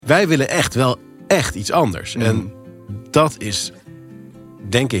wij willen echt iets anders. En dat is,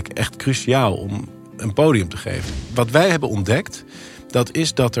 denk ik, echt cruciaal om een podium te geven. Wat wij hebben ontdekt, dat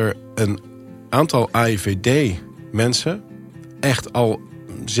is dat er een aantal AIVD-mensen echt al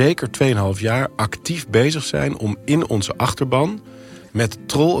zeker 2,5 jaar actief bezig zijn om in onze achterban met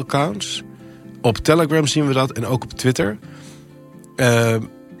troll-accounts, op Telegram zien we dat en ook op Twitter,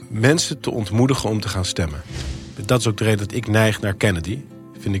 mensen te ontmoedigen om te gaan stemmen. Dat is ook de reden dat ik neig naar Kennedy.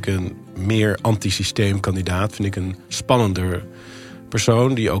 Vind ik een meer antisysteemkandidaat. Vind ik een spannender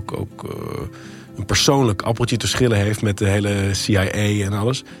persoon die ook een persoonlijk appeltje te schillen heeft met de hele CIA en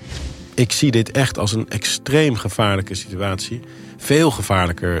alles. Ik zie dit echt als een extreem gevaarlijke situatie. Veel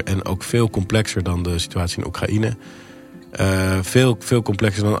gevaarlijker en ook veel complexer dan de situatie in Oekraïne. Veel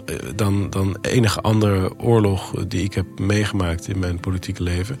complexer dan enige andere oorlog die ik heb meegemaakt in mijn politieke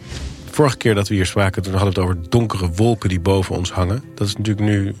leven. Vorige keer dat we hier spraken, toen hadden we het over donkere wolken die boven ons hangen. Dat is natuurlijk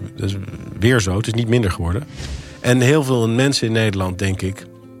nu weer zo. Het is niet minder geworden. En heel veel mensen in Nederland, denk ik,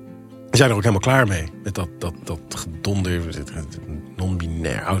 zijn er ook helemaal klaar mee. Met dat gedonder,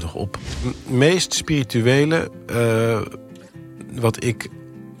 non-binair, houd toch op. Het meest spirituele wat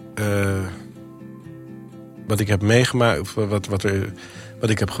ik heb meegemaakt, wat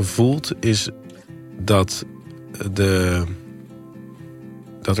ik heb gevoeld, is dat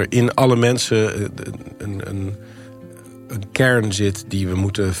er in alle mensen een kern zit die we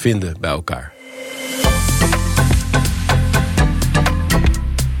moeten vinden bij elkaar.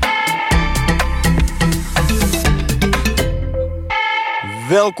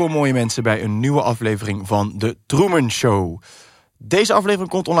 Welkom mooie mensen bij een nieuwe aflevering van de Trueman Show. Deze aflevering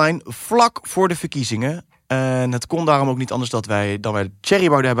komt online vlak voor de verkiezingen. En het kon daarom ook niet anders dan wij Thierry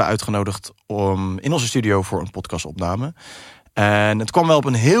Baudet hebben uitgenodigd in onze studio voor een podcastopname. En het kwam wel op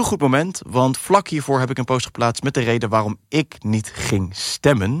een heel goed moment, want vlak hiervoor heb ik een post geplaatst met de reden waarom ik niet ging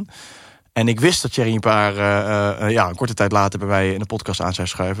stemmen. En ik wist dat Thierry een korte tijd later bij mij in de podcast aan zou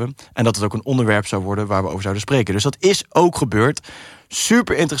schuiven. En dat het ook een onderwerp zou worden waar we over zouden spreken. Dus dat is ook gebeurd.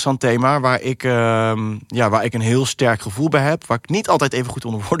 Super interessant thema waar ik een heel sterk gevoel bij heb. Waar ik niet altijd even goed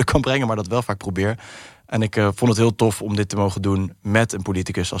onder woorden kan brengen, maar dat wel vaak probeer. En ik vond het heel tof om dit te mogen doen met een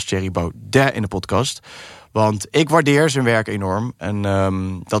politicus als Thierry Baudet in de podcast. Want ik waardeer zijn werk enorm. En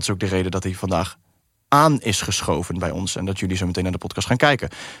dat is ook de reden dat hij vandaag aan is geschoven bij ons. En dat jullie zo meteen naar de podcast gaan kijken.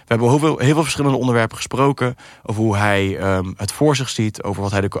 We hebben heel veel verschillende onderwerpen gesproken. Over hoe hij het voor zich ziet. Over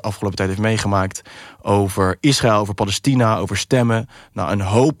wat hij de afgelopen tijd heeft meegemaakt. Over Israël, over Palestina, over stemmen. Nou, een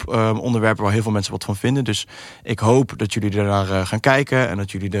hoop onderwerpen waar heel veel mensen wat van vinden. Dus ik hoop dat jullie ernaar gaan kijken. En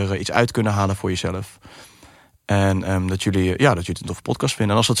dat jullie er iets uit kunnen halen voor jezelf. En dat jullie het een toffe podcast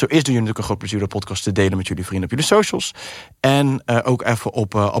vinden. En als dat zo is, doen jullie natuurlijk een groot plezier de podcast te delen met jullie vrienden op jullie socials. En ook even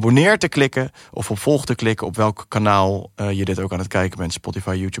op abonneer te klikken of op volg te klikken op welk kanaal je dit ook aan het kijken bent.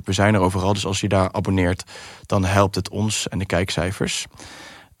 Spotify, YouTube, we zijn er overal. Dus als je daar abonneert, dan helpt het ons en de kijkcijfers.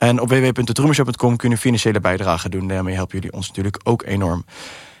 En op www.truemanshow.com kun je een financiële bijdrage doen. Daarmee helpen jullie ons natuurlijk ook enorm.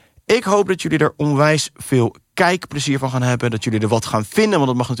 Ik hoop dat jullie er onwijs veel kijkplezier van gaan hebben. Dat jullie er wat gaan vinden. Want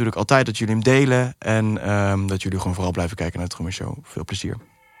dat mag natuurlijk altijd, dat jullie hem delen. En dat jullie gewoon vooral blijven kijken naar de Trueman Show. Veel plezier.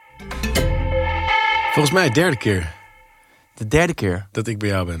 Volgens mij 3e keer. De 3e keer? Dat ik bij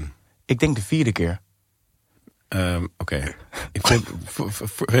jou ben. Ik denk de 4e keer. Oké. Ik vind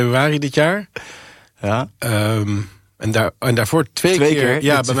februari dit jaar. Ja. En daarvoor twee keer.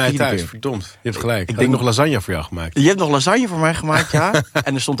 Ja, bij mij thuis. Keer. Verdomd. Je hebt gelijk. Ik denk nog lasagne voor jou gemaakt. Je hebt nog lasagne voor mij gemaakt, ja.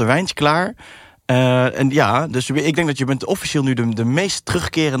 En er stond een wijntje klaar. Dus ik denk dat je bent officieel nu de meest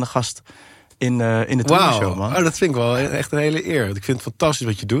terugkerende gast in de Trueman Show, man. Oh, dat vind ik wel echt een hele eer. Ik vind het fantastisch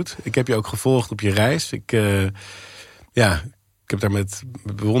wat je doet. Ik heb je ook gevolgd op je reis. Ik heb daar met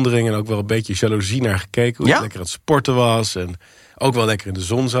bewondering en ook wel een beetje jaloezie naar gekeken. Hoe je lekker aan het sporten was. En ook wel lekker in de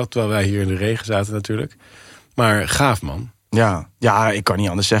zon zat, terwijl wij hier in de regen zaten natuurlijk. Maar gaaf, man. Ja, ik kan niet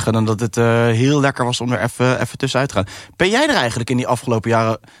anders zeggen dan dat het heel lekker was om er even tussenuit te gaan. Ben jij er eigenlijk in die afgelopen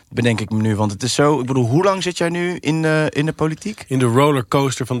jaren, bedenk ik me nu, want het is zo, ik bedoel, hoe lang zit jij nu in de politiek? In de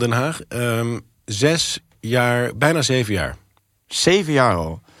rollercoaster van Den Haag? 6 jaar, bijna 7 jaar. 7 jaar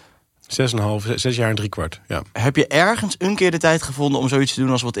al? 6 jaar en 3/4, ja. Heb je ergens een keer de tijd gevonden om zoiets te doen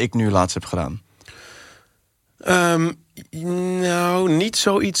als wat ik nu laatst heb gedaan? Nou, niet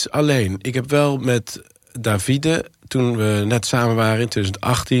zoiets alleen. Ik heb wel met Davide, toen we net samen waren in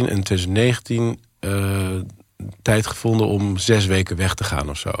 2018 en 2019... tijd gevonden om 6 weken weg te gaan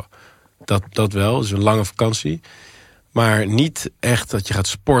of zo. Dat wel, dat is een lange vakantie. Maar niet echt dat je gaat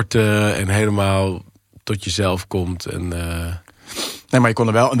sporten en helemaal tot jezelf komt. Nee, maar je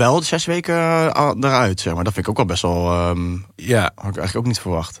kon er wel 6 weken eruit, zeg maar. Dat vind ik ook wel best wel... had ik eigenlijk ook niet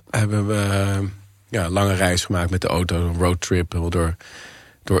verwacht. Hebben we een lange reis gemaakt met de auto, een roadtrip, door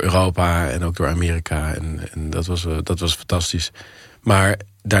door Europa en ook door Amerika. En dat was fantastisch. Maar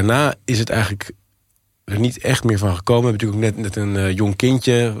daarna is het eigenlijk er niet echt meer van gekomen. We hebben natuurlijk ook net een jong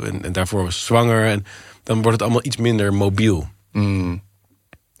kindje en daarvoor was zwanger. En dan wordt het allemaal iets minder mobiel.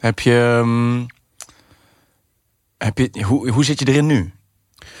 Heb je hoe zit je erin nu?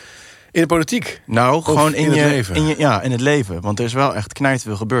 In de politiek? Nou, gewoon in het leven? In het leven. Want er is wel echt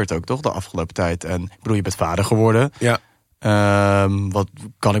knijtveel gebeurd ook, toch? De afgelopen tijd. En ik bedoel, je bent vader geworden. Ja. Wat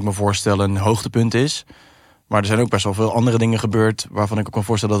kan ik me voorstellen een hoogtepunt is. Maar er zijn ook best wel veel andere dingen gebeurd waarvan ik ook kan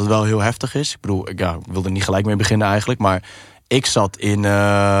voorstellen dat het wel heel heftig is. Ik bedoel, ik wilde er niet gelijk mee beginnen eigenlijk. Maar ik zat in,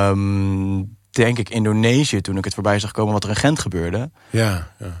 denk ik, Indonesië toen ik het voorbij zag komen wat er in Gent gebeurde.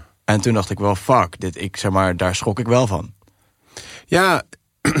 Ja. En toen dacht ik wel, fuck, daar schrok ik wel van. Ja,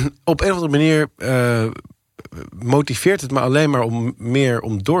 op een of andere manier motiveert het me alleen maar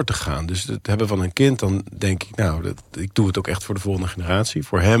om door te gaan. Dus het hebben van een kind, dan denk ik, ik doe het ook echt voor de volgende generatie.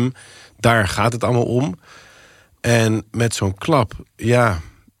 Voor hem, daar gaat het allemaal om. En met zo'n klap,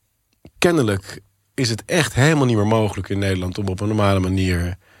 kennelijk is het echt helemaal niet meer mogelijk in Nederland om op een normale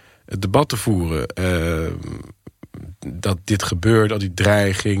manier het debat te voeren. Dat dit gebeurt, al die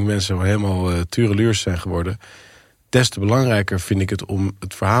dreiging, mensen helemaal tureluurs zijn geworden. Des te belangrijker vind ik het om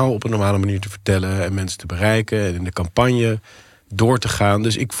het verhaal op een normale manier te vertellen en mensen te bereiken en in de campagne door te gaan.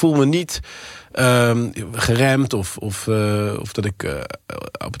 Dus ik voel me niet geremd of dat ik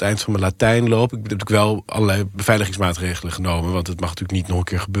op het eind van mijn Latijn loop. Ik heb natuurlijk wel allerlei beveiligingsmaatregelen genomen, want het mag natuurlijk niet nog een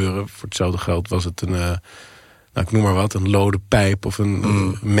keer gebeuren. Voor hetzelfde geld was het ik noem maar wat, een lode pijp of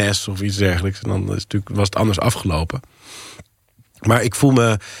een mes of iets dergelijks. En dan was het anders afgelopen. Maar ik voel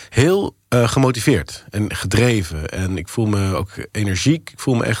me heel gemotiveerd en gedreven. En ik voel me ook energiek. Ik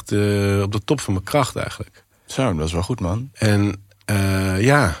voel me echt op de top van mijn kracht eigenlijk. Zo, dat is wel goed, man. En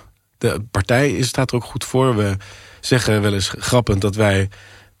de partij staat er ook goed voor. We zeggen wel eens grappend dat wij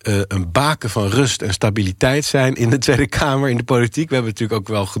een baken van rust en stabiliteit zijn in de Tweede Kamer, in de politiek. We hebben natuurlijk ook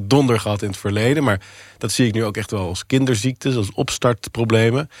wel gedonder gehad in het verleden, maar dat zie ik nu ook echt wel als kinderziektes, als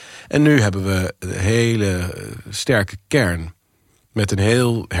opstartproblemen. En nu hebben we een hele sterke kern met een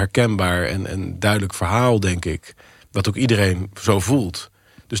heel herkenbaar en duidelijk verhaal, denk ik, wat ook iedereen zo voelt.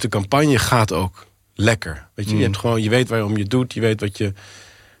 Dus de campagne gaat ook lekker. Weet je, je weet waarom je het doet, je weet wat je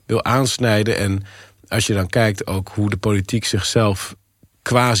wil aansnijden. En als je dan kijkt ook hoe de politiek zichzelf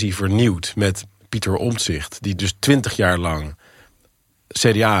quasi vernieuwt met Pieter Omtzigt, die dus 20 jaar lang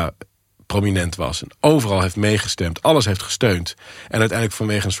CDA-prominent was en overal heeft meegestemd, alles heeft gesteund. En uiteindelijk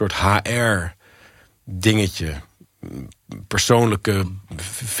vanwege een soort HR-dingetje, persoonlijke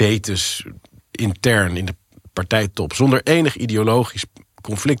vetus intern in de partijtop, zonder enig ideologisch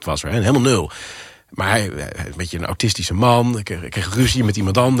conflict was er. Helemaal nul. Maar hij een beetje een autistische man. Ik kreeg ruzie met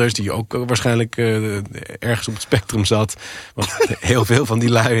iemand anders die ook waarschijnlijk ergens op het spectrum zat. Want heel veel van die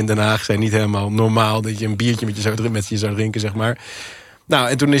lui in Den Haag zijn niet helemaal normaal dat je een biertje met je zou drinken, zeg maar. Nou,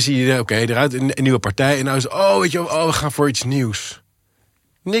 en toen is hij, eruit, een nieuwe partij. En nou is we gaan voor iets nieuws.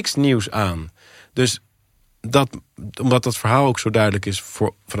 Niks nieuws aan. Dus omdat dat verhaal ook zo duidelijk is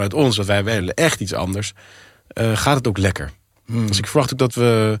vanuit ons, dat wij willen echt iets anders, gaat het ook lekker. Dus ik verwacht ook dat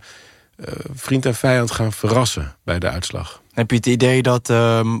we vriend en vijand gaan verrassen bij de uitslag. Heb je het idee dat,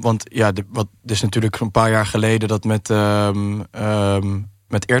 want wat is natuurlijk een paar jaar geleden dat met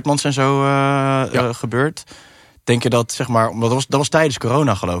Eertmans en zo gebeurt. Denk je dat, zeg maar, dat was tijdens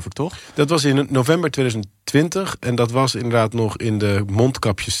corona, geloof ik, toch? Dat was in november 2020 en dat was inderdaad nog in de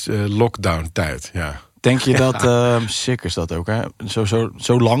mondkapjes lockdown tijd, ja. Denk je dat, sick is dat ook, hè?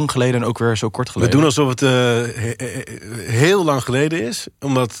 Zo lang geleden en ook weer zo kort geleden. We doen alsof het heel lang geleden is.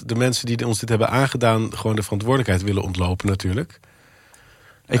 Omdat de mensen die ons dit hebben aangedaan gewoon de verantwoordelijkheid willen ontlopen natuurlijk.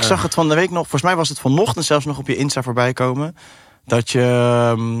 Ik zag het van de week nog, volgens mij was het vanochtend zelfs nog op je Insta voorbij komen. Dat je,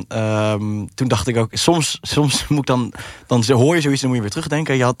 toen dacht ik ook, soms moet ik dan hoor je zoiets en dan moet je weer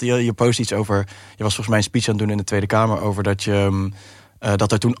terugdenken. Je post iets over, je was volgens mij een speech aan het doen in de Tweede Kamer over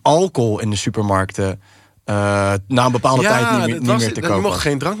dat er toen alcohol in de supermarkten na een bepaalde tijd niet meer te kopen. Je mocht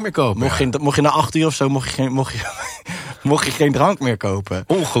geen drank meer kopen. Mocht je na 8 uur of zo mocht je geen drank meer kopen.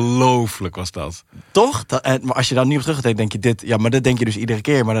 Ongelooflijk was dat. Toch? Maar als je daar nu op terugdenkt, denk je dit. Ja, maar dat denk je dus iedere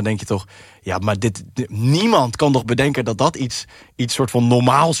keer. Maar dan denk je toch, ja, maar niemand kan toch bedenken dat iets soort van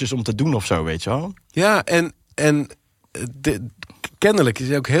normaals is om te doen of zo, weet je wel? Ja, en kennelijk is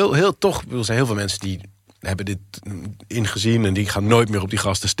het ook heel toch. Er zijn heel veel mensen die hebben dit ingezien en die gaan nooit meer op die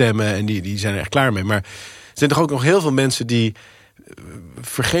gasten stemmen en die zijn er echt klaar mee. Maar er zijn toch ook nog heel veel mensen die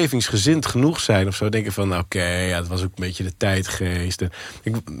vergevingsgezind genoeg zijn of zo, denken van het was ook een beetje de tijdgeest.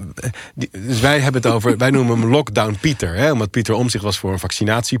 Dus wij hebben het over, wij noemen hem Lockdown Pieter, omdat Pieter Omtzigt was voor een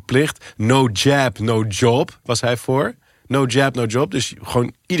vaccinatieplicht. No jab, no job was hij voor. no jab, no job. Dus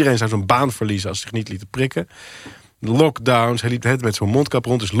gewoon iedereen zou zo'n baan verliezen als ze zich niet lieten prikken. Lockdowns, hij liep het met zo'n mondkap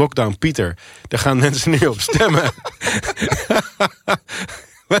rond. Dus lockdown Pieter, daar gaan mensen nu op stemmen.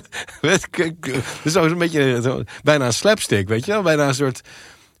 Dat is ook een beetje bijna een slapstick, weet je wel? Bijna een soort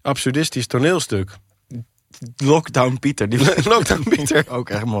absurdistisch toneelstuk. Lockdown Pieter. Lockdown Pieter. Ook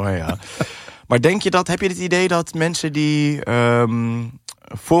echt mooi, ja. Maar heb je het idee dat mensen die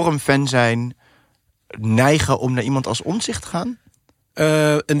Forum-fan zijn neigen om naar iemand als Omtzigt te gaan?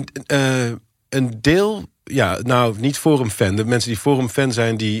 Een deel, ja, nou, niet Forum-fan. De mensen die Forum-fan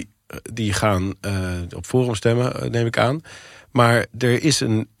zijn, die gaan op Forum stemmen, neem ik aan. Maar er is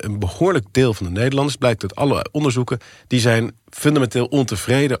een behoorlijk deel van de Nederlanders, blijkt uit alle onderzoeken, die zijn fundamenteel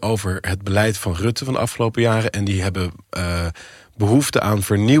ontevreden over het beleid van Rutte van de afgelopen jaren. En die hebben behoefte aan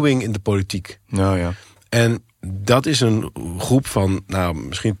vernieuwing in de politiek. Nou ja. En dat is een groep van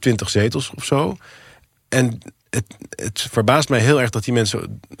misschien 20 zetels of zo. En het verbaast mij heel erg dat die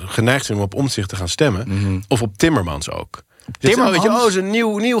mensen geneigd zijn om op Omtzigt te gaan stemmen. Mm-hmm. Of op Timmermans ook. Timmermans? Weet je, is een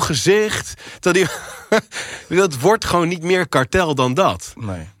nieuw gezicht. Dat wordt gewoon niet meer kartel dan dat.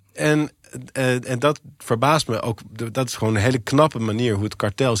 Nee. En dat verbaast me ook. Dat is gewoon een hele knappe manier hoe het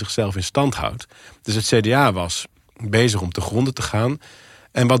kartel zichzelf in stand houdt. Dus het CDA was bezig om te gronden te gaan.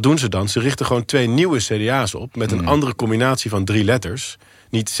 En wat doen ze dan? Ze richten gewoon 2 nieuwe CDA's op met een andere combinatie van 3 letters.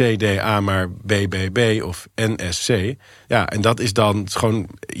 Niet CDA, maar BBB of NSC. Ja, en dat is dan gewoon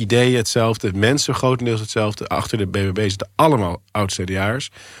ideeën hetzelfde. Mensen grotendeels hetzelfde. Achter de BBB zitten allemaal oud-CDA'ers.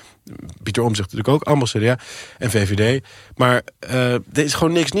 Pieter Omtzigt natuurlijk ook, allemaal CDA en VVD. Maar er is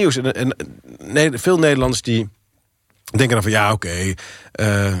gewoon niks nieuws. En veel Nederlanders die denken dan van ja, oké,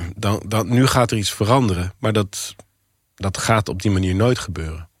 nu gaat er iets veranderen. Maar dat gaat op die manier nooit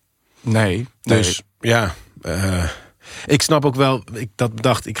gebeuren. Nee. Dus ja, ik snap ook wel,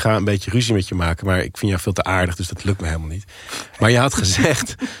 ik ga een beetje ruzie met je maken, maar ik vind jou veel te aardig, dus dat lukt me helemaal niet. Maar je had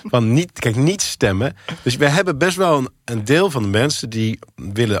gezegd van niet stemmen. Dus we hebben best wel een deel van de mensen die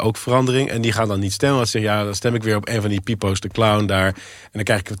willen ook verandering en die gaan dan niet stemmen. Want ze zeggen, ja, dan stem ik weer op een van die Pipo's de clown daar en dan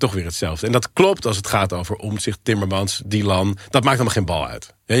krijg ik toch weer hetzelfde. En dat klopt als het gaat over Omtzigt, Timmermans, Dylan. Dat maakt allemaal geen bal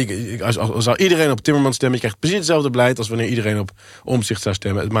uit. Als iedereen op Timmermans stemmen, je krijgt precies hetzelfde beleid als wanneer iedereen op Omtzigt zou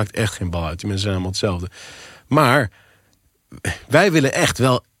stemmen. Het maakt echt geen bal uit. Die mensen zijn allemaal hetzelfde. Maar wij willen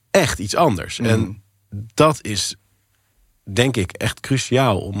echt iets anders. En dat is, denk ik, echt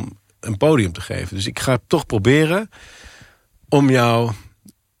cruciaal om een podium te geven. Dus ik ga toch proberen om jou,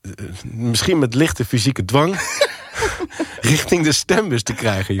 misschien met lichte fysieke dwang, richting de stembus te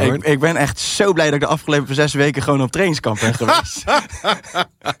krijgen, Jorn. Ik ben echt zo blij dat ik de afgelopen 6 weken gewoon op trainingskamp ben geweest.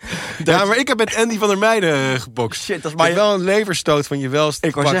 Ja, maar ik heb met Andy van der Meijden gebokst. Shit, dat is maar wel een leverstoot van je welste.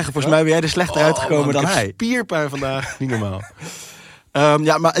 Ik wou zeggen, volgens mij ben jij er slechter uitgekomen dan hij. Spierpijn vandaag, niet normaal.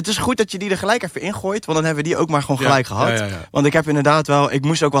 Ja, maar het is goed dat je die er gelijk even ingooit. Want dan hebben we die ook maar gewoon gelijk gehad. Ja. Want ik heb inderdaad ik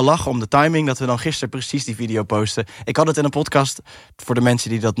moest ook wel lachen om de timing, dat we dan gisteren precies die video posten. Ik had het in een podcast, voor de mensen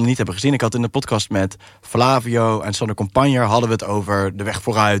die dat niet hebben gezien, ik had in de podcast met Flavio en Sander Compagner, hadden we het over de weg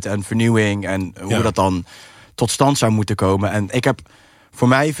vooruit en vernieuwing en hoe dat dan tot stand zou moeten komen. En voor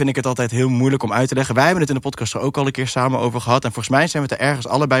mij vind ik het altijd heel moeilijk om uit te leggen. Wij hebben het in de podcast er ook al een keer samen over gehad. En volgens mij zijn we het er ergens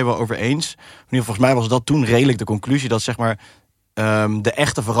allebei wel over eens. Volgens mij was dat toen redelijk de conclusie dat zeg maar de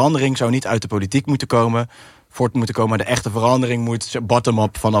echte verandering zou niet uit de politiek moeten komen, de echte verandering moet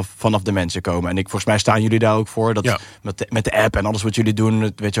bottom-up vanaf de mensen komen. En volgens mij staan jullie daar ook voor, dat met de app en alles wat jullie doen,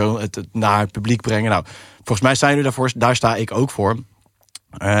 het naar het publiek brengen. Nou, volgens mij staan jullie daarvoor, daar sta ik ook voor.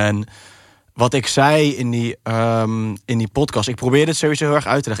 En wat ik zei in die podcast, ik probeerde het sowieso heel erg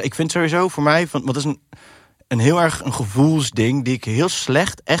uit te leggen. Ik vind sowieso voor mij, wat is een heel erg een gevoelsding die ik heel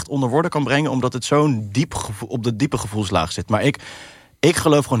slecht echt onder woorden kan brengen, omdat het zo'n op de diepe gevoelslaag zit. Maar ik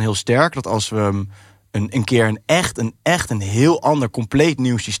geloof gewoon heel sterk dat als we een keer een heel ander, compleet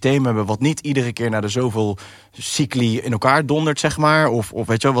nieuw systeem hebben, wat niet iedere keer naar de zoveel cycli in elkaar dondert, zeg maar, of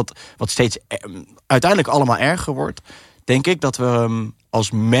weet je wel, wat steeds uiteindelijk allemaal erger wordt, denk ik dat we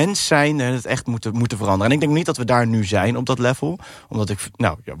als mens zijn het echt moeten veranderen. En ik denk niet dat we daar nu zijn op dat level. Omdat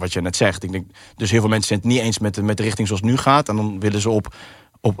wat je net zegt, ik denk, dus heel veel mensen zijn het niet eens met de richting zoals het nu gaat. En dan willen ze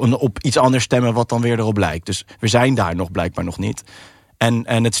op iets anders stemmen wat dan weer erop lijkt. Dus we zijn daar nog blijkbaar nog niet.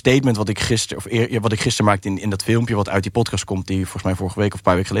 En het statement wat ik gisteren maakte in dat filmpje, wat uit die podcast komt, die volgens mij vorige week of een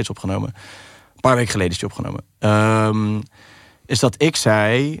paar weken geleden is opgenomen. Een paar weken geleden is die opgenomen. Is dat ik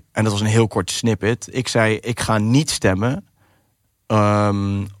zei, en dat was een heel kort snippet, ik zei, ik ga niet stemmen,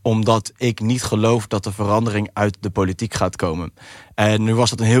 omdat ik niet geloof dat de verandering uit de politiek gaat komen. En nu was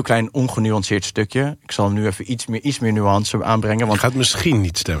dat een heel klein ongenuanceerd stukje. Ik zal nu even iets meer nuance aanbrengen. Want je gaat misschien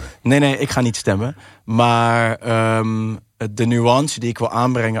niet stemmen. Nee, ik ga niet stemmen. Maar de nuance die ik wil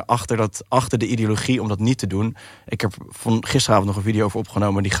aanbrengen achter de ideologie om dat niet te doen. Ik heb gisteravond nog een video over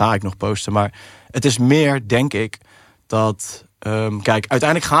opgenomen, die ga ik nog posten. Maar het is meer, denk ik, dat... kijk,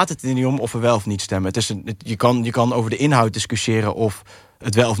 uiteindelijk gaat het er niet om of we wel of niet stemmen. Je kan over de inhoud discussiëren of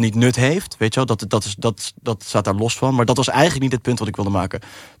het wel of niet nut heeft. Weet je wel, dat staat daar los van. Maar dat was eigenlijk niet het punt wat ik wilde maken.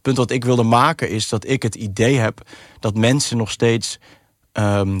 Het punt wat ik wilde maken is dat ik het idee heb dat mensen nog steeds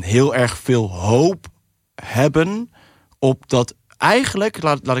heel erg veel hoop hebben op dat... Eigenlijk,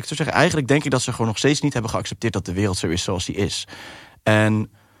 laat ik het zo zeggen, eigenlijk denk ik dat ze gewoon nog steeds niet hebben geaccepteerd dat de wereld zo is zoals die is.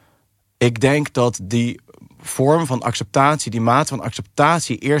 En ik denk dat die vorm van acceptatie, die mate van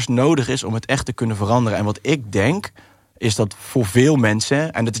acceptatie eerst nodig is om het echt te kunnen veranderen. En wat ik denk, is dat voor veel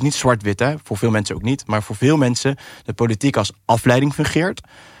mensen, en dat is niet zwart-wit, hè, voor veel mensen ook niet, maar voor veel mensen de politiek als afleiding fungeert.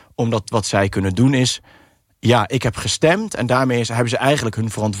 Omdat wat zij kunnen doen is, ja, ik heb gestemd en daarmee hebben ze eigenlijk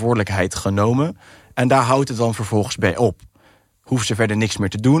hun verantwoordelijkheid genomen. En daar houdt het dan vervolgens bij op. Hoeven ze verder niks meer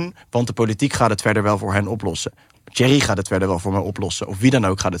te doen, want de politiek gaat het verder wel voor hen oplossen. Thierry gaat het verder wel voor mij oplossen. Of wie dan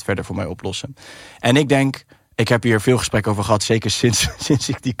ook gaat het verder voor mij oplossen. En ik denk, ik heb hier veel gesprek over gehad, zeker sinds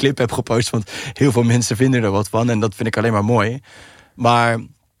ik die clip heb gepost. Want heel veel mensen vinden er wat van en dat vind ik alleen maar mooi. Maar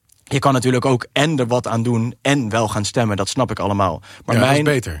je kan natuurlijk ook en er wat aan doen en wel gaan stemmen. Dat snap ik allemaal. Maar dat is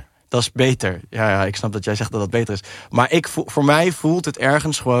beter. Dat is beter. Ja, ik snap dat jij zegt dat dat beter is. Maar voor mij voelt het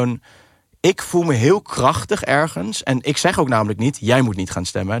ergens gewoon... Ik voel me heel krachtig ergens. En ik zeg ook namelijk niet, jij moet niet gaan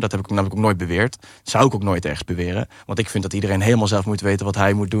stemmen. Dat heb ik namelijk ook nooit beweerd. Dat zou ik ook nooit ergens beweren. Want ik vind dat iedereen helemaal zelf moet weten wat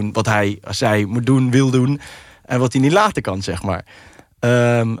hij moet doen. Wat zij moet doen, wil doen. En wat hij niet laten kan, zeg maar.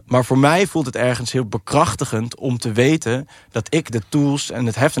 Maar voor mij voelt het ergens heel bekrachtigend om te weten dat ik de tools en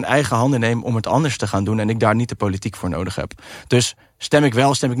het heft in eigen handen neem om het anders te gaan doen. En ik daar niet de politiek voor nodig heb. Dus stem ik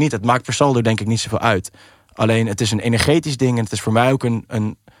wel, stem ik niet. Het maakt per saldo denk ik niet zoveel uit. Alleen het is een energetisch ding. En het is voor mij ook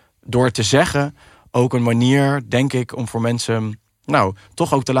een door het te zeggen, ook een manier, denk ik, om voor mensen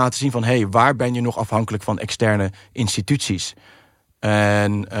toch ook te laten zien van, hey, waar ben je nog afhankelijk van externe instituties?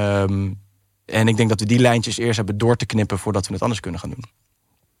 En ik denk dat we die lijntjes eerst hebben door te knippen voordat we het anders kunnen gaan doen.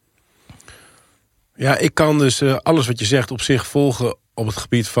 Ja, ik kan dus alles wat je zegt op zich volgen op het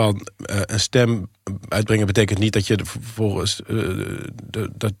gebied van een stem uitbrengen betekent niet dat je vervolgens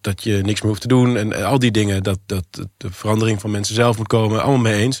dat je niks meer hoeft te doen en al die dingen, dat de verandering van mensen zelf moet komen, allemaal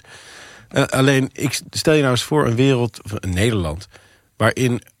mee eens. Alleen, ik stel je nou eens voor een wereld, een Nederland,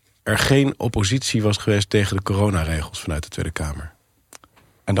 waarin er geen oppositie was geweest tegen de coronaregels vanuit de Tweede Kamer.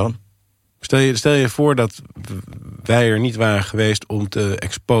 En dan? Stel je voor dat wij er niet waren geweest om te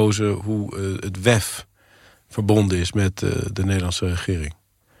exposen hoe het WEF verbonden is met de Nederlandse regering.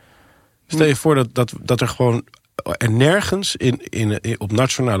 Stel je voor dat er gewoon nergens op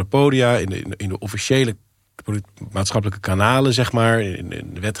nationale podia, in de officiële maatschappelijke kanalen, zeg maar, in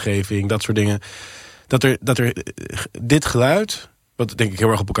de wetgeving, dat soort dingen, dat er dit geluid, wat denk ik heel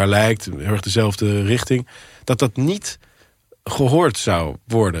erg op elkaar lijkt, heel erg dezelfde richting, dat niet gehoord zou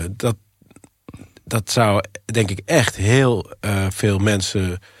worden. Dat zou, denk ik, echt heel veel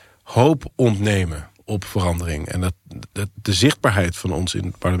mensen hoop ontnemen op verandering. En dat de zichtbaarheid van ons in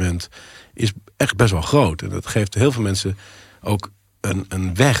het parlement is echt best wel groot. En dat geeft heel veel mensen ook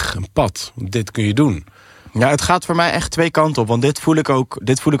een weg, een pad. Dit kun je doen. Ja, het gaat voor mij echt twee kanten op. Want dit voel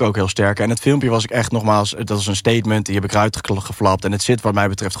ik ook heel sterk. En het filmpje was ik echt nogmaals, dat is een statement, die heb ik eruit geflapt. En het zit wat mij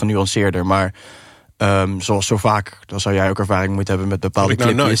betreft genuanceerder. Maar zoals zo vaak, dan zou jij ook ervaring moeten hebben met bepaalde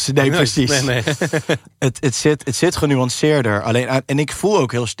clipjes. Nee, precies. Nee. Het zit genuanceerder. Alleen, en ik voel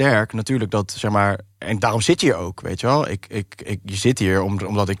ook heel sterk natuurlijk dat, zeg maar, en daarom zit je hier ook, weet je wel. Je zit hier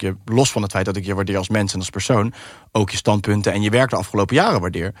omdat ik je, los van het feit dat ik je waardeer als mens en als persoon, ook je standpunten en je werk de afgelopen jaren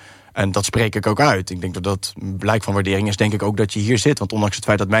waardeer. En dat spreek ik ook uit. Ik denk dat blijk van waardering is, denk ik ook dat je hier zit. Want ondanks het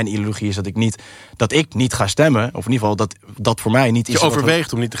feit dat mijn ideologie is dat ik niet ga stemmen, of in ieder geval dat voor mij niet is. Je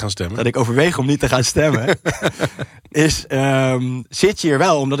overweegt om niet te gaan stemmen. Dat ik overweeg om niet te gaan stemmen. Zit je hier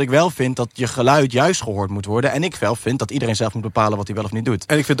wel omdat ik wel vind dat je geluid juist gehoord moet worden. En ik wel vind dat iedereen zelf moet bepalen wat hij wel of niet doet.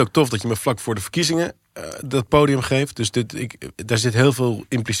 En ik vind het ook tof dat je me vlak voor de verkiezingen dat podium geeft. Dus daar zit heel veel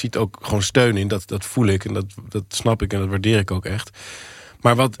impliciet ook gewoon steun in. Dat voel ik en dat snap ik en dat waardeer ik ook echt.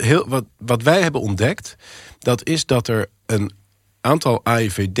 Maar wat wij hebben ontdekt, dat is dat er een aantal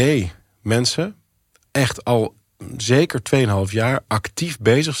AIVD-mensen echt al zeker 2,5 jaar actief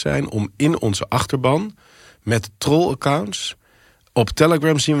bezig zijn om in onze achterban met troll-accounts, op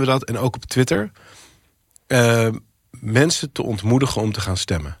Telegram zien we dat en ook op Twitter, mensen te ontmoedigen om te gaan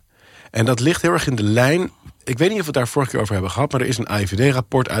stemmen. En dat ligt heel erg in de lijn. Ik weet niet of we het daar vorige keer over hebben gehad, maar er is een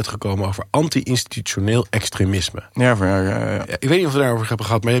AIVD-rapport uitgekomen over anti-institutioneel extremisme. Ja. Ik weet niet of we daarover hebben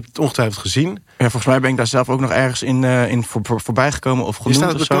gehad, maar je hebt het ongetwijfeld gezien. Ja, volgens mij ben ik daar zelf ook nog ergens in voorbij gekomen of genoemd. Je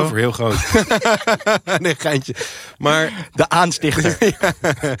staat op de cover, heel groot. Nee, geintje. Maar de aanstichter.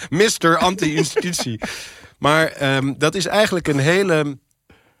 Mr. Anti-institutie. Maar dat is eigenlijk een hele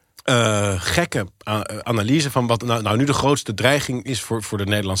gekke analyse van wat nou nu de grootste dreiging is voor de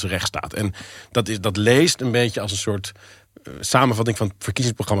Nederlandse rechtsstaat. En dat leest een beetje als een soort samenvatting van het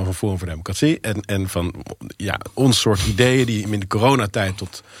verkiezingsprogramma van Forum voor Democratie. En van ons soort ideeën die in de coronatijd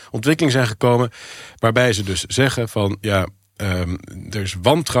tot ontwikkeling zijn gekomen. Waarbij ze dus zeggen van er is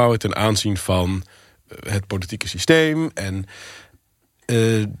wantrouwen ten aanzien van het politieke systeem. En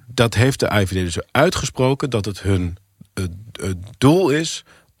dat heeft de AIVD dus uitgesproken dat het hun doel is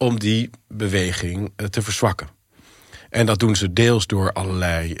om die beweging te verzwakken. En dat doen ze deels door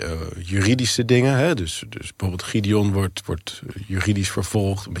allerlei juridische dingen. Hè? Dus bijvoorbeeld Gideon wordt juridisch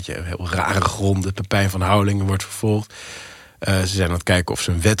vervolgd. Een beetje heel rare gronden. Pepijn van Houwelingen wordt vervolgd. Ze zijn aan het kijken of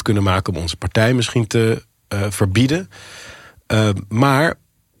ze een wet kunnen maken om onze partij misschien te verbieden. Maar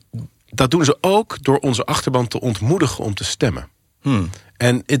dat doen ze ook door onze achterban te ontmoedigen om te stemmen.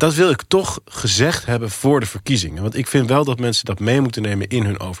 En dat wil ik toch gezegd hebben voor de verkiezingen. Want ik vind wel dat mensen dat mee moeten nemen in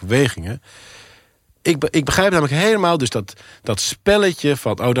hun overwegingen. Ik begrijp namelijk helemaal dus dat spelletje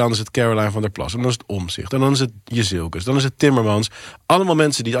van dan is het Caroline van der Plas, en dan is het Omtzigt, en dan is het Jezielkes, dan is het Timmermans. Allemaal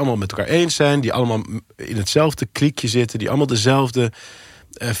mensen die het allemaal met elkaar eens zijn, die allemaal in hetzelfde kliekje zitten, die allemaal dezelfde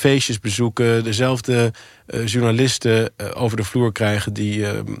feestjes bezoeken, dezelfde journalisten over de vloer krijgen die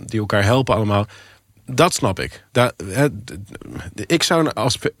elkaar helpen allemaal. Dat snap ik. Ik zou,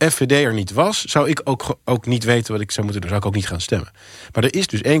 als FVD er niet was, zou ik ook niet weten wat ik zou moeten doen. Zou ik ook niet gaan stemmen. Maar er is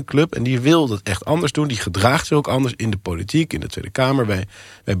dus één club en die wil dat echt anders doen. Die gedraagt zich ook anders in de politiek, in de Tweede Kamer. Wij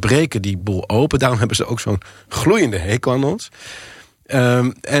breken die boel open. Daarom hebben ze ook zo'n gloeiende hekel aan ons.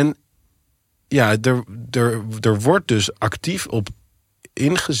 En ja, er wordt dus actief op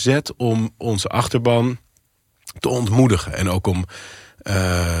ingezet om onze achterban te ontmoedigen. En ook om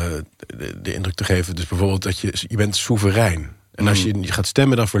de indruk te geven, dus bijvoorbeeld dat je bent soeverein. En als je gaat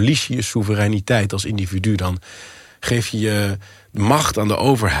stemmen, dan verlies je je soevereiniteit als individu. Dan geef je je macht aan de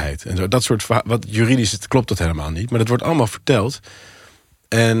overheid. En zo, dat soort wat juridisch klopt dat helemaal niet. Maar dat wordt allemaal verteld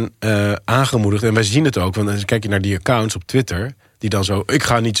en aangemoedigd. En wij zien het ook, want dan kijk je naar die accounts op Twitter, die dan zo, ik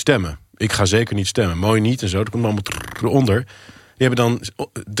ga niet stemmen. Ik ga zeker niet stemmen. Mooi niet en zo. Dat komt allemaal eronder. Die hebben dan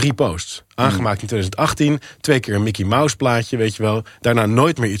 3 posts. Aangemaakt in 2018. 2 keer een Mickey Mouse plaatje, weet je wel. Daarna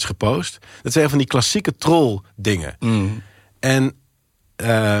nooit meer iets gepost. Dat zijn van die klassieke troll dingen. En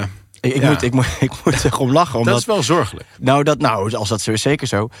ik moet er om lachen. Omdat, dat is wel zorgelijk. Nou, als dat zo is, zeker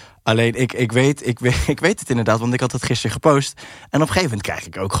zo. Alleen, ik weet het inderdaad, want ik had het gisteren gepost. En op een gegeven moment krijg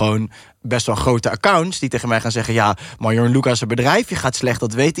ik ook gewoon best wel grote accounts die tegen mij gaan zeggen, ja, Marjon Lucas' bedrijfje gaat slecht,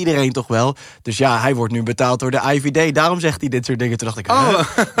 dat weet iedereen toch wel. Dus ja, hij wordt nu betaald door de IVD, daarom zegt hij dit soort dingen. Toen dacht ik,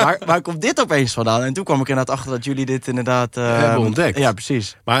 waar komt dit opeens vandaan? En toen kwam ik inderdaad achter dat jullie dit inderdaad hebben ontdekt. Ja,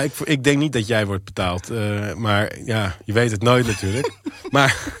 precies. Maar ik denk niet dat jij wordt betaald. Maar ja, je weet het nooit natuurlijk.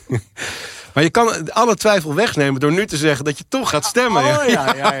 Maar je kan alle twijfel wegnemen door nu te zeggen dat je toch gaat stemmen.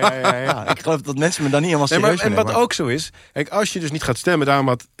 Ja. Ik geloof dat mensen me dan niet helemaal serieus nemen. En wat ook zo is, kijk, als je dus niet gaat stemmen,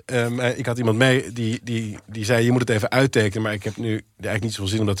 daarom ik had iemand mee die zei, je moet het even uittekenen, maar ik heb nu eigenlijk niet zoveel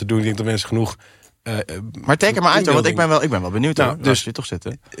zin om dat te doen. Ik denk dat mensen genoeg maar teken maar uit, want ik ben wel benieuwd. Nou, dus je toch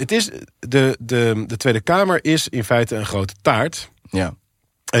zitten. Het is de Tweede Kamer is in feite een grote taart. Ja.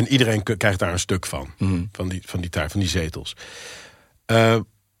 En iedereen krijgt daar een stuk van. Van die taart, van die zetels.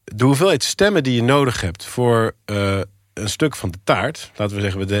 De hoeveelheid stemmen die je nodig hebt voor een stuk van de taart, laten we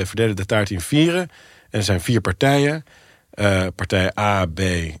zeggen, we verdelen de taart in 4. En er zijn 4 partijen. Partijen A, B,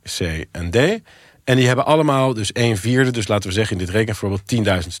 C en D. En die hebben allemaal dus 1/4, dus laten we zeggen in dit rekenvoorbeeld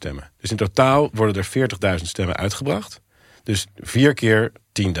 10.000 stemmen. Dus in totaal worden er 40.000 stemmen uitgebracht. Dus 4 keer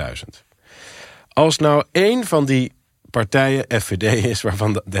 10.000. Als nou één van die partijen FVD is,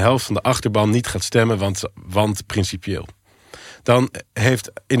 waarvan de helft van de achterban niet gaat stemmen, want principieel, dan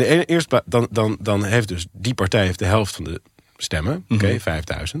heeft dan heeft dus die partij heeft de helft van de stemmen, oké,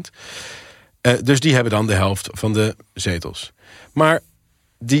 5.000. Dus die hebben dan de helft van de zetels. Maar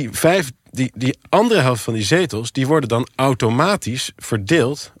die andere helft van die zetels, die worden dan automatisch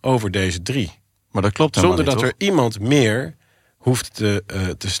verdeeld over deze 3. Maar dat klopt zonder niet, dat er iemand meer hoeft te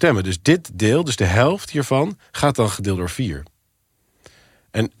stemmen. Dus dit deel, dus de helft hiervan, gaat dan gedeeld door 4.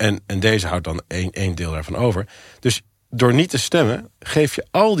 En deze houdt dan één deel daarvan over. Dus door niet te stemmen geef je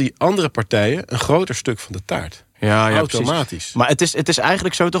al die andere partijen een groter stuk van de taart. Ja, automatisch. Precies. Maar het is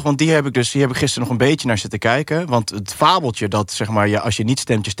eigenlijk zo toch, want die heb ik gisteren nog een beetje naar zitten kijken. Want het fabeltje dat, zeg maar, als je niet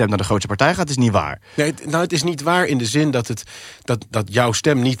stemt, je stemt naar de grootste partij gaat, is niet waar. Nee, het is niet waar in de zin dat jouw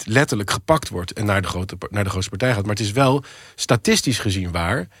stem niet letterlijk gepakt wordt en naar de grootste partij gaat. Maar het is wel statistisch gezien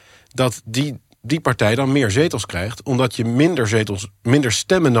waar dat die partij dan meer zetels krijgt, omdat je minder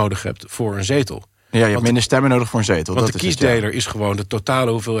stemmen nodig hebt voor een zetel. Ja, je hebt minder stemmen nodig voor een zetel. Want de kiesdeler is gewoon de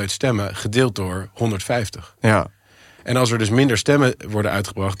totale hoeveelheid stemmen gedeeld door 150. Ja. En als er dus minder stemmen worden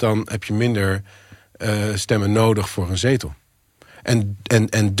uitgebracht, dan heb je minder stemmen nodig voor een zetel.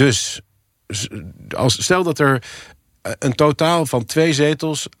 En dus, stel dat er een totaal van 2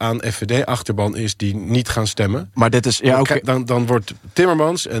 zetels aan FVD-achterban is die niet gaan stemmen. Maar dit is, dan wordt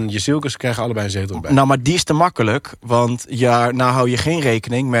Timmermans en Jezielkes krijgen allebei een zetel bij. Nou, maar die is te makkelijk, want nou hou je geen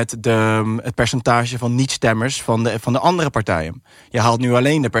rekening met het percentage van niet-stemmers van de andere partijen. Je haalt nu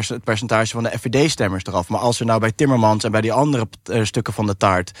alleen het percentage van de FVD-stemmers eraf. Maar als er nou bij Timmermans en bij die andere stukken van de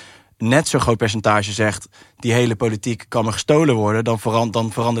taart net zo'n groot percentage zegt, die hele politiek kan me gestolen worden,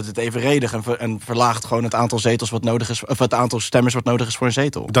 dan verandert het evenredig en verlaagt gewoon het aantal zetels wat nodig is, of het aantal stemmers wat nodig is voor een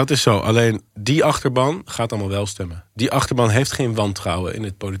zetel. Dat is zo. Alleen die achterban gaat allemaal wel stemmen. Die achterban heeft geen wantrouwen in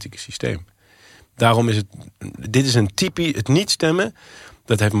het politieke systeem. Daarom is dit is een typisch, het niet stemmen,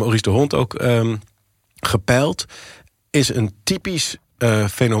 dat heeft Maurice de Hond ook gepeild, is een typisch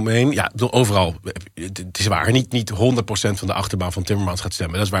fenomeen. Ja, overal, het is waar, niet 100% van de achterban van Timmermans gaat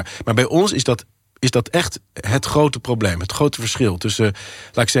stemmen, dat is waar. Maar bij ons is dat echt het grote probleem, het grote verschil tussen,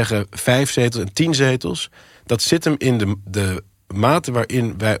 laat ik zeggen, 5 zetels en 10 zetels. Dat zit hem in de mate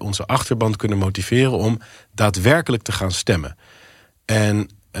waarin wij onze achterban kunnen motiveren om daadwerkelijk te gaan stemmen. En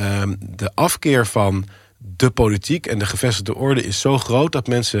de afkeer van de politiek en de gevestigde orde is zo groot dat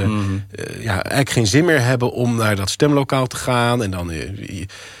mensen eigenlijk geen zin meer hebben om naar dat stemlokaal te gaan en dan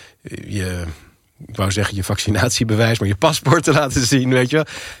ik wou zeggen je vaccinatiebewijs, maar je paspoort te laten zien, weet je wel.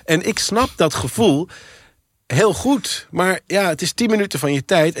 En ik snap dat gevoel heel goed, maar ja, het is 10 minuten van je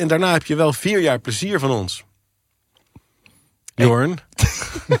tijd en daarna heb je wel 4 jaar plezier van ons. Jorn?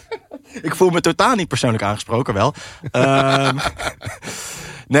 Ik voel me totaal niet persoonlijk aangesproken, wel.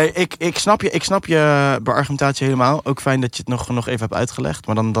 Nee, ik snap je beargumentatie helemaal. Ook fijn dat je het nog even hebt uitgelegd.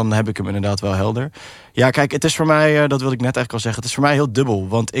 Maar dan heb ik hem inderdaad wel helder. Ja, kijk, het is voor mij, dat wilde ik net eigenlijk al zeggen, het is voor mij heel dubbel.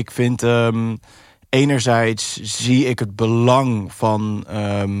 Want ik vind, enerzijds zie ik het belang van,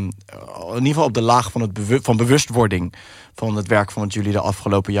 in ieder geval op de laag van bewustwording van het werk van wat jullie de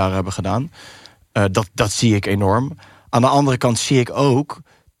afgelopen jaren hebben gedaan. Dat zie ik enorm. Aan de andere kant zie ik ook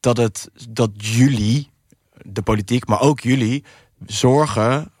dat jullie, de politiek, maar ook jullie,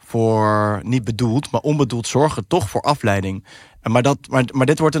 zorgen voor, niet bedoeld, maar onbedoeld zorgen toch voor afleiding. Maar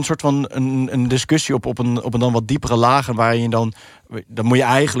dit wordt een soort van een discussie op een dan wat diepere laag, en waar je dan moet je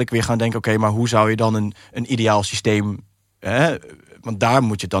eigenlijk weer gaan denken, oké, maar hoe zou je dan een ideaal systeem, want daar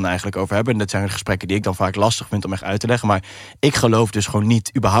moet je het dan eigenlijk over hebben. En dat zijn gesprekken die ik dan vaak lastig vind om echt uit te leggen. Maar ik geloof dus gewoon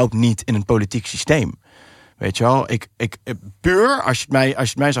überhaupt niet in een politiek systeem. Weet je wel, ik puur, als je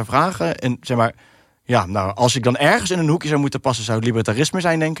het mij zou vragen, en zeg maar, ja, nou, als ik dan ergens in een hoekje zou moeten passen, zou het libertarisme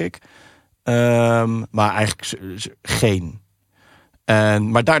zijn, denk ik. Maar eigenlijk geen.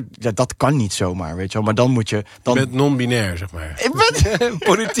 Maar dat kan niet zomaar, weet je wel. Maar dan moet je Je bent non-binair, zeg maar. Ik ben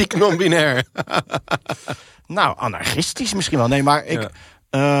politiek non-binair. Nou, anarchistisch misschien wel. Nee, maar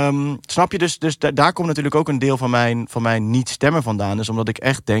snap je, dus daar komt natuurlijk ook een deel van mijn niet stemmen vandaan. Dus omdat ik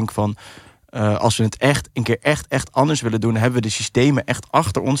echt denk van, als we het echt een keer echt anders willen doen, hebben we de systemen echt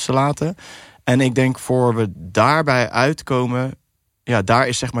achter ons te laten. En ik denk, voor we daarbij uitkomen, ja, daar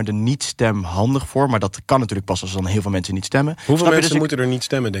is zeg maar de niet-stem handig voor. Maar dat kan natuurlijk pas als dan heel veel mensen niet stemmen. Hoeveel mensen moeten er niet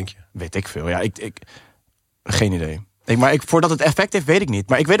stemmen, denk je? Weet ik veel. Ja, ik geen idee. Voordat het effect heeft, weet ik niet.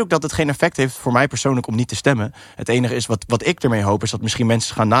 Maar ik weet ook dat het geen effect heeft voor mij persoonlijk om niet te stemmen. Het enige is wat ik ermee hoop, is dat misschien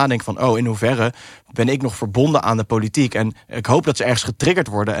mensen gaan nadenken van, oh, in hoeverre ben ik nog verbonden aan de politiek? En ik hoop dat ze ergens getriggerd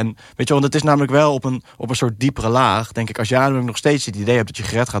worden. En weet je, want het is namelijk wel op een soort diepere laag, denk ik. Als jij nog steeds het idee hebt dat je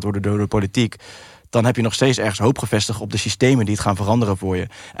gered gaat worden door de politiek, dan heb je nog steeds ergens hoop gevestigd op de systemen die het gaan veranderen voor je.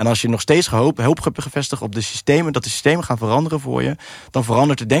 En als je nog steeds hoop hebt gevestigd op de systemen, dat de systemen gaan veranderen voor je, dan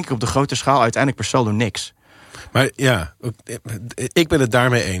verandert het, denk ik, op de grote schaal uiteindelijk per saldo niks. Maar ja, ik ben het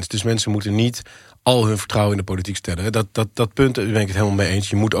daarmee eens. Dus mensen moeten niet al hun vertrouwen in de politiek stellen. Dat punt ben ik het helemaal mee eens.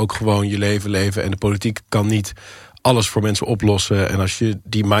 Je moet ook gewoon je leven leven. En de politiek kan niet alles voor mensen oplossen. En als je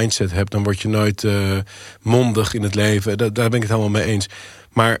die mindset hebt, dan word je nooit mondig in het leven. Daar ben ik het helemaal mee eens.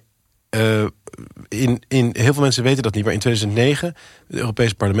 Maar heel veel mensen weten dat niet. Maar in 2009, de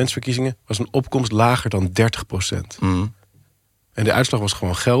Europese parlementsverkiezingen, was een opkomst lager dan 30%. Mm. En de uitslag was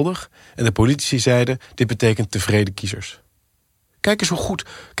gewoon geldig. En de politici zeiden, dit betekent tevreden kiezers. Kijk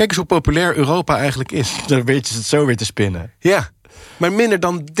eens hoe populair Europa eigenlijk is. Dan weet je het zo weer te spinnen. Ja, maar minder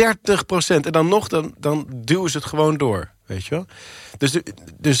dan 30%. En dan duwen ze het gewoon door, weet je wel.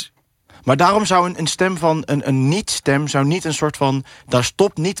 Dus maar daarom zou een stem van een niet-stem zou niet een soort van, daar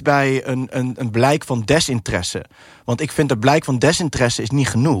stopt niet bij een blijk van desinteresse. Want ik vind dat blijk van desinteresse is niet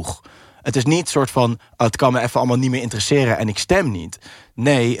genoeg. Het is niet een soort van, het kan me even allemaal niet meer interesseren en ik stem niet.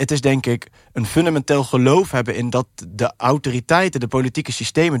 Nee, het is denk ik een fundamenteel geloof hebben in dat de autoriteiten, de politieke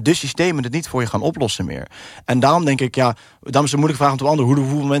systemen, de systemen het niet voor je gaan oplossen meer. En daarom denk ik, daarom is het een moeilijke vraag om te beantwoorden.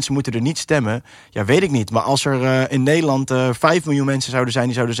 Hoeveel mensen moeten er niet stemmen? Ja, weet ik niet. Maar als er in Nederland 5 miljoen mensen zouden zijn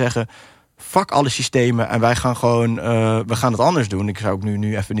die zouden zeggen, fuck alle systemen en wij gaan gewoon, we gaan het anders doen. Ik zou ook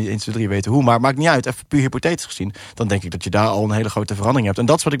nu even niet 1, 2, 3 weten hoe, maar het maakt niet uit, even puur hypothetisch gezien. Dan denk ik dat je daar al een hele grote verandering hebt. En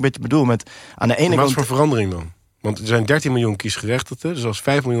dat is wat ik een beetje bedoel met aan de ene kant. Wat voor verandering dan? Want er zijn 13 miljoen kiesgerechtigden. Dus als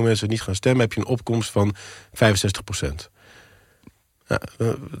 5 miljoen mensen niet gaan stemmen, heb je een opkomst van 65%. Ja,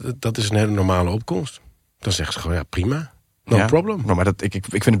 dat is een hele normale opkomst. Dan zeggen ze gewoon, ja, prima. No problem. Maar ik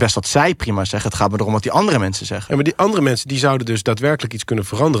vind het best dat zij prima zeggen. Het gaat me erom wat die andere mensen zeggen. Ja, maar die andere mensen die zouden dus daadwerkelijk iets kunnen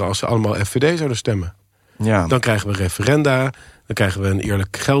veranderen als ze allemaal FVD zouden stemmen. Ja. Dan krijgen we referenda, dan krijgen we een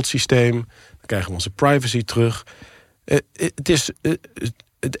eerlijk geldsysteem, dan krijgen we onze privacy terug. Het is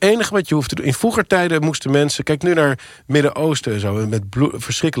het enige wat je hoeft te doen. In vroeger tijden moesten mensen, kijk nu naar Midden-Oosten en zo,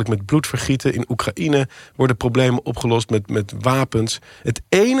 verschrikkelijk met bloedvergieten. In Oekraïne worden problemen opgelost met wapens. Het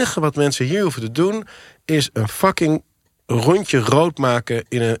enige wat mensen hier hoeven te doen is een fucking rondje rood maken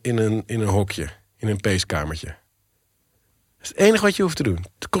in een hokje. In een peeskamertje. Dat is het enige wat je hoeft te doen.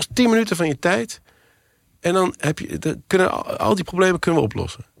 Het kost 10 minuten van je tijd. En dan al die problemen kunnen we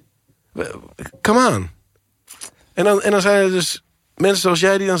oplossen. Come on. En dan zijn er dus mensen zoals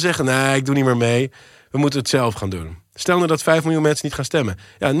jij die dan zeggen, nee, ik doe niet meer mee. We moeten het zelf gaan doen. Stel nou dat 5 miljoen mensen niet gaan stemmen.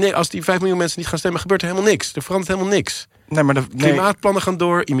 Ja, nee, als die 5 miljoen mensen niet gaan stemmen, gebeurt er helemaal niks. Er verandert helemaal niks. Klimaatplannen gaan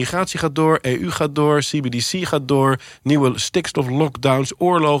door, immigratie gaat door, EU gaat door, CBDC gaat door, nieuwe stikstoflockdowns,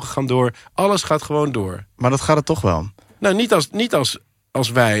 oorlogen gaan door. Alles gaat gewoon door. Maar dat gaat het toch wel? Nou, niet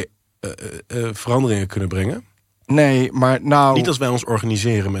als wij veranderingen kunnen brengen. Nee, maar nou, niet als wij ons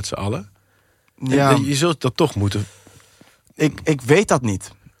organiseren met z'n allen. Ja. Je zult dat toch moeten. Ik weet dat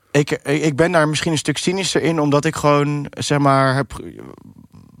niet. Ik ben daar misschien een stuk cynischer in, omdat ik gewoon, zeg maar, heb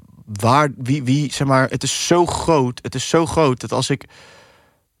zeg maar, het is zo groot dat als ik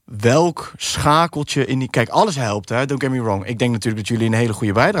welk schakeltje in die, kijk, alles helpt, hè, don't get me wrong. Ik denk natuurlijk dat jullie een hele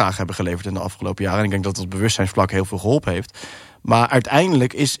goede bijdrage hebben geleverd in de afgelopen jaren en ik denk dat het bewustzijnsvlak heel veel geholpen heeft. Maar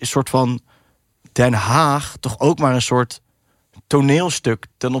uiteindelijk is een soort van Den Haag toch ook maar een soort toneelstuk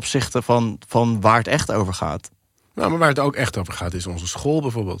ten opzichte van waar het echt over gaat. Nou, maar waar het ook echt over gaat is onze school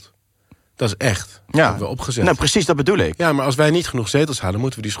bijvoorbeeld. Dat is echt. Dat hebben we opgezet. Nou, precies, dat bedoel ik. Ja, maar als wij niet genoeg zetels halen,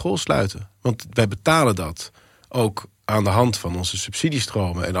 moeten we die school sluiten. Want wij betalen dat ook aan de hand van onze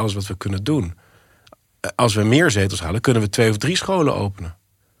subsidiestromen en alles wat we kunnen doen. Als we meer zetels halen, kunnen we 2 of 3 scholen openen.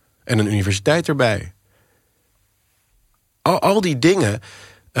 En een universiteit erbij. Al die dingen.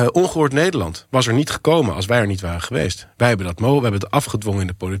 Ongehoord Nederland was er niet gekomen als wij er niet waren geweest. Wij hebben we hebben het afgedwongen in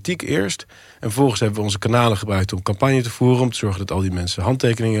de politiek eerst. En vervolgens hebben we onze kanalen gebruikt om campagne te voeren, om te zorgen dat al die mensen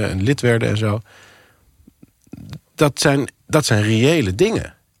handtekeningen en lid werden en zo. Dat zijn reële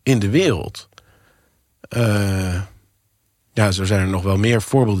dingen in de wereld. Zo zijn er nog wel meer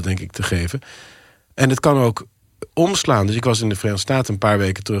voorbeelden, denk ik, te geven. En het kan ook omslaan. Dus ik was in de Verenigde Staten een paar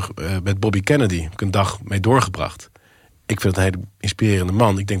weken terug met Bobby Kennedy. Heb ik een dag mee doorgebracht. Ik vind het een hele inspirerende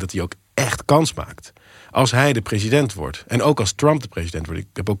man. Ik denk dat hij ook echt kans maakt. Als hij de president wordt. En ook als Trump de president wordt. Ik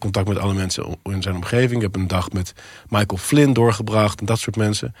heb ook contact met alle mensen in zijn omgeving. Ik heb een dag met Michael Flynn doorgebracht. En dat soort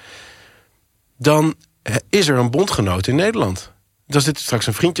mensen. Dan is er een bondgenoot in Nederland. Dan zit straks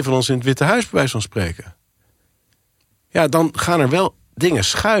een vriendje van ons in het Witte Huis, bij wijze van spreken. Ja, dan gaan er wel dingen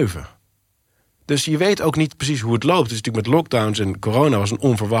schuiven. Dus je weet ook niet precies hoe het loopt. Het is natuurlijk met lockdowns en corona was een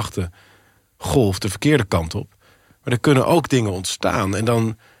onverwachte golf de verkeerde kant op. Maar er kunnen ook dingen ontstaan. En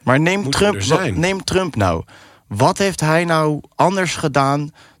dan maar neem Trump nou. Wat heeft hij nou anders gedaan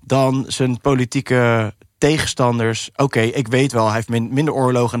dan zijn politieke tegenstanders? Oké, ik weet wel, hij heeft minder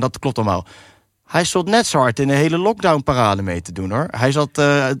oorlogen en dat klopt allemaal. Hij stond net zo hard in de hele lockdown-parade mee te doen, hoor. Hij zat,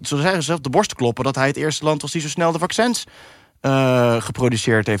 zo zeggen ze zelf, de borst te kloppen dat hij het eerste land was die zo snel de vaccins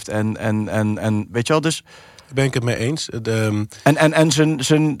geproduceerd heeft. En weet je wel, dus ben ik het mee eens. En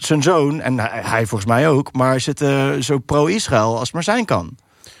zijn zoon, en hij volgens mij ook, maar zit zo pro-Israël als maar zijn kan.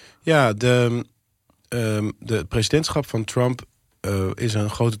 Ja, de presidentschap van Trump is een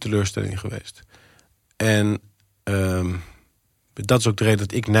grote teleurstelling geweest. En dat is ook de reden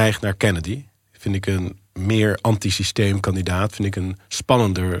dat ik neig naar Kennedy. Vind ik een meer anti-systeem kandidaat. Vind ik een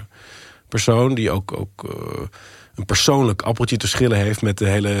spannender persoon die ook een persoonlijk appeltje te schillen heeft met de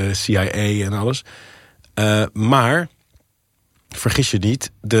hele CIA en alles. Maar vergis je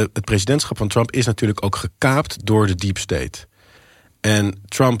niet, het presidentschap van Trump is natuurlijk ook gekaapt door de deep state. En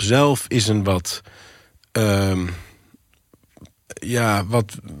Trump zelf is een wat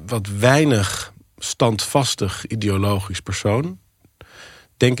weinig standvastig ideologisch persoon,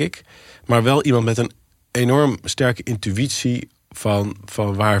 denk ik. Maar wel iemand met een enorm sterke intuïtie van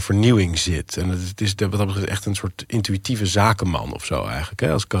waar vernieuwing zit. En het is wat dat betreft echt een soort intuïtieve zakenman of zo eigenlijk.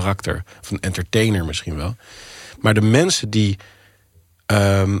 Hè? Als karakter, of een entertainer misschien wel. Maar de mensen die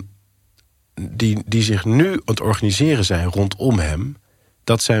zich nu aan het organiseren zijn rondom hem,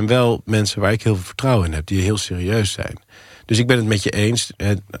 dat zijn wel mensen waar ik heel veel vertrouwen in heb, die heel serieus zijn. Dus ik ben het met je eens,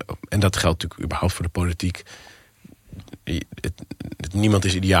 en dat geldt natuurlijk überhaupt voor de politiek. Niemand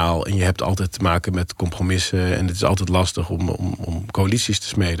is ideaal en je hebt altijd te maken met compromissen en het is altijd lastig om coalities te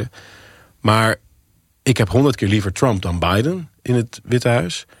smeden. Maar ik heb 100 keer liever Trump dan Biden in het Witte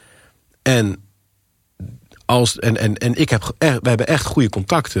Huis. En we hebben echt goede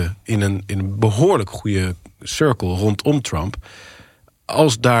contacten in een behoorlijk goede cirkel rondom Trump.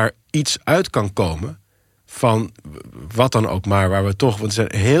 Als daar iets uit kan komen van wat dan ook maar, waar we toch, want er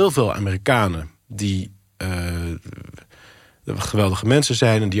zijn heel veel Amerikanen die geweldige mensen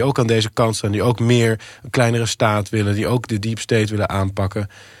zijn en die ook aan deze kant staan, die ook meer een kleinere staat willen, die ook de deep state willen aanpakken.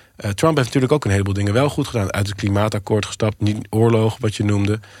 Trump heeft natuurlijk ook een heleboel dingen wel goed gedaan. Uit het klimaatakkoord gestapt, niet oorlog, wat je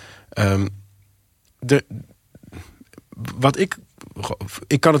noemde.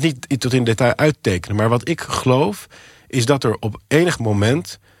 Ik kan het niet tot in detail uittekenen, maar wat ik geloof is dat er op enig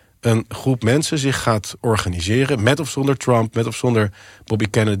moment een groep mensen zich gaat organiseren, met of zonder Trump, met of zonder Bobby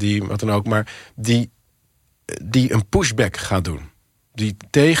Kennedy, wat dan ook, maar die een pushback gaat doen. Die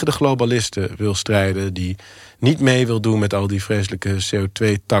tegen de globalisten wil strijden, die niet mee wil doen met al die vreselijke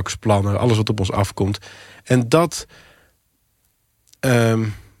CO2-taxplannen, alles wat op ons afkomt. En dat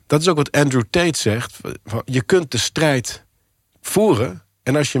is ook wat Andrew Tate zegt. Je kunt de strijd voeren,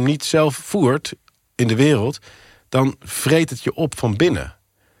 en als je hem niet zelf voert in de wereld, dan vreet het je op van binnen.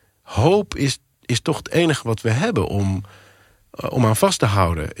 Hoop is toch het enige wat we hebben om aan vast te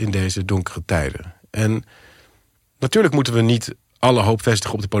houden in deze donkere tijden. En natuurlijk moeten we niet alle hoop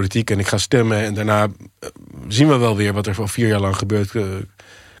vestigen op de politiek en ik ga stemmen en daarna zien we wel weer wat er al 4 jaar lang gebeurt.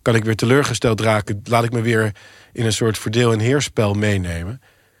 Kan ik weer teleurgesteld raken? Laat ik me weer in een soort verdeel- en heersspel meenemen.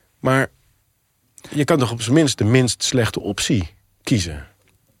 Maar je kan toch op zijn minst de minst slechte optie kiezen.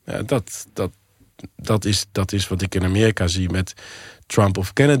 Ja, dat is wat ik in Amerika zie met Trump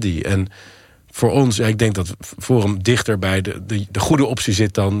of Kennedy. En voor ons, ik denk dat Forum dichter bij de goede optie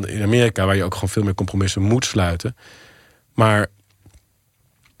zit dan in Amerika, waar je ook gewoon veel meer compromissen moet sluiten. Maar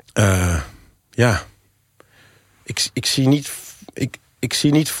ik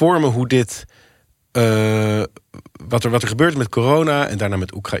zie niet voor me hoe dit wat er gebeurt met corona en daarna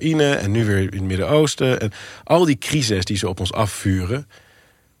met Oekraïne en nu weer in het Midden-Oosten en al die crises die ze op ons afvuren.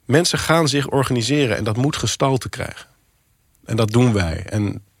 Mensen gaan zich organiseren en dat moet gestalte krijgen. En dat doen wij.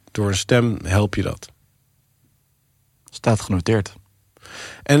 En door een stem help je dat. Staat genoteerd.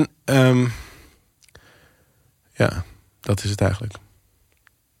 En dat is het eigenlijk.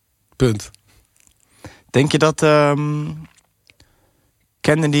 Punt. Denk je dat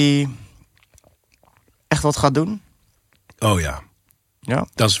Kennedy echt wat gaat doen? Oh ja. Ja.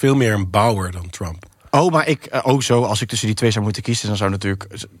 Dat is veel meer een bouwer dan Trump. Oh, maar als ik tussen die twee zou moeten kiezen, dan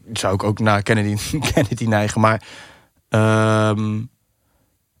zou ik ook naar Kennedy neigen. Maar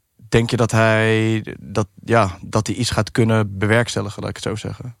denk je dat hij iets gaat kunnen bewerkstelligen, laat ik het zo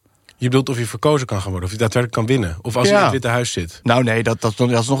zeggen? Je bedoelt of hij verkozen kan gaan worden, of hij daadwerkelijk kan winnen? Of als hij in het Witte Huis zit? Nou nee, dat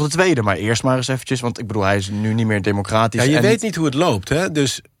is nog de tweede. Maar eerst maar eens eventjes, want ik bedoel, hij is nu niet meer democratisch. Ja, je weet niet hoe het loopt, hè?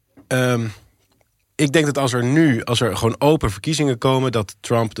 Dus ik denk dat als er gewoon open verkiezingen komen, dat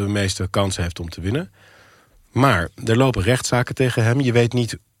Trump de meeste kansen heeft om te winnen. Maar er lopen rechtszaken tegen hem. Je weet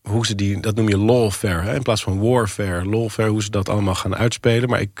niet hoe ze dat noem je lawfare, hè? In plaats van warfare, lawfare, hoe ze dat allemaal gaan uitspelen.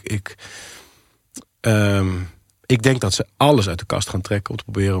 Maar ik denk dat ze alles uit de kast gaan trekken om te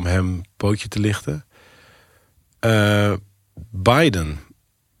proberen om hem een pootje te lichten. Biden,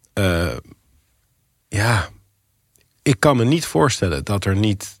 ik kan me niet voorstellen dat er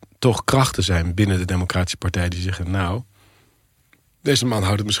niet toch krachten zijn binnen de Democratische Partij die zeggen, nou, deze man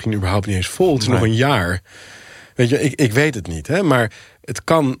houdt het misschien überhaupt niet eens vol. Het is nog een jaar. Weet je, ik weet het niet, hè? Maar het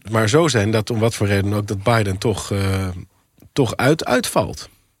kan maar zo zijn dat om wat voor reden ook dat Biden toch uitvalt.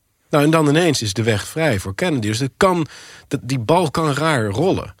 Nou, en dan ineens is de weg vrij voor Kennedy. Dus die bal kan raar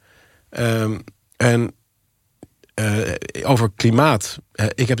rollen. Over klimaat,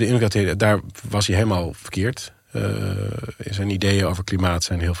 ik heb de indruk dat daar was hij helemaal verkeerd. Zijn ideeën over klimaat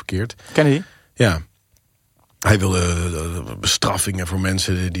zijn heel verkeerd. Kennedy? Ja. Hij wilde bestraffingen voor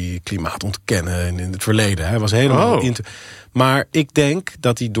mensen die klimaat ontkennen in het verleden. Hij was helemaal Maar ik denk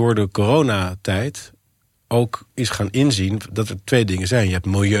dat hij door de coronatijd ook is gaan inzien dat er 2 dingen zijn. Je hebt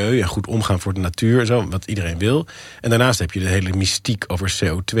milieu en goed omgaan voor de natuur, zo, wat iedereen wil. En daarnaast heb je de hele mystiek over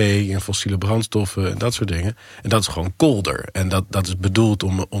CO2 en fossiele brandstoffen en dat soort dingen. En dat is gewoon kolder. En dat is bedoeld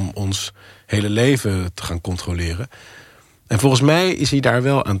om ons hele leven te gaan controleren. En volgens mij is hij daar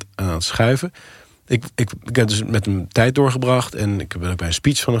wel aan het schuiven. Ik heb dus met hem tijd doorgebracht en ik ben ook bij een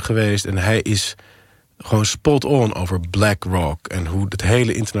speech van hem geweest. En hij is gewoon spot on over BlackRock en hoe het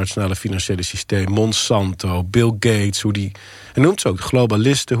hele internationale financiële systeem, Monsanto, Bill Gates, hij noemt ze ook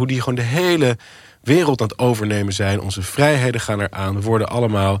globalisten, hoe die gewoon de hele wereld aan het overnemen zijn. Onze vrijheden gaan eraan, we worden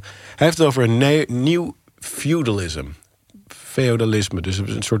allemaal. Hij heeft het over een nieuw feudalisme. Dus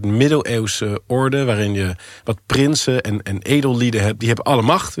een soort middeleeuwse orde waarin je wat prinsen en edellieden hebt. Die hebben alle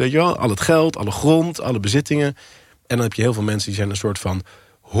macht, weet je wel, al het geld, alle grond, alle bezittingen. En dan heb je heel veel mensen die zijn een soort van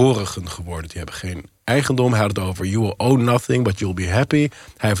horigen geworden. Die hebben geen eigendom. Hij had het over you will own nothing, but you'll be happy.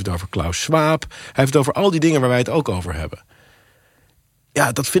 Hij heeft het over Klaus Schwab. Hij heeft het over al die dingen waar wij het ook over hebben.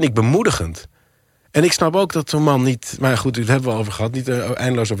 Ja, dat vind ik bemoedigend. En ik snap ook dat zo'n man niet, maar goed, daar hebben we over gehad, niet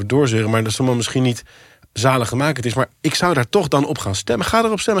eindeloos over doorzeuren, maar dat zo'n man misschien niet zaligmakend is. Maar ik zou daar toch dan op gaan stemmen. Ga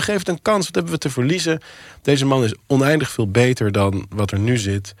erop stemmen, geef het een kans. Wat hebben we te verliezen? Deze man is oneindig veel beter dan wat er nu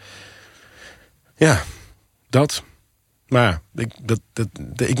zit. Ja, dat. Maar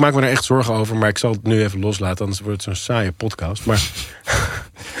ik maak me daar echt zorgen over, maar ik zal het nu even loslaten, anders wordt het zo'n saaie podcast. Maar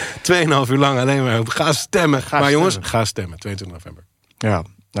 2,5 uur lang alleen maar ga stemmen. Jongens, ga stemmen, 22 november. Ja,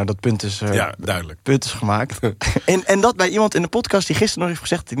 nou dat punt is duidelijk. Punt is gemaakt. en dat bij iemand in de podcast die gisteren nog heeft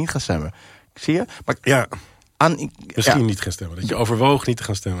gezegd dat hij niet gaat stemmen. Zie je? Maar ja. Misschien niet gaan stemmen. Dat je overwoog niet te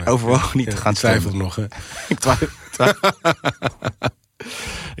gaan stemmen. Overwoog niet te gaan stemmen. Ik twijfel nog, hè?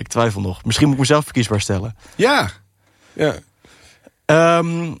 Ik twijfel nog. Misschien moet ik mezelf verkiesbaar stellen. Ja.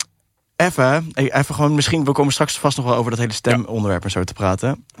 Even gewoon, misschien, we komen straks vast nog wel over dat hele stemonderwerp en zo te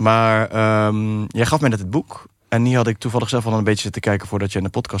praten. Maar jij gaf mij net het boek. En die had ik toevallig zelf al een beetje zitten kijken voordat je in de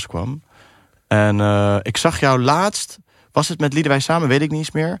podcast kwam. En ik zag jou laatst, was het met Liedewij samen, weet ik niet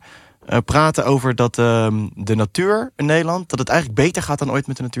eens meer, praten over dat de natuur in Nederland, dat het eigenlijk beter gaat dan ooit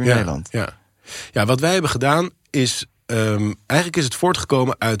met de natuur in Nederland. Ja, wat wij hebben gedaan is, eigenlijk is het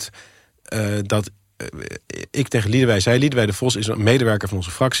voortgekomen uit dat ik tegen Liedewij zei, Liedewij de Vos is een medewerker van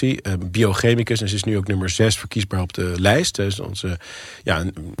onze fractie, biochemicus, en ze is nu ook nummer 6 verkiesbaar op de lijst. Ze is onze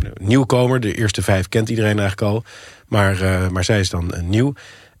nieuwkomer, de eerste 5 kent iedereen eigenlijk al, maar zij is dan nieuw.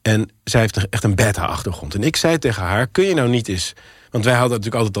 En zij heeft echt een beta-achtergrond. En ik zei tegen haar, kun je nou niet eens, want wij hadden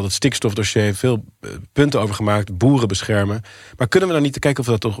natuurlijk altijd al het stikstofdossier, veel punten over gemaakt, boeren beschermen. Maar kunnen we dan niet kijken of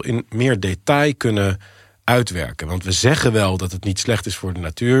we dat toch in meer detail kunnen uitwerken? Want we zeggen wel dat het niet slecht is voor de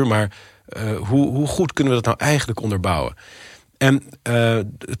natuur, maar hoe goed kunnen we dat nou eigenlijk onderbouwen? En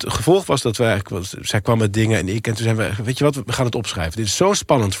het gevolg was dat zij kwam met dingen en toen zijn we, weet je wat, we gaan het opschrijven. Dit is zo'n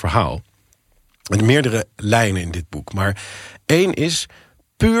spannend verhaal. Met meerdere lijnen in dit boek. Maar 1 is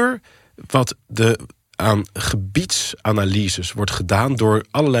puur wat aan gebiedsanalyses wordt gedaan door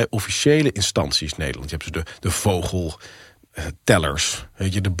allerlei officiële instanties in Nederland. Je hebt dus de vogeltellers,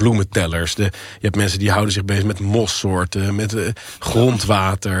 weet je, de bloementellers. Je hebt mensen die houden zich bezig met mossoorten, met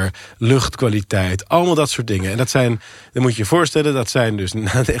grondwater, luchtkwaliteit, allemaal dat soort dingen. En dan moet je je voorstellen, dat zijn dus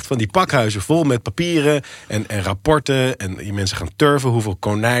echt van die pakhuizen vol met papieren en rapporten. En die mensen gaan turven, hoeveel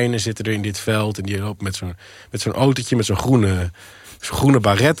konijnen zitten er in dit veld. En die lopen met zo'n autootje, met zo'n groene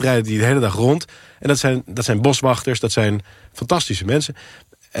baret, rijden die de hele dag rond. En dat zijn boswachters, dat zijn fantastische mensen.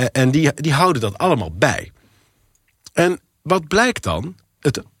 En die houden dat allemaal bij. En wat blijkt dan?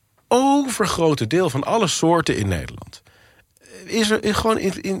 Het overgrote deel van alle soorten in Nederland is er gewoon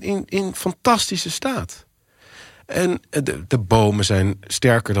in fantastische staat. En de bomen zijn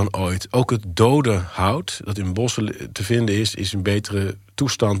sterker dan ooit. Ook het dode hout dat in bossen te vinden is in betere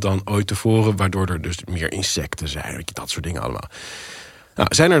toestand dan ooit tevoren, waardoor er dus meer insecten zijn. Weet je, dat soort dingen allemaal.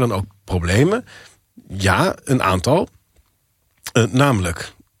 Nou, zijn er dan ook problemen? Ja, een aantal.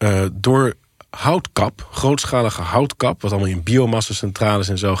 Namelijk door houtkap, grootschalige houtkap, wat allemaal in biomassacentrales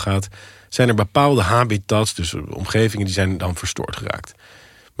en zo gaat, zijn er bepaalde habitats, dus omgevingen, die zijn dan verstoord geraakt.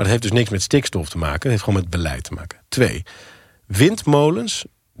 Maar dat heeft dus niks met stikstof te maken, dat heeft gewoon met beleid te maken. 2, windmolens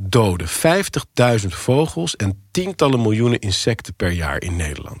doden 50.000 vogels en tientallen miljoenen insecten per jaar in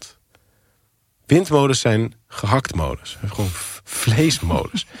Nederland. Windmolens zijn gehaktmolens, gewoon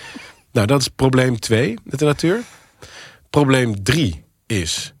vleesmolens. Nou, dat is probleem 2 met de natuur. Probleem 3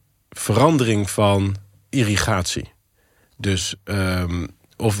 is verandering van irrigatie. Dus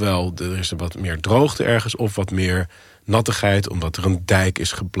ofwel er is wat meer droogte ergens, of wat meer nattigheid, omdat er een dijk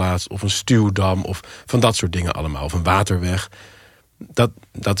is geplaatst, of een stuwdam, of van dat soort dingen allemaal, of een waterweg.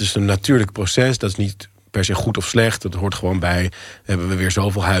 Dat is een natuurlijk proces, dat is niet per se goed of slecht, dat hoort gewoon bij. Hebben we weer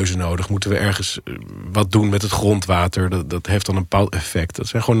zoveel huizen nodig, moeten we ergens wat doen met het grondwater, dat heeft dan een bepaald effect. Dat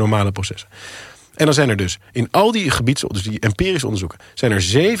zijn gewoon normale processen. En dan zijn er dus in al die gebieden, dus die empirische onderzoeken, zijn er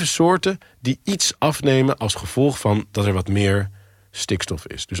 7 soorten die iets afnemen als gevolg van dat er wat meer stikstof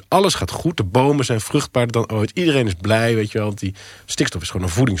is. Dus alles gaat goed, de bomen zijn vruchtbaarder dan ooit. Iedereen is blij, weet je wel, want die stikstof is gewoon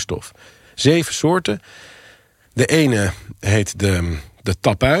een voedingsstof. 7 soorten. De ene heet de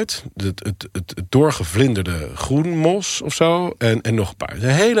tapuit, het doorgevlinderde groenmos of zo, en nog een paar.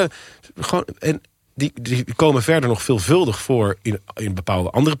 De hele, gewoon, en die komen verder nog veelvuldig voor in bepaalde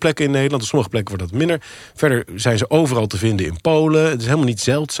andere plekken in Nederland. Op sommige plekken wordt dat minder. Verder zijn ze overal te vinden in Polen. Het is helemaal niet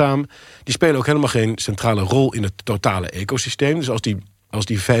zeldzaam. Die spelen ook helemaal geen centrale rol in het totale ecosysteem. Dus als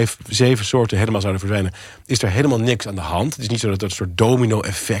die 7 soorten helemaal zouden verdwijnen, is er helemaal niks aan de hand. Het is niet zo dat een soort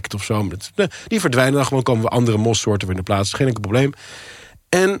domino-effect of zo. Die verdwijnen dan gewoon, komen we andere mossoorten weer in de plaats. Dat is geen enkel probleem.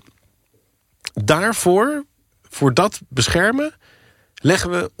 En daarvoor, voor dat beschermen, leggen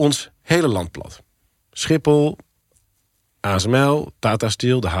we ons hele land plat. Schiphol, ASML, Tata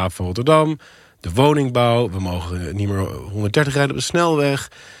Steel, de haven van Rotterdam, de woningbouw. We mogen niet meer 130 rijden op de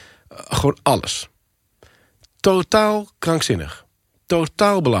snelweg. Gewoon alles. Totaal krankzinnig.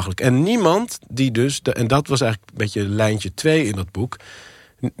 Totaal belachelijk. En niemand die dus, en dat was eigenlijk een beetje lijntje 2 in dat boek,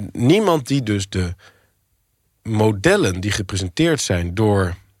 niemand die dus de modellen die gepresenteerd zijn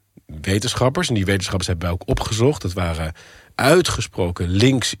door wetenschappers, en die wetenschappers hebben wij ook opgezocht, dat waren uitgesproken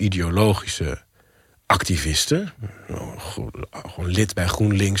links-ideologische activisten, gewoon lid bij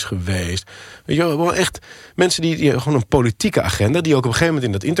GroenLinks geweest. Weet je wel, echt mensen die gewoon een politieke agenda, die ook op een gegeven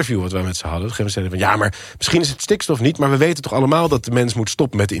moment in dat interview wat wij met ze hadden, op een gegeven moment zeiden van, ja, maar misschien is het stikstof niet, maar we weten toch allemaal dat de mens moet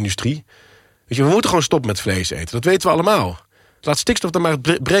stoppen met de industrie. Weet je, we moeten gewoon stoppen met vlees eten. Dat weten we allemaal. Laat stikstof dan maar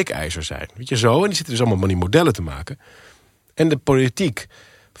het breekijzer zijn. Weet je, zo. En die zitten dus allemaal die modellen te maken. En de politiek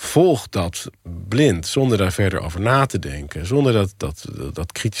volgt dat blind, zonder daar verder over na te denken, zonder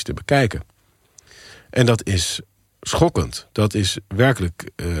dat kritisch te bekijken. En dat is schokkend. Dat is werkelijk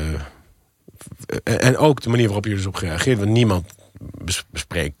en ook de manier waarop je dus op gereageerd. Want niemand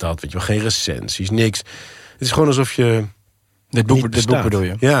bespreekt dat. Weet je wel, geen recensies, niks. Het is gewoon alsof je Dit boek bedoel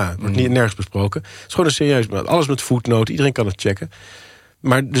je? Ja, het wordt niet nergens besproken. Het is gewoon een serieus, alles met voetnoten. Iedereen kan het checken.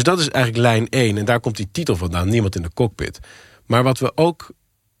 Maar dus dat is eigenlijk lijn 1. En daar komt die titel vandaan, niemand in de cockpit. Maar wat we ook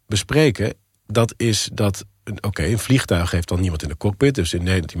bespreken, dat is dat, een vliegtuig heeft dan niemand in de cockpit. Dus in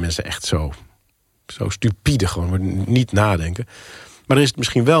Nederland die mensen echt zo stupide gewoon, niet nadenken. Maar er is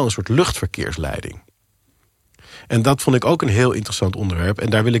misschien wel een soort luchtverkeersleiding. En dat vond ik ook een heel interessant onderwerp. En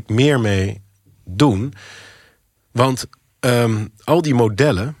daar wil ik meer mee doen. Want al die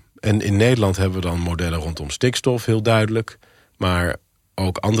modellen, en in Nederland hebben we dan modellen rondom stikstof, heel duidelijk. Maar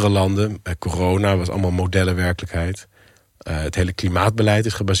ook andere landen, corona was allemaal modellenwerkelijkheid. Het hele klimaatbeleid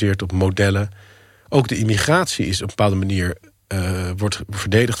is gebaseerd op modellen. Ook de immigratie is op een bepaalde manier wordt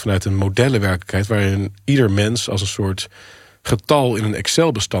verdedigd vanuit een modellenwerkelijkheid, waarin ieder mens als een soort getal in een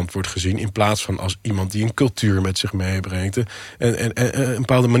Excel-bestand wordt gezien, in plaats van als iemand die een cultuur met zich meebrengt, en een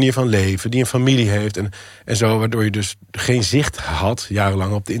bepaalde manier van leven, die een familie heeft en zo, waardoor je dus geen zicht had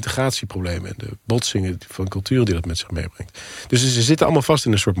jarenlang op de integratieproblemen en de botsingen van cultuur die dat met zich meebrengt. Dus ze zitten allemaal vast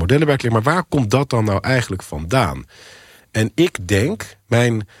in een soort modellenwerkelijkheid. Maar waar komt dat dan nou eigenlijk vandaan? En ik denk,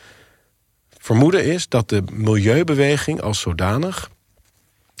 mijn vermoeden is dat de milieubeweging als zodanig,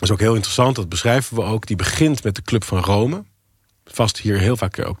 dat is ook heel interessant, dat beschrijven we ook, die begint met de Club van Rome. Vast hier heel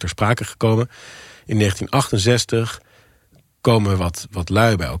vaak ook ter sprake gekomen. In 1968 komen wat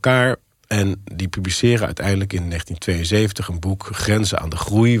lui bij elkaar en die publiceren uiteindelijk in 1972 een boek, Grenzen aan de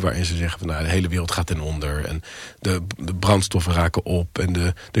groei, waarin ze zeggen van de hele wereld gaat ten onder en de brandstoffen raken op en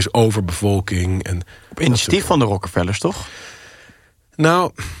er is overbevolking. En op initiatief van de Rockefellers, toch?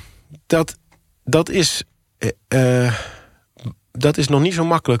 Nou, dat is nog niet zo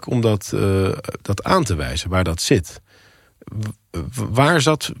makkelijk om dat aan te wijzen, waar dat zit.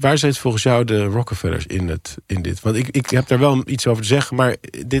 Waar zit volgens jou de Rockefellers in dit? Want ik heb daar wel iets over te zeggen, maar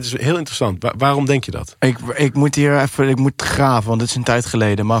dit is heel interessant. Waarom denk je dat? Ik moet graven, want dit is een tijd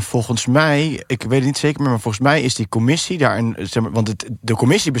geleden. Maar volgens mij, ik weet het niet zeker meer, maar volgens mij is die commissie daarin, want de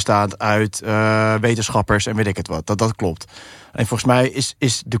commissie bestaat uit wetenschappers en weet ik het wat. Dat klopt. En volgens mij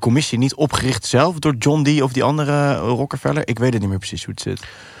is de commissie niet opgericht zelf door John Dee of die andere Rockefeller. Ik weet het niet meer precies hoe het zit.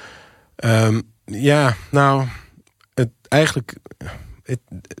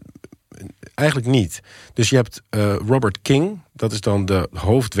 eigenlijk niet. Dus je hebt Robert King, dat is dan de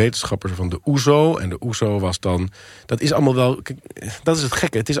hoofdwetenschapper van de OESO. En de OESO was dan... Dat is allemaal wel... Dat is het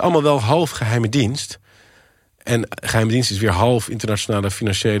gekke. Het is allemaal wel half geheime dienst. En geheime dienst is weer half internationale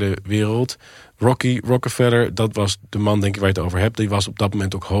financiële wereld. Rockefeller, dat was de man, denk ik, waar je het over hebt. Die was op dat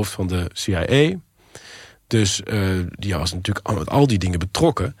moment ook hoofd van de CIA. Dus die was natuurlijk met al die dingen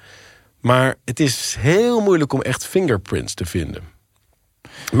betrokken. Maar het is heel moeilijk om echt fingerprints te vinden.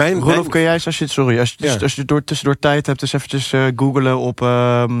 Rolf, kun jij, als je tussendoor tijd hebt, dus eventjes googlen op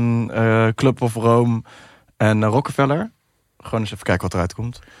Club of Rome en Rockefeller. Gewoon eens even kijken wat eruit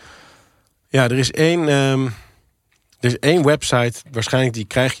komt. Ja, er is één website, waarschijnlijk die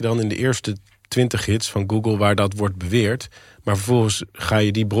krijg je dan in de eerste 20 hits van Google, waar dat wordt beweerd. Maar vervolgens ga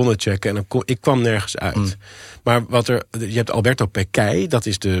je die bronnen checken en ik kwam nergens uit. Maar je hebt Alberto Peccei, dat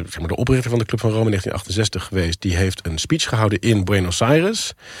is de oprichter van de Club van Rome in 1968 geweest. Die heeft een speech gehouden in Buenos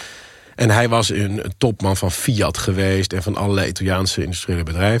Aires. En hij was een topman van Fiat geweest en van allerlei Italiaanse industriële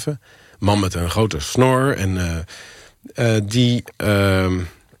bedrijven. Man met een grote snor. En die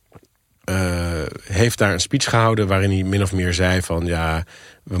heeft daar een speech gehouden waarin hij min of meer zei van ja,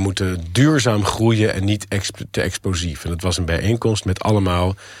 we moeten duurzaam groeien en niet te explosief. En het was een bijeenkomst met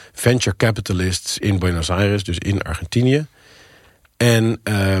allemaal venture capitalists in Buenos Aires, dus in Argentinië. En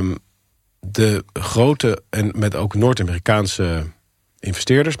de grote, en met ook Noord-Amerikaanse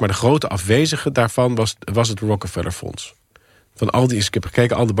investeerders, maar de grote afwezige daarvan was het Rockefeller Fonds. Van al die, ik heb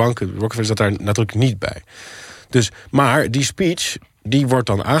gekeken, al de banken, Rockefeller zat daar natuurlijk niet bij. Dus, maar die speech, die wordt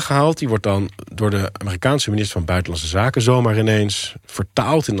dan aangehaald. Die wordt dan door de Amerikaanse minister van Buitenlandse Zaken zomaar ineens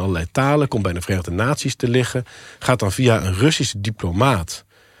vertaald in allerlei talen. Komt bij de Verenigde Naties te liggen. Gaat dan via een Russische diplomaat.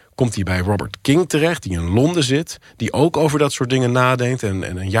 Komt hij bij Robert King terecht, die in Londen zit. Die ook over dat soort dingen nadenkt.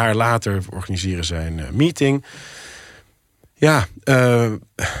 En een jaar later organiseren zij een meeting. Ja,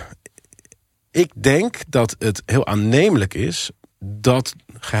 ik denk dat het heel aannemelijk is dat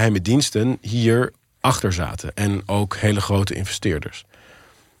geheime diensten hier achter zaten. En ook hele grote investeerders.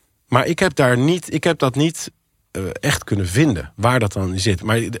 Maar ik heb dat niet echt kunnen vinden, waar dat dan zit.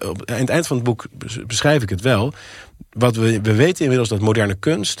 Maar aan het eind van het boek beschrijf ik het wel. Wat we weten inmiddels dat moderne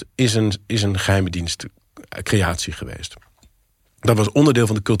kunst is een geheime dienstcreatie geweest. Dat was onderdeel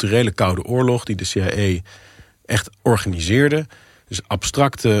van de culturele Koude Oorlog die de CIA echt organiseerde. Dus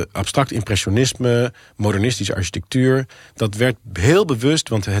abstract impressionisme, modernistische architectuur. Dat werd heel bewust,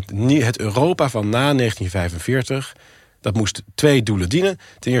 want het Europa van na 1945... dat moest 2 doelen dienen.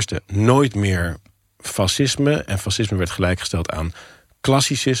 Ten eerste nooit meer fascisme. En fascisme werd gelijkgesteld aan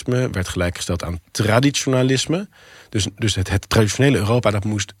klassicisme, werd gelijkgesteld aan traditionalisme. Dus het traditionele Europa, dat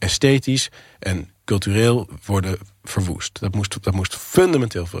moest esthetisch en cultureel worden verwoest. Dat moest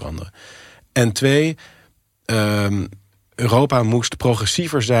fundamenteel veranderen. En 2... Europa moest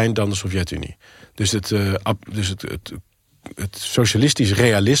progressiever zijn dan de Sovjet-Unie. Dus het socialistisch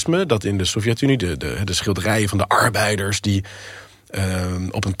realisme dat in de Sovjet-Unie, de schilderijen van de arbeiders die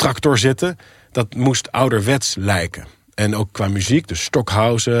op een tractor zitten, dat moest ouderwets lijken. En ook qua muziek, dus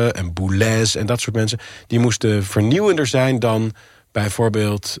Stockhausen en Boulez en dat soort mensen, die moesten vernieuwender zijn dan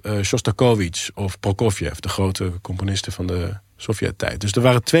bijvoorbeeld Shostakovich of Prokofjev, de grote componisten van de Sovjet-tijd. Dus er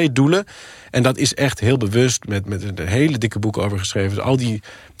waren 2 doelen. En dat is echt heel bewust met een hele dikke boeken over geschreven. Dus al die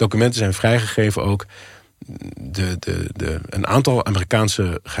documenten zijn vrijgegeven ook. Een aantal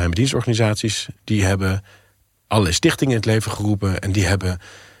Amerikaanse geheime dienstorganisaties, die hebben allerlei stichtingen in het leven geroepen. En die hebben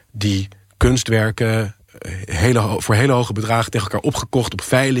die kunstwerken voor hele hoge bedragen tegen elkaar opgekocht op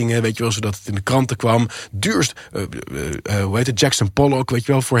veilingen, weet je wel, zodat het in de kranten kwam. Duurst, Jackson Pollock, weet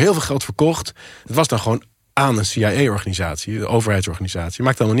je wel, voor heel veel geld verkocht. Het was dan gewoon aan een CIA-organisatie, de overheidsorganisatie.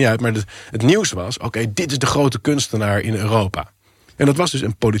 Maakt allemaal niet uit, maar het nieuws was, oké, dit is de grote kunstenaar in Europa. En dat was dus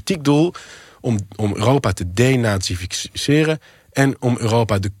een politiek doel om Europa te denazificeren en om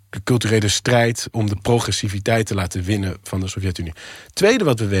Europa de culturele strijd, om de progressiviteit te laten winnen van de Sovjet-Unie. Tweede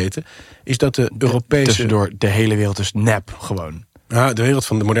wat we weten, is dat de Europese... Tussendoor, de hele wereld is nep, gewoon. Ja, de wereld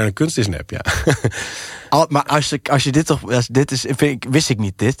van de moderne kunst is nep, ja. Maar als je dit toch... wist ik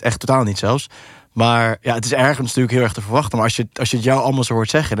niet dit, echt totaal niet zelfs. Maar ja, het is ergens natuurlijk heel erg te verwachten. Maar als je het jou allemaal zo hoort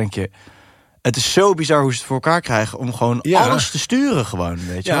zeggen, denk je, het is zo bizar hoe ze het voor elkaar krijgen om gewoon alles te sturen gewoon,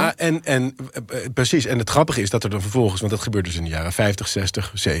 weet je wel? Ja, en precies. En het grappige is dat er dan vervolgens, want dat gebeurt dus in de jaren 50,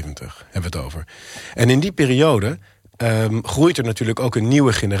 60, 70, hebben we het over. En in die periode groeit er natuurlijk ook een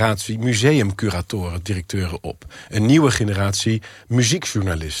nieuwe generatie museumcuratoren, directeuren op. Een nieuwe generatie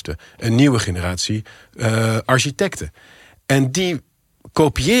muziekjournalisten. Een nieuwe generatie architecten. En die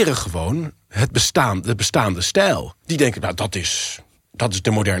kopiëren gewoon de bestaande stijl. Die denken, nou, dat dat is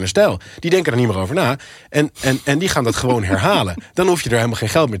de moderne stijl. Die denken er niet meer over na. En die gaan dat gewoon herhalen. Dan hoef je er helemaal geen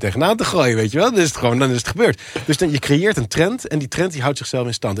geld meer tegenaan te gooien, weet je wel. Dan is het gebeurd. Dus je creëert een trend en die trend die houdt zichzelf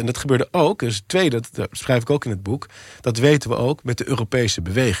in stand. En dat gebeurde ook, dus het tweede, dat schrijf ik ook in het boek, dat weten we ook met de Europese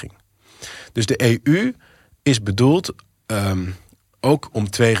beweging. Dus de EU is bedoeld ook om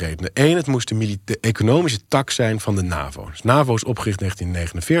twee redenen. Eén, het moest de economische tak zijn van de NAVO. Dus NAVO is opgericht in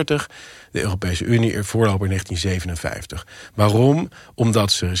 1949. De Europese Unie voorloper in 1957. Waarom?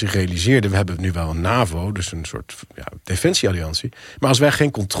 Omdat ze zich realiseerden, we hebben nu wel een NAVO, dus een soort defensiealliantie. Maar als wij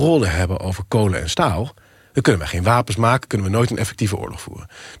geen controle hebben over kolen en staal, dan kunnen wij geen wapens maken, kunnen we nooit een effectieve oorlog voeren.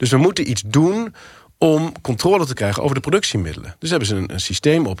 Dus we moeten iets doen om controle te krijgen over de productiemiddelen. Dus hebben ze een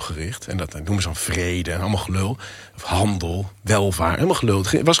systeem opgericht, en dat noemen ze dan vrede en allemaal gelul, of handel, welvaart, helemaal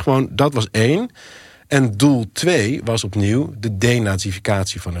gelul. Dat was één. En doel 2 was opnieuw de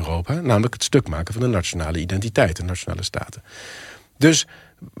denazificatie van Europa, namelijk het stuk maken van de nationale identiteit, de nationale staten. Dus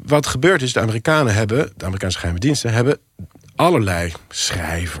wat gebeurt is, de Amerikaanse geheime diensten hebben allerlei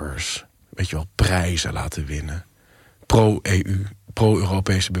schrijvers, weet je wel, prijzen laten winnen. Pro-EU,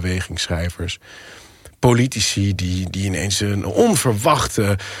 pro-Europese bewegingsschrijvers. Politici die ineens een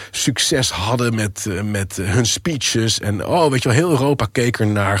onverwachte succes hadden met hun speeches. En weet je wel, heel Europa keek er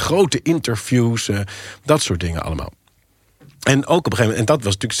naar. Grote interviews, dat soort dingen allemaal. En ook op een gegeven moment, en dat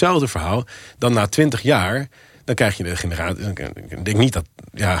was natuurlijk hetzelfde verhaal, dan na 20 jaar, dan krijg je de generatie. Ik denk niet dat,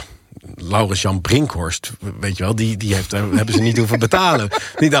 Laurens Jan Brinkhorst, weet je wel, hebben ze niet hoeven betalen.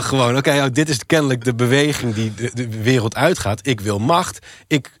 Die dacht gewoon, dit is kennelijk de beweging die de wereld uitgaat. Ik wil macht,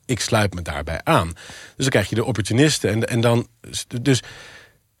 ik sluit me daarbij aan. Dus dan krijg je de opportunisten en dan. Dus,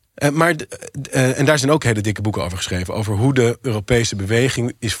 en daar zijn ook hele dikke boeken over geschreven, over hoe de Europese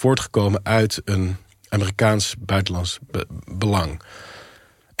beweging is voortgekomen uit een Amerikaans buitenlands belang.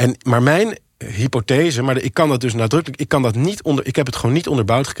 Maar mijn hypothese, maar ik kan dat dus nadrukkelijk, ik heb het gewoon niet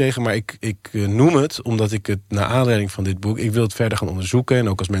onderbouwd gekregen, maar ik noem het, omdat ik het naar aanleiding van dit boek, ik wil het verder gaan onderzoeken, en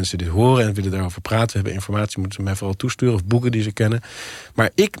ook als mensen dit horen en willen daarover praten, hebben informatie, moeten ze mij vooral toesturen, of boeken die ze kennen.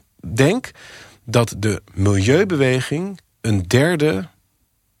 Maar ik denk dat de milieubeweging een derde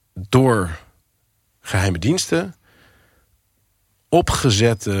door geheime diensten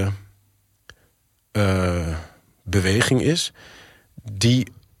opgezette beweging is, die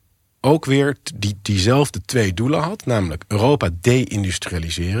ook weer diezelfde twee doelen had, namelijk Europa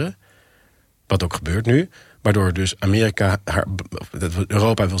deindustrialiseren, wat ook gebeurt nu, waardoor dus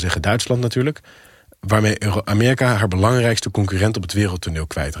Europa wil zeggen Duitsland natuurlijk, waarmee Amerika haar belangrijkste concurrent op het wereldtoneel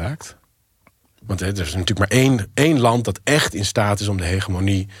kwijtraakt. Want er is natuurlijk maar één land dat echt in staat is om de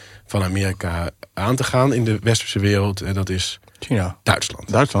hegemonie van Amerika aan te gaan in de westerse wereld, en dat is China.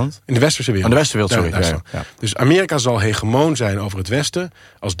 Duitsland. In de westerse wereld. In de westerse wereld, sorry. Duitsland. Ja. Dus Amerika zal hegemoon zijn over het Westen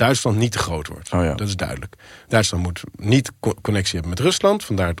als Duitsland niet te groot wordt. Dat is duidelijk. Duitsland moet niet connectie hebben met Rusland,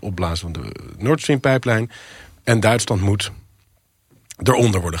 vandaar het opblazen van de Nord Stream-pijplijn. En Duitsland moet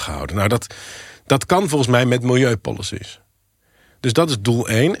eronder worden gehouden. Nou, dat kan volgens mij met milieupolicies. Dus dat is doel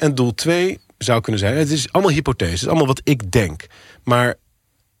 1. En doel 2 zou kunnen zijn, het is allemaal hypothese, het is allemaal wat ik denk. Maar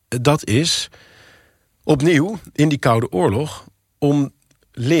dat is opnieuw in die Koude Oorlog om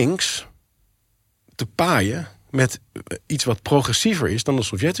links te paaien met iets wat progressiever is dan de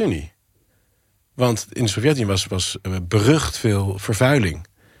Sovjet-Unie. Want in de Sovjet-Unie was berucht veel vervuiling.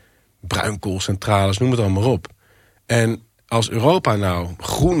 Bruinkoolcentrales, noem het allemaal op. En als Europa nou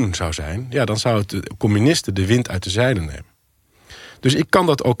groen zou zijn, dan zou het de communisten de wind uit de zeilen nemen. Dus ik kan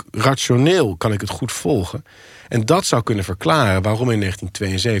dat ook rationeel, kan ik het goed volgen. En dat zou kunnen verklaren waarom in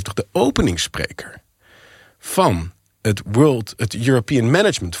 1972 de openingsspreker van het European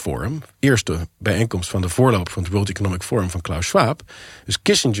Management Forum, eerste bijeenkomst van de voorloper van het World Economic Forum van Klaus Schwab. Dus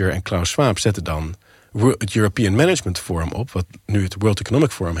Kissinger en Klaus Schwab zetten dan het European Management Forum op, wat nu het World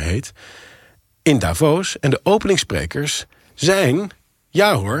Economic Forum heet, in Davos. En de openingssprekers zijn,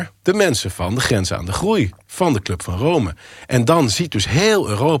 de mensen van de grenzen aan de groei, van de Club van Rome. En dan ziet dus heel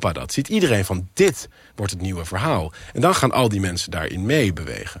Europa dat. Ziet iedereen van, dit wordt het nieuwe verhaal. En dan gaan al die mensen daarin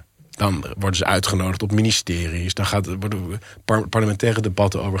meebewegen. Dan worden ze uitgenodigd op ministeries. Dan worden parlementaire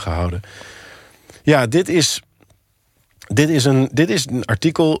debatten over gehouden. Ja, dit is een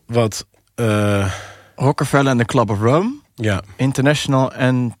artikel wat Rockefeller and the Club of Rome. Ja. International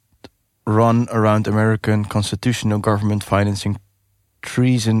and Run Around American Constitutional Government Financing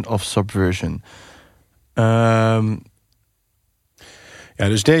Treason of Subversion.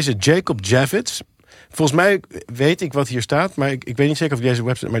 Dus deze Jacob Javits. Volgens mij weet ik wat hier staat, maar ik weet niet zeker of deze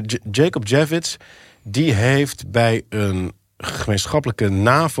website. Maar Jacob Javits, die heeft bij een gemeenschappelijke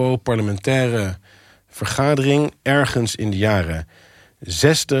NAVO-parlementaire vergadering ergens in de jaren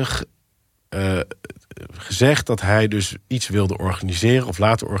 60 gezegd dat hij dus iets wilde organiseren of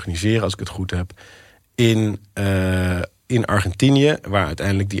laten organiseren, als ik het goed heb, in Argentinië, waar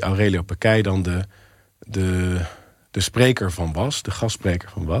uiteindelijk die Aurelio Pecay dan de spreker van was, de gastspreker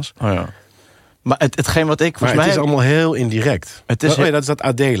van was. Oh ja. Maar hetgeen wat ik... Maar het is allemaal heel indirect. Het is dat is dat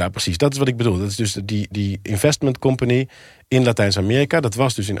Adela, precies. Dat is wat ik bedoel. Dat is dus die investment company in Latijns-Amerika. Dat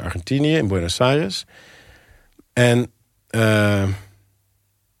was dus in Argentinië, in Buenos Aires. En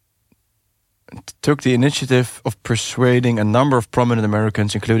took the initiative of persuading a number of prominent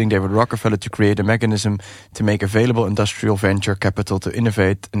Americans, including David Rockefeller, to create a mechanism to make available industrial venture capital to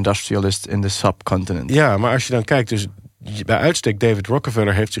innovate industrialists in the subcontinent. Ja, maar als je dan kijkt, dus bij uitstek David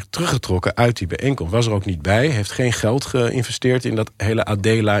Rockefeller heeft zich teruggetrokken uit die bijeenkomst. Was er ook niet bij, heeft geen geld geïnvesteerd in dat hele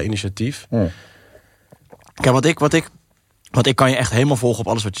Adela-initiatief. Kijk, wat ik kan je echt helemaal volgen op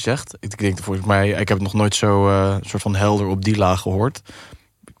alles wat je zegt. Ik denk volgens mij, ik heb het nog nooit zo soort van helder op die laag gehoord.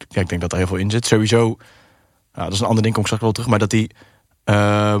 Ja, ik denk dat er heel veel in zit. Sowieso, dat is een ander ding, kom ik straks wel terug. Maar dat die,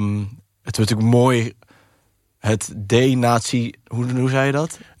 het is natuurlijk mooi, het hoe zei je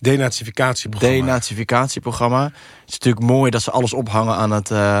dat? Denazificatieprogramma. Het is natuurlijk mooi dat ze alles ophangen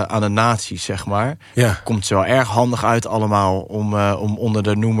aan de nazi's, zeg maar. Ja. Komt zo erg handig uit allemaal om onder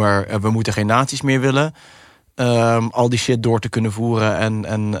de noemer, we moeten geen nazi's meer willen. Al die shit door te kunnen voeren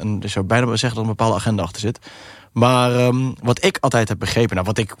en dus zou bijna zeggen dat er een bepaalde agenda achter zit. Maar wat ik altijd heb begrepen,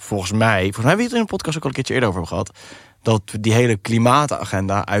 wat ik volgens mij hebben we het in een podcast ook al een keertje eerder over gehad, dat die hele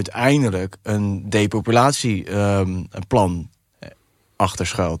klimaatagenda uiteindelijk een depopulatieplan achter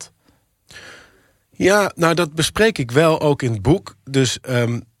schuilt. Ja, nou dat bespreek ik wel ook in het boek. Dus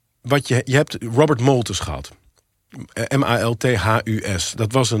je hebt Robert Malthus gehad. Malthus.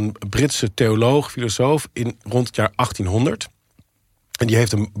 Dat was een Britse theoloog, filosoof rond het jaar 1800. En die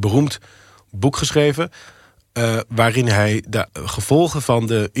heeft een beroemd boek geschreven, waarin hij de gevolgen van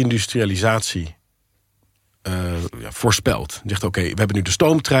de industrialisatie voorspelt. Hij zegt, oké, we hebben nu de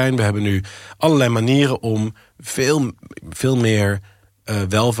stoomtrein, we hebben nu allerlei manieren om veel meer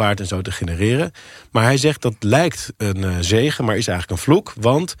welvaart en zo te genereren. Maar hij zegt, dat lijkt een zegen, maar is eigenlijk een vloek,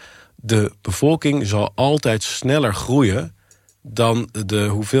 want de bevolking zal altijd sneller groeien dan de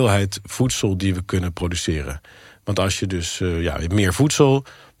hoeveelheid voedsel die we kunnen produceren. Want als je dus meer voedsel,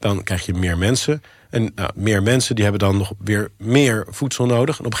 dan krijg je meer mensen. En meer mensen die hebben dan nog weer meer voedsel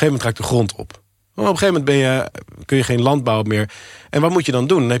nodig. En op een gegeven moment raakt de grond op. Op een gegeven moment kun je geen landbouw meer. En wat moet je dan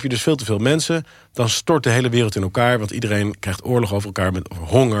doen? Dan heb je dus veel te veel mensen. Dan stort de hele wereld in elkaar. Want iedereen krijgt oorlog over elkaar met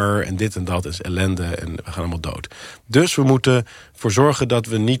honger en dit en dat. En ellende en we gaan allemaal dood. Dus we moeten ervoor zorgen dat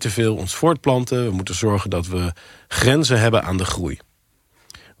we niet te veel ons voortplanten. We moeten zorgen dat we grenzen hebben aan de groei.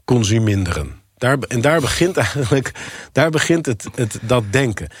 Consuminderen. Daar begint dat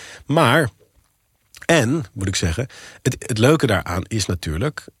denken. Maar, moet ik zeggen, het leuke daaraan is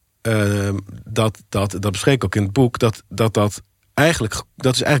natuurlijk, dat bespreek ik ook in het boek, dat is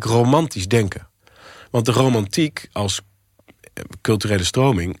eigenlijk romantisch denken. Want de romantiek als culturele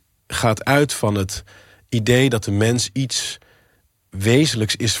stroming gaat uit van het idee dat de mens iets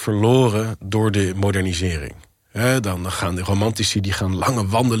wezenlijks is verloren door de modernisering. Dan gaan de romantici lange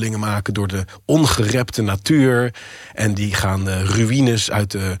wandelingen maken door de ongerepte natuur. En die gaan de ruïnes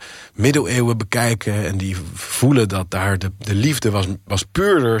uit de middeleeuwen bekijken. En die voelen dat daar de liefde was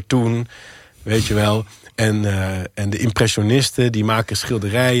puurder toen. Weet je wel. En de impressionisten die maken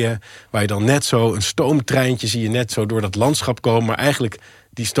schilderijen waar je dan net zo een stoomtreintje zie je net zo door dat landschap komen. Maar eigenlijk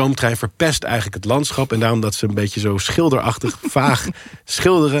die stoomtrein verpest eigenlijk het landschap. En daarom dat ze een beetje zo schilderachtig, vaag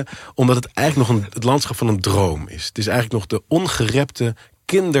schilderen. Omdat het eigenlijk nog het landschap van een droom is. Het is eigenlijk nog de ongerepte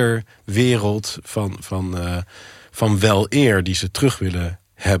kinderwereld van weleer die ze terug willen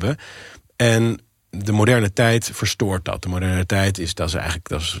hebben. En de moderne tijd verstoort dat. De moderne tijd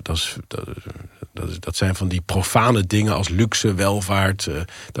dat zijn van die profane dingen als luxe, welvaart.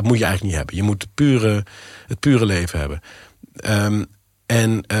 Dat moet je eigenlijk niet hebben. Je moet het pure leven hebben.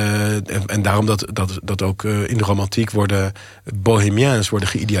 En daarom dat ook in de romantiek bohemiens worden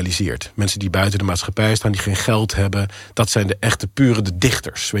geïdealiseerd. Mensen die buiten de maatschappij staan, die geen geld hebben. Dat zijn de echte pure, de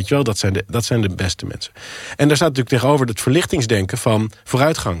dichters. Weet je wel, dat zijn de beste mensen. En daar staat natuurlijk tegenover het verlichtingsdenken van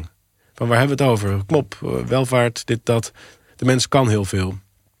vooruitgang. Van waar hebben we het over? Kom op, welvaart, dit, dat. De mens kan heel veel.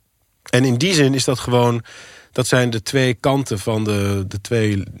 En in die zin is dat gewoon, dat zijn de twee kanten van de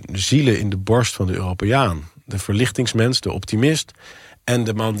twee zielen in de borst van de Europeaan. De verlichtingsmens, de optimist. En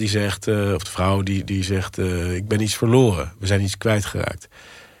de man die zegt, of de vrouw die zegt, ik ben iets verloren. We zijn iets kwijtgeraakt.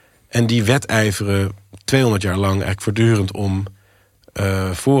 En die wedijveren 200 jaar lang eigenlijk voortdurend om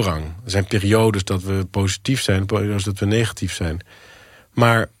voorrang. Er zijn periodes dat we positief zijn, periodes dat we negatief zijn.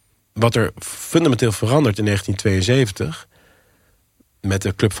 Maar wat er fundamenteel verandert in 1972 met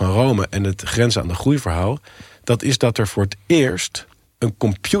de Club van Rome en het grenzen aan de groei verhaal, dat is dat er voor het eerst een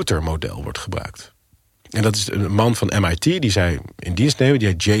computermodel wordt gebruikt. En dat is een man van MIT, die zij in dienst nemen, die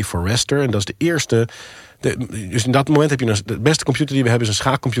heet Jay Forrester. En dat is de eerste. Dus in dat moment heb je de beste computer die we hebben is een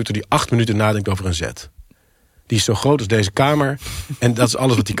schaakcomputer die 8 minuten nadenkt over een zet. Die is zo groot als deze kamer en dat is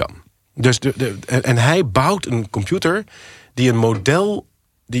alles wat hij kan. Dus en hij bouwt een computer die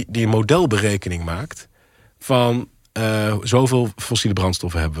een modelberekening maakt van zoveel fossiele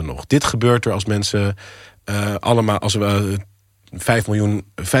brandstoffen hebben we nog. Dit gebeurt er als mensen allemaal, als we 5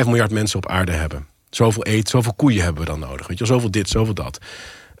 miljard mensen op aarde hebben. Zoveel eten, zoveel koeien hebben we dan nodig. Weet je, zoveel dit, zoveel dat.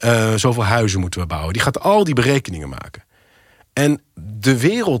 Zoveel huizen moeten we bouwen. Die gaat al die berekeningen maken. En de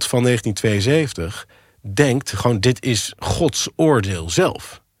wereld van 1972 denkt gewoon, dit is Gods oordeel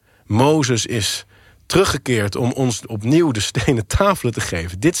zelf. Mozes is teruggekeerd om ons opnieuw de stenen tafelen te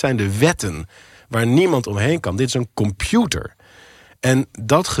geven. Dit zijn de wetten waar niemand omheen kan. Dit is een computer. En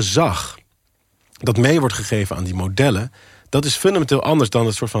dat gezag dat mee wordt gegeven aan die modellen, dat is fundamenteel anders dan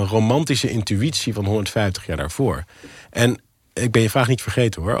het soort van romantische intuïtie van 150 jaar daarvoor. En ik ben je vraag niet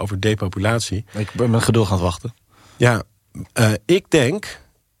vergeten hoor, over depopulatie. Ik ben met geduld aan het wachten. Ja, ik denk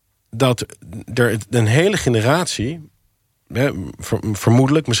dat er een hele generatie,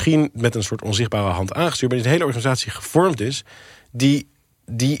 vermoedelijk, misschien met een soort onzichtbare hand aangestuurd, maar die hele organisatie gevormd is,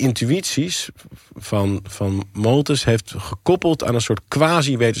 die intuïties van Malthus heeft gekoppeld aan een soort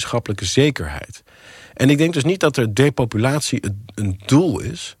quasi-wetenschappelijke zekerheid. En ik denk dus niet dat er depopulatie een doel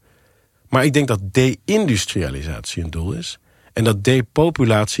is, maar ik denk dat deindustrialisatie een doel is. En dat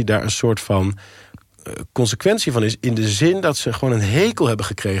depopulatie daar een soort van consequentie van is, in de zin dat ze gewoon een hekel hebben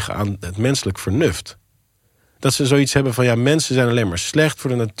gekregen aan het menselijk vernuft. Dat ze zoiets hebben van, ja, mensen zijn alleen maar slecht voor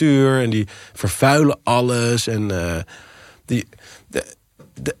de natuur en die vervuilen alles. En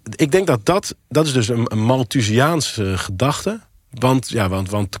ik denk dat is dus een Malthusiaanse gedachte.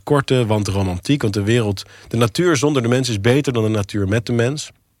 Want tekorten, want romantiek, want de natuur zonder de mens is beter dan de natuur met de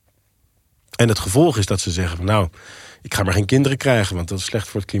mens. En het gevolg is dat ze zeggen van, nou, ik ga maar geen kinderen krijgen, want dat is slecht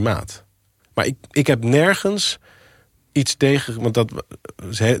voor het klimaat. Maar ik heb nergens iets tegen, want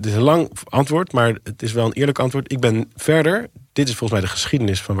het is een lang antwoord, maar het is wel een eerlijk antwoord. Ik ben verder, dit is volgens mij de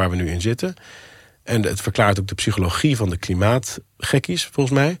geschiedenis van waar we nu in zitten. En het verklaart ook de psychologie van de klimaatgekkies,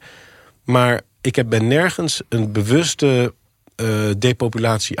 volgens mij. Maar ik ben nergens een bewuste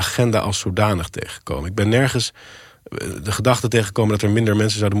depopulatieagenda als zodanig tegengekomen. Ik ben nergens de gedachte tegengekomen dat er minder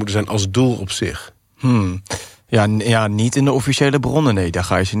mensen zouden moeten zijn als doel op zich. Ja, niet in de officiële bronnen, nee. Daar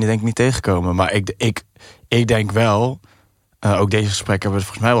ga je ze denk ik niet tegenkomen. Maar ik denk wel, ook deze gesprekken hebben we het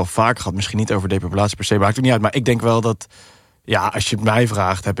volgens mij wel vaak gehad. Misschien niet over depopulatie per se, maakt het niet uit. Maar ik denk wel dat, ja, als je het mij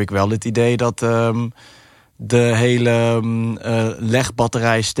vraagt, heb ik wel het idee dat de hele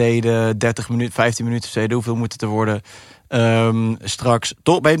legbatterijsteden, 30 minuten, 15 minuten steden, hoeveel moet het er worden? Straks,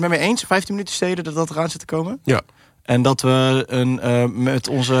 toch, ben je het met me eens? 15 minuten steden dat eraan zit te komen? Ja. En dat we met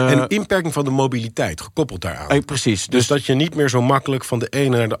onze een inperking van de mobiliteit, gekoppeld daaraan. Precies. Dus dat je niet meer zo makkelijk van de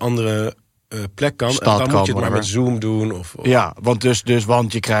ene naar de andere plek kan. En dan moet je het maar met Zoom doen. Of ja, want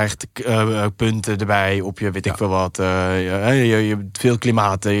je krijgt punten erbij op je, weet ik veel wat. Je veel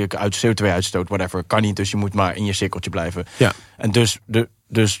klimaat, je CO2-uitstoot, whatever. Kan niet, dus je moet maar in je cirkeltje blijven. Ja. En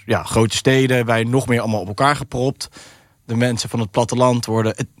dus grote steden, wij nog meer allemaal op elkaar gepropt. De mensen van het platteland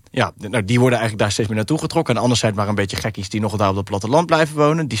worden, die worden eigenlijk daar steeds meer naartoe getrokken. En anders zijn het maar een beetje gekkies die nog daar op het platteland blijven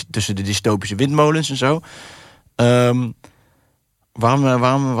wonen. Tussen de dystopische windmolens en zo.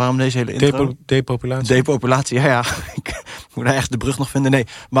 Waarom deze hele intro? Depopulatie. Depopulatie, ja. Ik moet daar echt de brug nog vinden. Nee,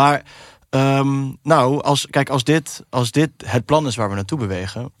 maar als dit het plan is waar we naartoe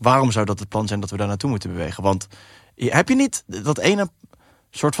bewegen, waarom zou dat het plan zijn dat we daar naartoe moeten bewegen? Want heb je niet dat ene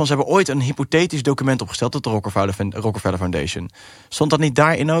soort van, ze hebben ooit een hypothetisch document opgesteld, dat de Rockefeller Foundation. Stond dat niet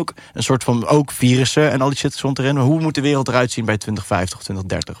daarin ook? Een soort van, ook virussen en al die shit stond erin. Hoe moet de wereld eruit zien bij 2050 of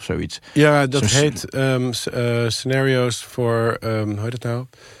 2030 of zoiets? Ja, dat heet scenario's voor, hoe heet het nou?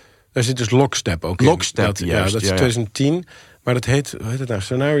 Daar zit dus Lockstep ook in. Lockstep, dat is 2010. Maar dat heet, hoe heet het nou?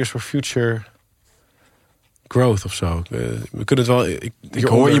 Scenario's for Future Growth of zo. We kunnen het wel. Ik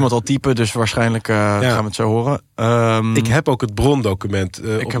hoor iemand al typen, dus waarschijnlijk gaan we het zo horen. Ik heb ook het brondocument op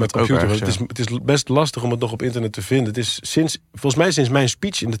mijn computer. Ook ergens, het is best lastig om het nog op internet te vinden. Het is volgens mij sinds mijn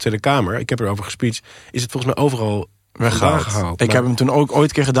speech in de Tweede Kamer, ik heb erover gespeecht, is het volgens mij overal weggehaald. Ik heb hem toen ook ooit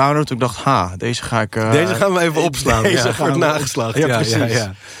een keer gedownload. Toen ik dacht, deze ga ik. Deze gaan we even opslaan. Deze wordt nageslacht. Ja, precies.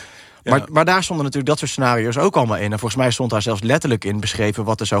 Ja. Maar daar stonden natuurlijk dat soort scenario's ook allemaal in. En volgens mij stond daar zelfs letterlijk in beschreven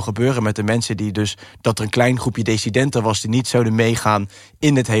wat er zou gebeuren met de mensen die dus, dat er een klein groepje dissidenten was die niet zouden meegaan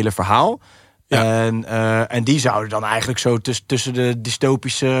in het hele verhaal. Ja. En die zouden dan eigenlijk zo tussen de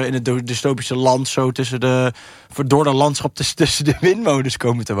dystopische land, zo door de landschap tussen de windmolens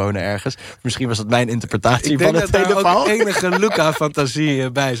komen te wonen ergens. Misschien was dat mijn interpretatie van het hele verhaal. Ik denk dat daar ook enige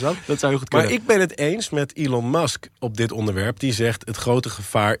Luca-fantasie bij zat. Dat zou goed kunnen. Maar ik ben het eens met Elon Musk op dit onderwerp. Die zegt, het grote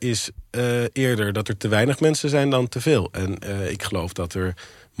gevaar is eerder dat er te weinig mensen zijn dan te veel. En ik geloof dat er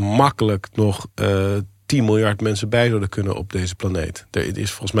makkelijk nog 10 miljard mensen bij zouden kunnen op deze planeet. Er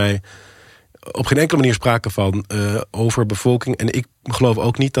is volgens mij op geen enkele manier sprake van overbevolking. En ik geloof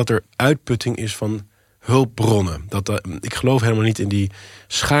ook niet dat er uitputting is van hulpbronnen. Ik geloof helemaal niet in die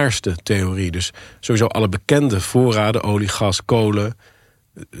schaarste theorie. Dus sowieso alle bekende voorraden, olie, gas, kolen,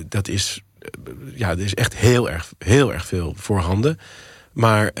 dat is echt heel erg veel voorhanden.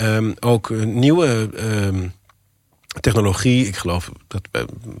 Maar ook nieuwe technologie, ik geloof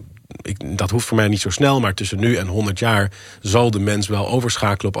dat hoeft voor mij niet zo snel, maar tussen nu en 100 jaar zal de mens wel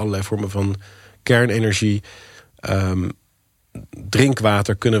overschakelen op allerlei vormen van kernenergie.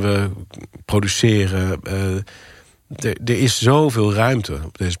 Drinkwater kunnen we produceren. Er is zoveel ruimte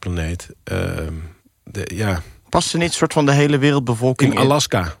op deze planeet. Past er niet een soort van de hele wereldbevolking in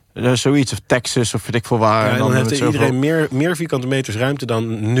Alaska? Zoiets, of Texas, of weet ik veel waar. Ja, en dan heeft iedereen meer vierkante meters ruimte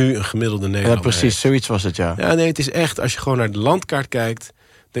dan nu een gemiddelde Nederlander. Ja, precies, zoiets was het, ja. Ja, nee, het is echt, als je gewoon naar de landkaart kijkt,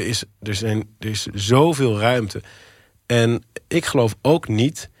 er is zoveel ruimte. En ik geloof ook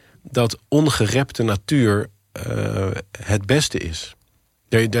niet dat ongerepte natuur het beste is.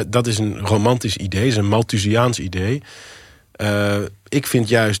 Dat is een romantisch idee, is een Malthusiaans idee. Ik vind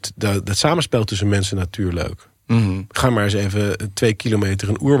juist dat samenspel tussen mens en natuur leuk. Mm-hmm. Ga maar eens even 2 kilometer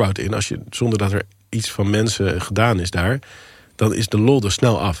een oerwoud in. Zonder dat er iets van mensen gedaan is daar, dan is de lol er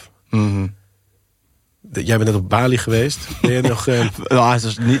snel af. Mm-hmm. Jij bent net op Bali geweest. Ben je nog? Het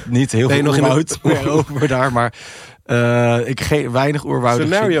is niet heel veel oerwoud over daar, maar weinig oerwouden.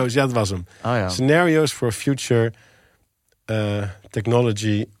 Scenario's, ja, dat was hem. Oh, ja. Scenario's for future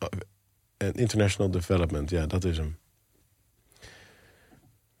technology and international development. Ja, dat is hem.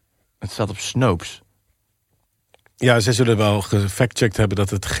 Het staat op Snopes. Ja, ze zullen wel gefactcheckt hebben dat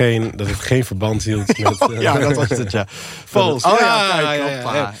het geen verband hield met... ja, dat was het, ja. Vals. Oh ja,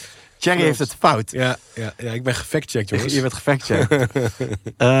 ja. Thierry heeft het fout. Ja, ik ben gefactcheckt, jongens. Je bent gefactcheckt.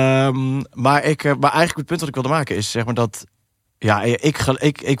 Maar eigenlijk het punt wat ik wilde maken is, zeg maar, dat... Ja,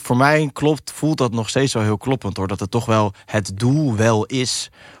 voor mij voelt dat nog steeds wel heel kloppend, hoor. Dat het toch wel het doel wel is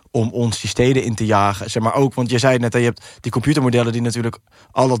om ons die steden in te jagen. Zeg maar ook, want je zei net, je hebt die computermodellen die natuurlijk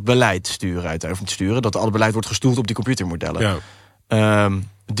al dat beleid sturen uiteindelijk. Of niet sturen, dat al het beleid wordt gestoeld op die computermodellen. Ja.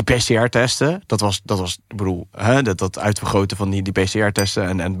 De PCR-testen, dat was, ik bedoel, dat uitvergroten van die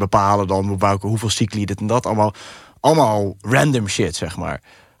PCR-testen en bepalen dan hoeveel cycli, dit en dat, allemaal random shit, zeg maar.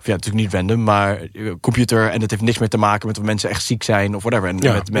 Of ja, natuurlijk niet random, maar computer, en het heeft niks meer te maken met of mensen echt ziek zijn of whatever. En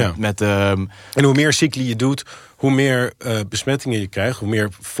en hoe meer cycli je doet, hoe meer besmettingen je krijgt, hoe meer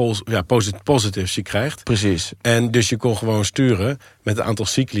positives je krijgt. Precies. En dus je kon gewoon sturen met het aantal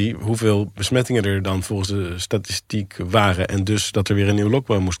cycli hoeveel besmettingen er dan volgens de statistiek waren, en dus dat er weer een nieuwe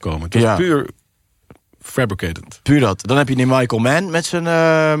lockdown moest komen. Het was puur fabricated. Puur dat. Dan heb je die Michael Mann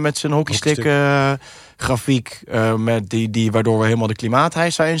met zijn hockeystick grafiek, met die waardoor we helemaal de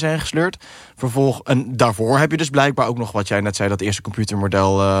klimaatheisa in zijn gesleurd. En daarvoor heb je dus blijkbaar ook nog wat jij net zei, dat eerste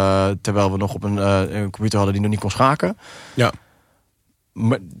computermodel, terwijl we nog op een computer hadden die nog niet kon schaken. Ja.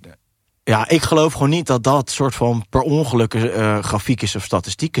 Maar ja, ik geloof gewoon niet dat soort van per ongeluk grafiekjes of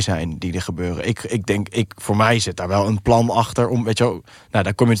statistieken zijn die er gebeuren. Ik denk, voor mij zit daar wel een plan achter om, weet je, nou,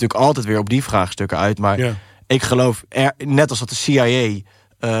 daar kom je natuurlijk altijd weer op die vraagstukken uit, maar ik geloof, net als dat de CIA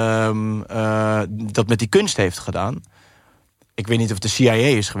dat met die kunst heeft gedaan. Ik weet niet of de CIA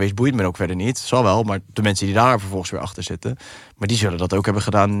is geweest, boeit me ook verder niet. Zal wel, maar de mensen die daar vervolgens weer achter zitten, maar die zullen dat ook hebben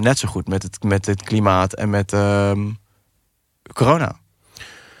gedaan, net zo goed met het klimaat en met corona.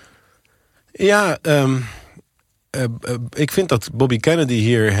 Ja, ik vind dat Bobby Kennedy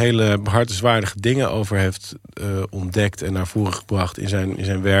hier hele behartenswaardige dingen over heeft ontdekt en naar voren gebracht in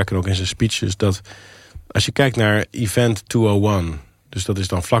zijn werk en ook in zijn speeches. Dat als je kijkt naar Event 201, dus dat is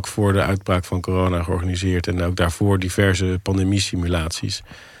dan vlak voor de uitbraak van corona georganiseerd en ook daarvoor diverse pandemie-simulaties.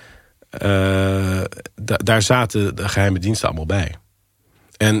 Daar zaten de geheime diensten allemaal bij.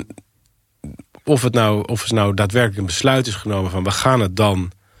 En of er nou daadwerkelijk een besluit is genomen van we gaan het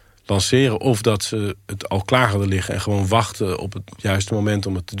dan lanceren, of dat ze het al klaar hadden liggen en gewoon wachten op het juiste moment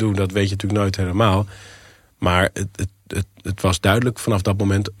om het te doen, dat weet je natuurlijk nooit helemaal. Maar het was duidelijk vanaf dat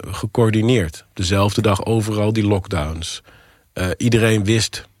moment gecoördineerd. Dezelfde dag overal die lockdowns. Iedereen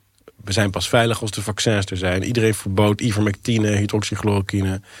wist, we zijn pas veilig als de vaccins er zijn. Iedereen verbood ivermectine,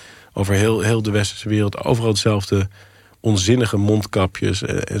 hydroxychloroquine over heel de westerse wereld. Overal hetzelfde onzinnige mondkapjes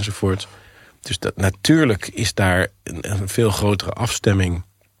enzovoort. Dus natuurlijk is daar een veel grotere afstemming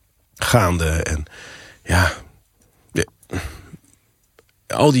gaande. En ja,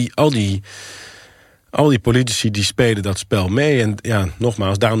 al die politici die spelen dat spel mee. En ja,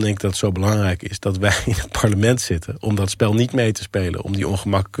 nogmaals, daarom denk ik dat het zo belangrijk is dat wij in het parlement zitten om dat spel niet mee te spelen. Om die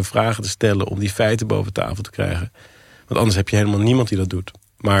ongemakkelijke vragen te stellen, om die feiten boven tafel te krijgen. Want anders heb je helemaal niemand die dat doet.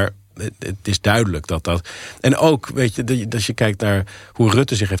 Maar het is duidelijk dat... En ook, weet je, als je kijkt naar hoe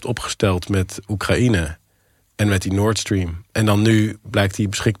Rutte zich heeft opgesteld met Oekraïne en met die Nord Stream. En dan nu blijkt hij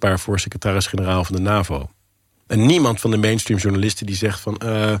beschikbaar voor secretaris-generaal van de NAVO. En niemand van de mainstream journalisten die zegt van...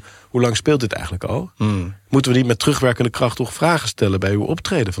 hoe lang speelt dit eigenlijk al? Moeten we niet met terugwerkende kracht toch vragen stellen bij uw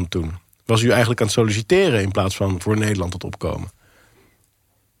optreden van toen? Was u eigenlijk aan het solliciteren in plaats van voor Nederland tot opkomen?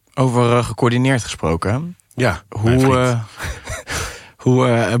 Over gecoördineerd gesproken. Ja,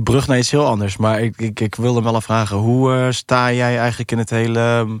 hoe brug naar iets heel anders. Maar ik wilde wel afvragen. Hoe sta jij eigenlijk in het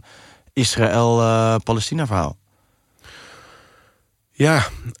hele Israël-Palestina verhaal? Ja,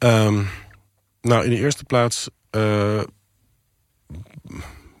 nou in de eerste plaats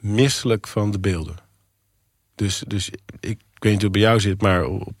misselijk van de beelden. Dus ik weet niet hoe het bij jou zit, maar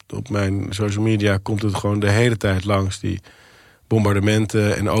op mijn social media komt het gewoon de hele tijd langs, die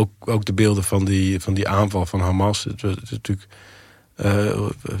bombardementen en ook de beelden van die aanval van Hamas. Het is natuurlijk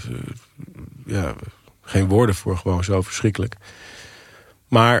geen woorden voor, gewoon zo verschrikkelijk.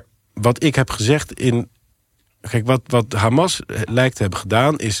 Maar wat ik heb gezegd kijk, wat Hamas lijkt te hebben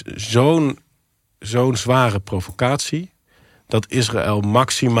gedaan is zo'n zware provocatie dat Israël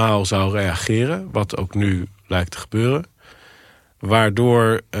maximaal zou reageren, wat ook nu lijkt te gebeuren,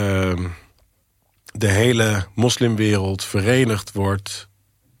 waardoor de hele moslimwereld verenigd wordt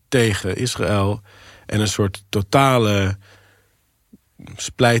tegen Israël en een soort totale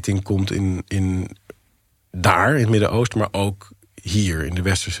splijting komt in het Midden-Oosten, maar ook hier in de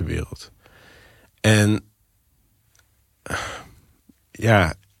westerse wereld. En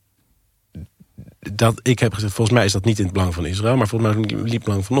ja, ik heb gezegd, volgens mij is dat niet in het belang van Israël, maar volgens mij is het in het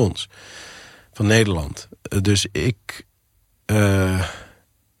belang van ons, van Nederland. Dus ik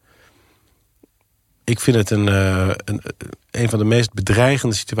vind het een van de meest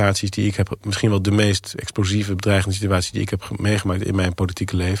bedreigende situaties die ik heb, misschien wel de meest explosieve bedreigende situatie die ik heb meegemaakt in mijn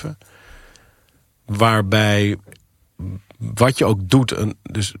politieke leven. Waarbij wat je ook doet,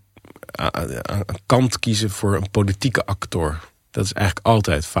 dus een kant kiezen voor een politieke actor, dat is eigenlijk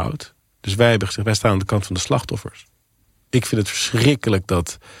altijd fout. Dus wij hebben gezegd, wij staan aan de kant van de slachtoffers. Ik vind het verschrikkelijk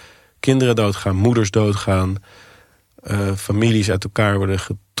dat kinderen doodgaan, moeders doodgaan, families uit elkaar worden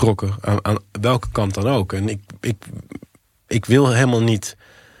getrokken, aan welke kant dan ook. En ik wil helemaal niet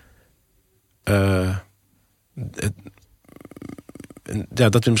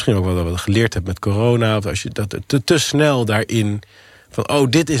dat we misschien ook wel wat geleerd hebben met corona, of als je dat te snel daarin van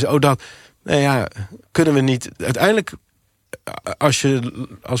dit is, dat. Nou ja, kunnen we niet uiteindelijk, als we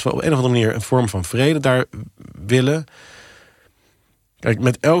op een of andere manier een vorm van vrede daar willen. Kijk,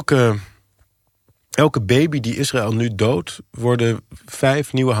 met elke baby die Israël nu doodt, worden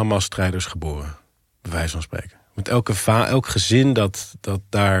 5 nieuwe Hamas-strijders geboren. Bij wijze van spreken. Met elk gezin dat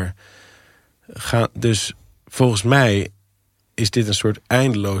daar gaat. Dus volgens mij is dit een soort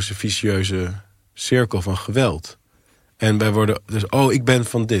eindeloze, vicieuze cirkel van geweld. En wij worden dus, ik ben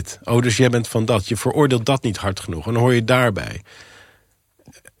van dit. Dus jij bent van dat. Je veroordeelt dat niet hard genoeg. En dan hoor je daarbij.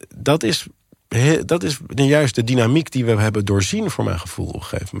 Dat is juist de dynamiek die we hebben doorzien, voor mijn gevoel, op een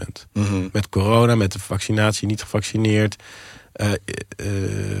gegeven moment. Mm-hmm. Met corona, met de vaccinatie, niet gevaccineerd.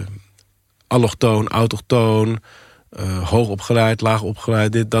 Allochtoon, autochtoon. Hoog opgeleid, laag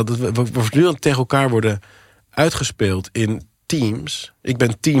opgeleid. We voortdurend tegen elkaar worden uitgespeeld in teams. Ik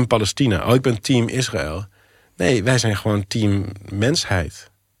ben team Palestina. Ik ben team Israël. Nee, wij zijn gewoon team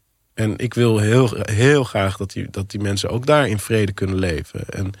mensheid. En ik wil heel, heel graag dat die mensen ook daar in vrede kunnen leven.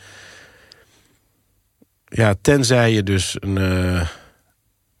 En ja, tenzij je dus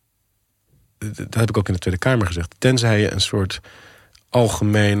dat heb ik ook in de Tweede Kamer gezegd. Tenzij je een soort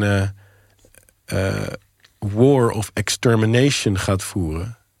algemene war of extermination gaat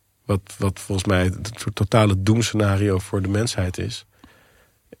voeren. Wat volgens mij het soort totale doemscenario voor de mensheid is.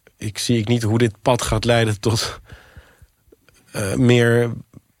 Zie ik niet hoe dit pad gaat leiden tot meer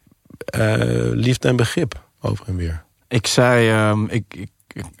liefde en begrip over en weer. Ik zei,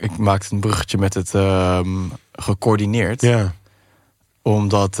 ik maakte een bruggetje met het gecoördineerd. Ja.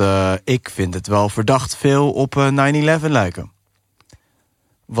 Omdat ik vind het wel verdacht veel op 9/11 lijken.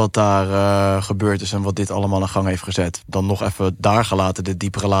 Wat daar gebeurd is en wat dit allemaal in gang heeft gezet. Dan nog even daar gelaten de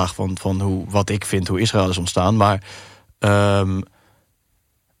diepere laag van wat ik vind, hoe Israël is ontstaan. Maar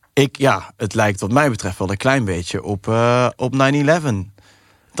het lijkt wat mij betreft wel een klein beetje op 9/11.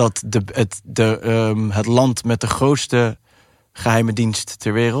 dat het land met de grootste geheime dienst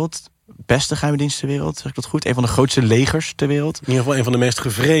ter wereld, beste geheime dienst ter wereld, zeg ik dat goed? Een van de grootste legers ter wereld. In ieder geval een van de meest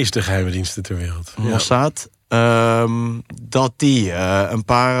gevreesde geheime diensten ter wereld. Mossad. Dat die een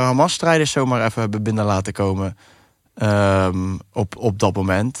paar Hamas-strijders zomaar even hebben binnen laten komen op dat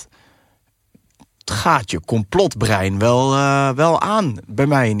moment. Het gaat je complotbrein wel aan, bij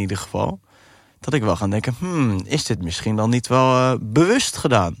mij in ieder geval. Dat ik wel ga denken, is dit misschien dan niet wel bewust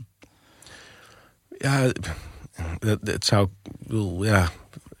gedaan? Ja, het zou...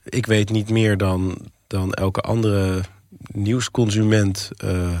 Ik weet niet meer dan elke andere nieuwsconsument.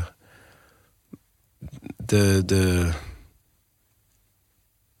 De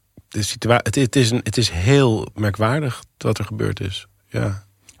situatie. Het is heel merkwaardig wat er gebeurd is. Ja.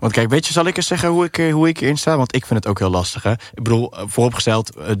 Want kijk, weet je, zal ik eens zeggen hoe ik hierin sta? Want ik vind het ook heel lastig, hè? Ik bedoel,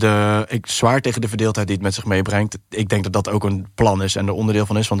 vooropgesteld, ik zwaar tegen de verdeeldheid die het met zich meebrengt. Ik denk dat dat ook een plan is en er onderdeel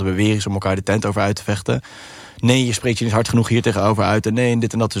van is. Want de bewering is om elkaar de tent over uit te vechten. Nee, je spreekt je niet hard genoeg hier tegenover uit. En nee, en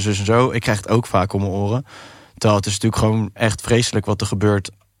dit en dat en zus en zo. Ik krijg het ook vaak om mijn oren. Terwijl het is natuurlijk gewoon echt vreselijk wat er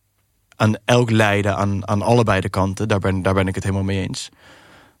gebeurt aan elk lijden, aan allebei de kanten. Daar ben ik het helemaal mee eens.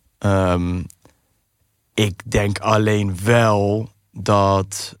 Ik denk alleen wel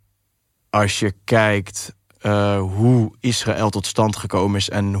dat als je kijkt hoe Israël tot stand gekomen is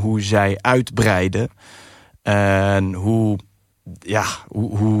en hoe zij uitbreiden en hoe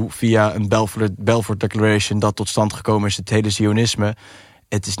via een Balfour Declaration dat tot stand gekomen is, het hele Zionisme.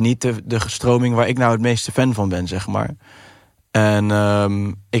 Het is niet de stroming waar ik nou het meeste fan van ben, zeg maar.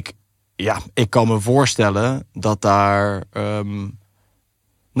 En ik kan me voorstellen dat daar...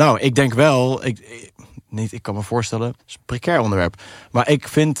 ik denk wel... Ik kan me voorstellen, het is een precair onderwerp. Maar ik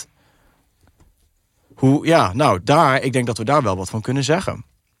vind... ik denk dat we daar wel wat van kunnen zeggen.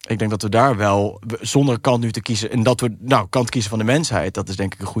 Ik denk dat we daar wel, zonder kant nu te kiezen... en dat we kant kiezen van de mensheid... dat is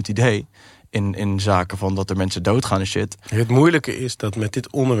denk ik een goed idee... in zaken van dat er mensen doodgaan en shit. Het moeilijke is dat met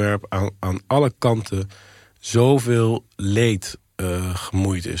dit onderwerp aan alle kanten... zoveel leed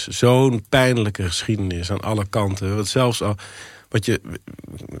gemoeid is. Zo'n pijnlijke geschiedenis aan alle kanten. Want zelfs al wat je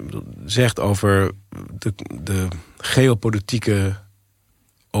zegt over de geopolitieke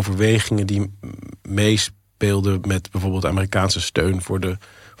overwegingen... die meespeelden met bijvoorbeeld Amerikaanse steun... voor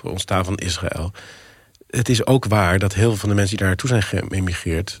ontstaan van Israël. Het is ook waar dat heel veel van de mensen die daar naartoe zijn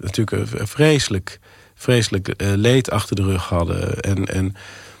geëmigreerd... natuurlijk een vreselijk leed achter de rug hadden. En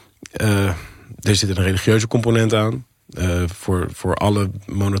er zit een religieuze component aan. Voor alle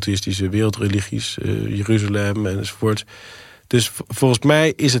monotheïstische wereldreligies. Jeruzalem enzovoort. Dus volgens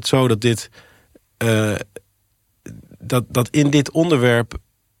mij is het zo dat dit... dat in dit onderwerp...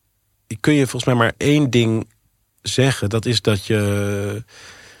 kun je volgens mij maar één ding zeggen. Dat is dat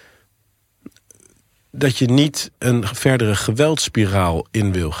je niet een verdere geweldsspiraal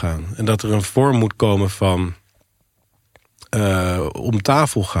in wil gaan. En dat er een vorm moet komen van om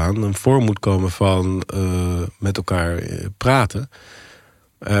tafel gaan. Een vorm moet komen van met elkaar praten.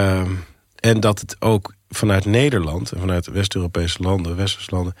 En dat het ook vanuit Nederland en vanuit West-Europese landen,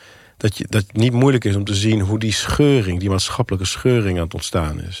 Westerse landen... dat het niet moeilijk is om te zien hoe die scheuring, die maatschappelijke scheuring aan het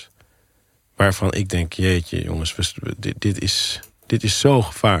ontstaan is. Waarvan ik denk, jeetje jongens, dit is zo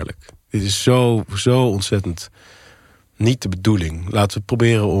gevaarlijk. Dit is zo ontzettend niet de bedoeling. Laten we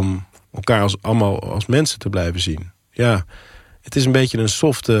proberen om elkaar allemaal als mensen te blijven zien. Ja, het is een beetje een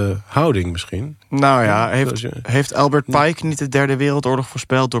softe houding misschien. Nou ja, heeft Albert Pike niet de Derde Wereldoorlog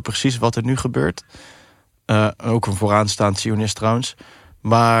voorspeld... door precies wat er nu gebeurt? Ook een vooraanstaand Zionist trouwens.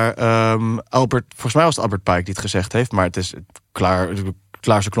 Maar volgens mij was het Albert Pike die het gezegd heeft... maar het is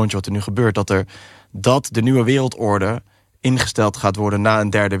klaarste klontje wat er nu gebeurt... dat de nieuwe wereldorde ingesteld gaat worden na een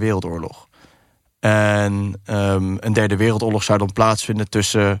Derde Wereldoorlog. En een Derde Wereldoorlog zou dan plaatsvinden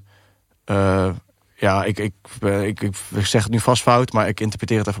tussen... ik zeg het nu vast fout, maar ik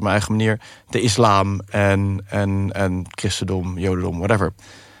interpreteer het even op mijn eigen manier... de islam en christendom, jodendom, whatever.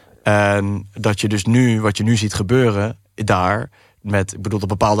 En dat je dus nu, wat je nu ziet gebeuren daar... ik bedoel dat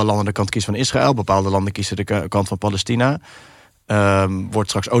bepaalde landen de kant kiezen van Israël... bepaalde landen kiezen de kant van Palestina... wordt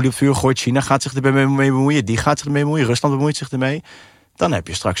straks olie op vuur gegooid. China gaat zich ermee bemoeien. Die gaat zich ermee bemoeien. Rusland bemoeit zich ermee. Dan heb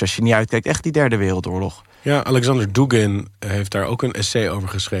je straks, als je niet uitkijkt, echt die Derde Wereldoorlog. Ja, Alexander Dugin heeft daar ook een essay over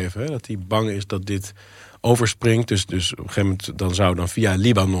geschreven. Hè, dat hij bang is dat dit overspringt. Dus op een gegeven moment dan zou via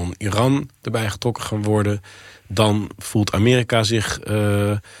Libanon Iran erbij getrokken gaan worden. Dan voelt Amerika zich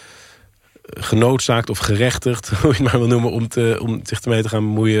genoodzaakt of gerechtigd, hoe je het maar wil noemen, om zich ermee te gaan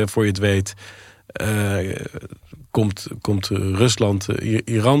bemoeien. Voor je het weet komt Rusland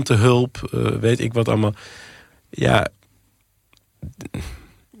Iran te hulp, weet ik wat allemaal. Ja,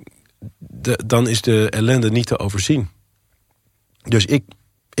 dan is de ellende niet te overzien. Dus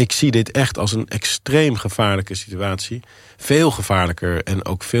ik zie dit echt als een extreem gevaarlijke situatie. Veel gevaarlijker en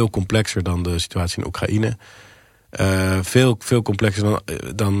ook veel complexer dan de situatie in Oekraïne. Veel complexer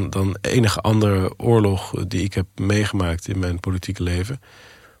dan enige andere oorlog die ik heb meegemaakt in mijn politieke leven.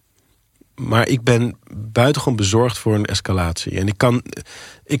 Maar ik ben buitengewoon bezorgd voor een escalatie. En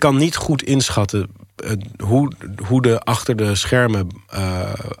ik kan niet goed inschatten hoe de achter de schermen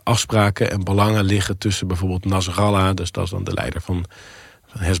afspraken en belangen liggen tussen bijvoorbeeld Nasrallah, dus dat is dan de leider van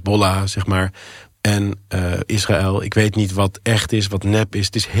Hezbollah, zeg maar, en Israël. Ik weet niet wat echt is, wat nep is.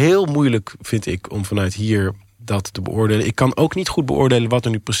 Het is heel moeilijk, vind ik, om vanuit hier dat te beoordelen. Ik kan ook niet goed beoordelen wat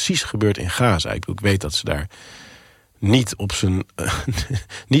er nu precies gebeurt in Gaza. Ik weet dat ze daar niet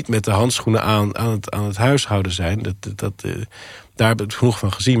niet met de handschoenen aan het huishouden zijn. Daar heb ik genoeg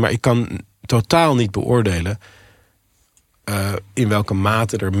van gezien. Maar ik kan totaal niet beoordelen in welke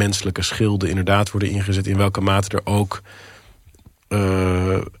mate er menselijke schilden inderdaad worden ingezet. In welke mate er ook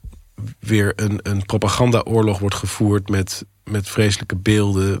weer een propagandaoorlog wordt gevoerd met vreselijke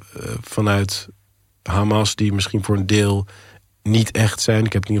beelden vanuit Hamas, die misschien voor een deel niet echt zijn.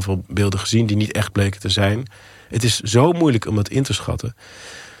 Ik heb in ieder geval beelden gezien die niet echt bleken te zijn. Het is zo moeilijk om dat in te schatten.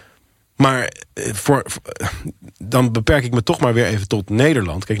 Maar dan beperk ik me toch maar weer even tot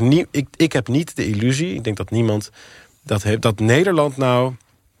Nederland. Kijk, ik heb niet de illusie, ik denk dat niemand dat heeft, dat Nederland nou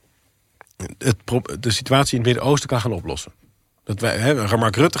de situatie in het Midden-Oosten kan gaan oplossen. Dat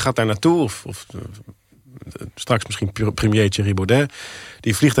Mark Rutte gaat daar naartoe, of straks misschien premier Thierry Baudet,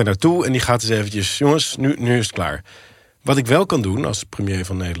 die vliegt daar naartoe en die gaat eens eventjes, jongens, nu is het klaar. Wat ik wel kan doen als premier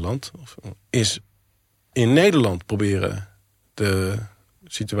van Nederland, is in Nederland proberen de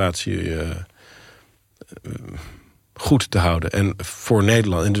situatie goed te houden. En voor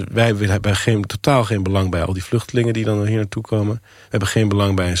Nederland. En dus wij hebben totaal geen belang bij al die vluchtelingen die dan hier naartoe komen. We hebben geen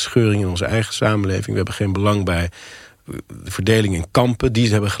belang bij een scheuring in onze eigen samenleving. We hebben geen belang bij de verdeling in kampen.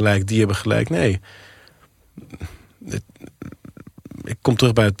 Die hebben gelijk, die hebben gelijk. Nee. Ik kom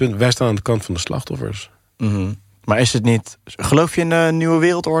terug bij het punt. Wij staan aan de kant van de slachtoffers. Mm-hmm. Maar is het niet... Geloof je in een nieuwe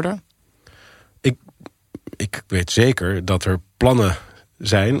wereldorde? Ik weet zeker dat er plannen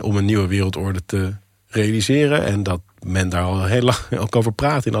zijn om een nieuwe wereldorde te realiseren. En dat men daar al heel lang ook over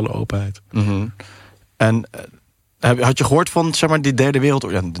praat in alle openheid. Mm-hmm. En had je gehoord van, zeg maar, die derde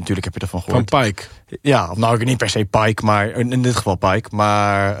wereldorde? Ja, natuurlijk heb je ervan gehoord. Van Pike? Ja, nou niet per se Pike, maar in dit geval Pike.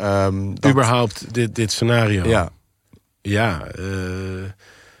 Maar überhaupt dit scenario? Ja. Ja,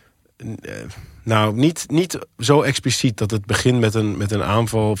 nou, niet zo expliciet dat het begint met een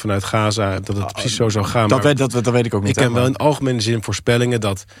aanval vanuit Gaza, dat het precies zo zou gaan. Dat weet ik ook niet. Ik heb wel in algemene zin voorspellingen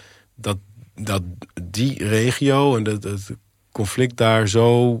dat die regio en het conflict daar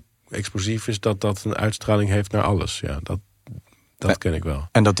zo explosief is dat een uitstraling heeft naar alles. Ja, dat ken ik wel.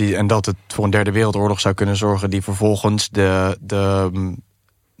 En dat het voor een derde wereldoorlog zou kunnen zorgen die vervolgens de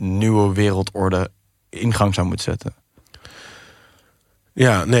nieuwe wereldorde in gang zou moeten zetten.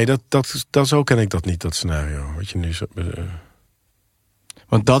 Ja, nee, dat zo ken ik dat niet, dat scenario. Wat je nu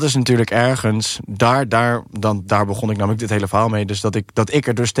Want dat is natuurlijk ergens, daar begon ik namelijk dit hele verhaal mee. Dus dat ik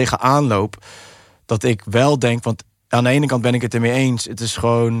er dus tegenaan loop, dat ik wel denk, want aan de ene kant ben ik het ermee eens. Het is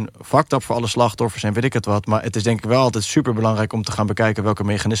gewoon fucked up voor alle slachtoffers en weet ik het wat. Maar het is denk ik wel altijd super belangrijk om te gaan bekijken welke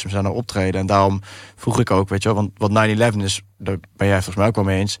mechanismen zijn nou optreden. En daarom vroeg ik ook, weet je wel, want 9/11 is, daar ben jij volgens mij ook wel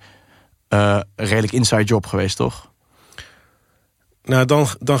mee eens, een redelijk inside job geweest, toch? Nou,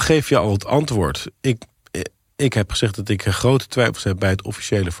 dan geef je al het antwoord. Ik heb gezegd dat ik grote twijfels heb bij het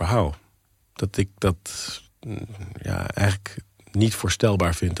officiële verhaal. Dat ik dat eigenlijk niet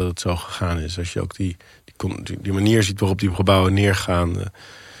voorstelbaar vind dat het zo gegaan is. Als je ook die manier ziet waarop die gebouwen neergaan.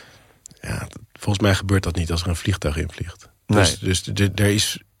 Volgens mij gebeurt dat niet als er een vliegtuig invliegt. Nee. Dus er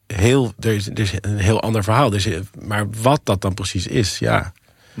is een heel ander verhaal. Maar wat dat dan precies is, ja.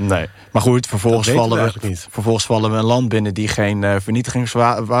 Nee, maar goed, vervolgens vallen we een land binnen die geen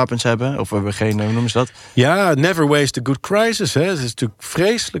vernietigingswapens hebben. Of we hebben geen, hoe noemen ze dat? Ja, never waste a good crisis. Hè. Het is natuurlijk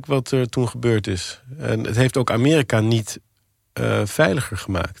vreselijk wat er toen gebeurd is. En het heeft ook Amerika niet veiliger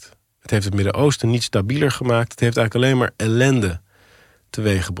gemaakt. Het heeft het Midden-Oosten niet stabieler gemaakt. Het heeft eigenlijk alleen maar ellende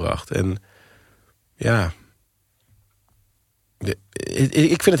teweeggebracht. En ja,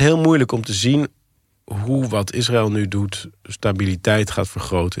 ik vind het heel moeilijk om te zien hoe wat Israël nu doet stabiliteit gaat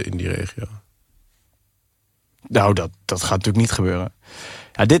vergroten in die regio. Nou, dat gaat natuurlijk niet gebeuren.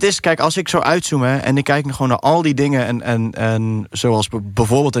 Ja, dit is, kijk, als ik zo uitzoom en ik kijk gewoon naar al die dingen en zoals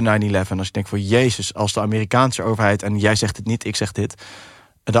bijvoorbeeld de 9/11, als ik denk van Jezus, als de Amerikaanse overheid, en jij zegt het niet, ik zeg dit,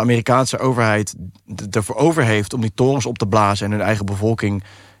 de Amerikaanse overheid ervoor over heeft om die torens op te blazen en hun eigen bevolking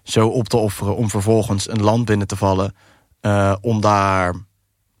zo op te offeren om vervolgens een land binnen te vallen, om daar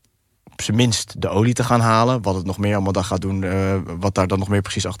op zijn minst de olie te gaan halen. Wat het nog meer allemaal dan gaat doen, wat daar dan nog meer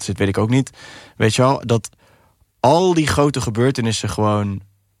precies achter zit, weet ik ook niet. Weet je wel, dat al die grote gebeurtenissen gewoon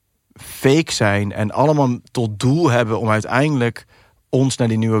fake zijn en allemaal tot doel hebben om uiteindelijk ons naar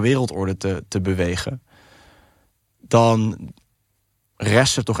die nieuwe wereldorde te bewegen, dan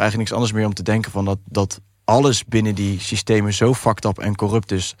rest er toch eigenlijk niks anders meer om te denken van dat alles binnen die systemen zo fucked up en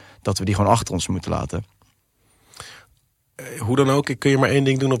corrupt is dat we die gewoon achter ons moeten laten. Hoe dan ook, ik kun je maar één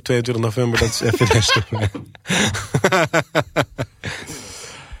ding doen op 22 november, dat is even stemmen.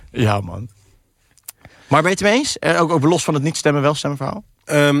 Ja, man. Maar ben je het mee eens? Ook los van het niet stemmen, wel stemmen verhaal?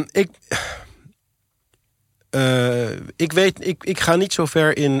 Ik ga niet zo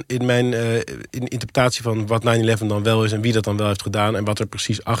ver in mijn in interpretatie van wat 9/11 dan wel is en wie dat dan wel heeft gedaan en wat er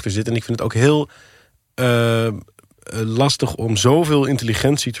precies achter zit. En ik vind het ook heel lastig om zoveel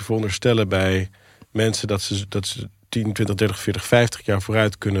intelligentie te veronderstellen bij mensen dat ze 10, 20, 30, 40, 50 jaar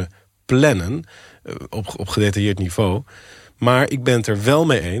vooruit kunnen plannen op gedetailleerd niveau. Maar ik ben het er wel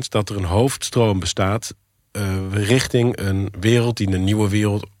mee eens dat er een hoofdstroom bestaat richting een wereld die een nieuwe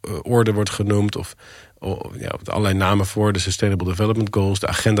wereldorde wordt genoemd, of allerlei namen voor, de Sustainable Development Goals, de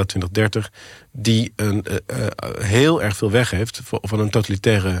Agenda 2030, die heel erg veel weg heeft van een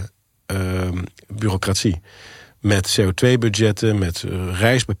totalitaire bureaucratie. Met CO2-budgetten, met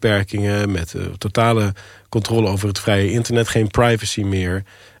reisbeperkingen, met totale controle over het vrije internet, geen privacy meer,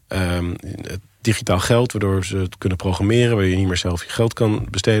 digitaal geld, waardoor ze het kunnen programmeren, waar je niet meer zelf je geld kan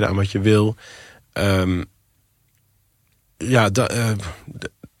besteden aan wat je wil.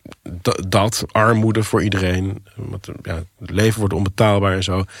 Dat armoede voor iedereen, het leven wordt onbetaalbaar en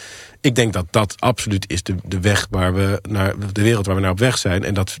zo. Ik denk dat dat absoluut is de weg waar we naar, de wereld waar we naar op weg zijn.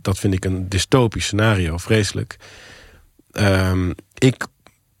 En dat vind ik een dystopisch scenario, vreselijk.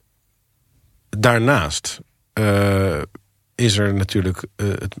 Daarnaast is er natuurlijk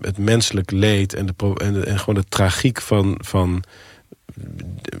het menselijk leed en gewoon de tragiek van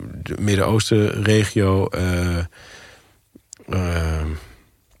de Midden-Oosten regio.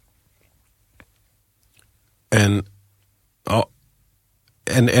 En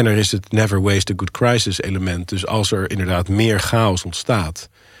er is het never waste a good crisis element. Dus als er inderdaad meer chaos ontstaat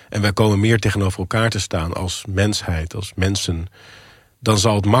en wij komen meer tegenover elkaar te staan als mensheid, als mensen, dan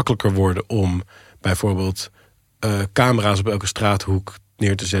zal het makkelijker worden om bijvoorbeeld camera's op elke straathoek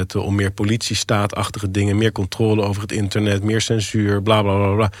neer te zetten, om meer politiestaatachtige dingen, meer controle over het internet, meer censuur, bla bla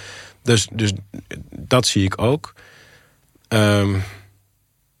bla bla. Dus dat zie ik ook.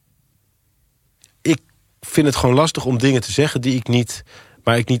 Ik vind het gewoon lastig om dingen te zeggen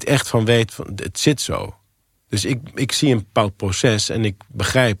waar ik niet echt van weet, het zit zo. Dus ik zie een bepaald proces en ik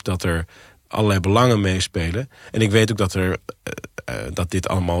begrijp dat er allerlei belangen meespelen. En ik weet ook dat dit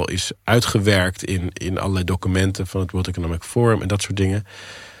allemaal is uitgewerkt in allerlei documenten van het World Economic Forum en dat soort dingen.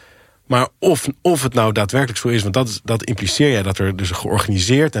 Maar of het nou daadwerkelijk zo is, want dat impliceer je dat er dus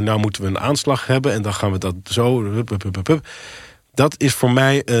georganiseerd en nou moeten we een aanslag hebben en dan gaan we dat zo. Dat is voor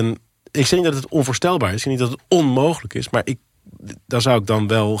mij ik zeg niet dat het onvoorstelbaar is, ik zeg niet dat het onmogelijk is, maar daar zou ik dan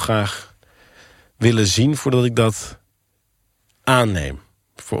wel graag willen zien voordat ik dat aanneem.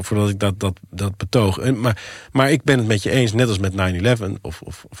 Voordat ik dat betoog. Maar ik ben het met je eens, net als met 9/11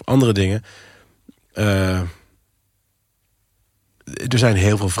 of andere dingen. Er zijn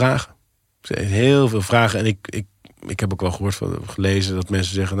heel veel vragen. Er zijn heel veel vragen. En ik heb ook wel gelezen dat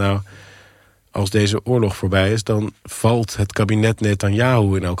mensen zeggen, nou, als deze oorlog voorbij is, dan valt het kabinet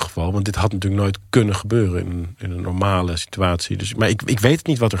Netanyahu in elk geval. Want dit had natuurlijk nooit kunnen gebeuren in een normale situatie. Dus, maar ik weet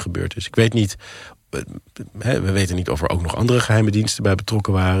niet wat er gebeurd is. Ik weet niet. We weten niet of er ook nog andere geheime diensten bij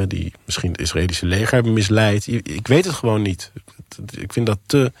betrokken waren, die misschien het Israëlische leger hebben misleid. Ik weet het gewoon niet. Ik vind dat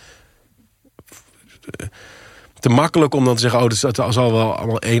te makkelijk om dan te zeggen, er zal wel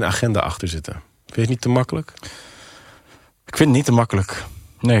allemaal één agenda achter zitten. Vind je het niet te makkelijk? Ik vind het niet te makkelijk.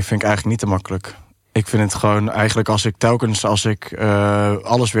 Nee, vind ik eigenlijk niet te makkelijk. Ik vind het gewoon eigenlijk als ik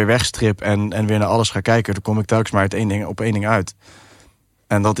alles weer wegstrip en weer naar alles ga kijken, dan kom ik telkens maar op één ding uit.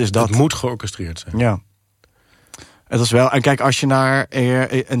 En dat is dat. Het moet georchestreerd zijn. Ja. Het is wel. En kijk, als je naar.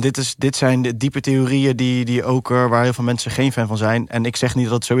 En dit zijn de diepe theorieën die ook waar heel veel mensen geen fan van zijn. En ik zeg niet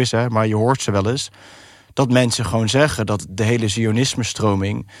dat het zo is, hè, maar je hoort ze wel eens. Dat mensen gewoon zeggen dat de hele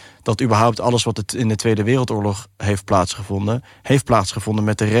Zionisme-stroming, dat überhaupt alles wat het in de Tweede Wereldoorlog heeft plaatsgevonden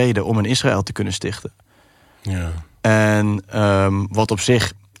met de reden om een Israël te kunnen stichten. Ja. En wat op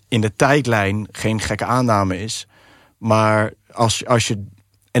zich in de tijdlijn geen gekke aanname is. Maar als je.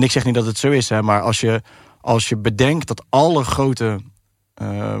 En ik zeg niet dat het zo is, hè, maar als je bedenkt dat alle grote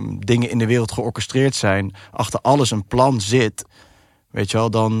dingen in de wereld georchestreerd zijn, achter alles een plan zit, weet je wel,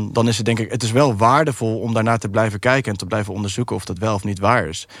 dan is het denk ik... Het is wel waardevol om daarnaar te blijven kijken en te blijven onderzoeken of dat wel of niet waar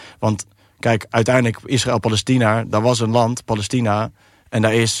is. Want kijk, uiteindelijk Israël-Palestina, daar was een land, Palestina, en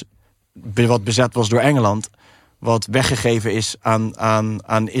daar is wat bezet was door Engeland, wat weggegeven is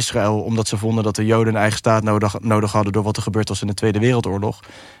aan Israël, omdat ze vonden dat de Joden een eigen staat nodig hadden door wat er gebeurd was in de Tweede Wereldoorlog.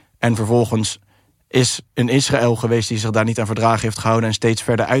 En vervolgens is een Israël geweest die zich daar niet aan verdragen heeft gehouden en steeds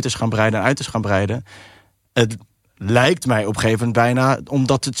verder uit is gaan breiden. Het lijkt mij op een gegeven moment bijna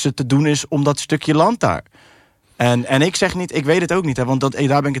omdat het ze te doen is om dat stukje land daar. En ik zeg niet, ik weet het ook niet, hè, want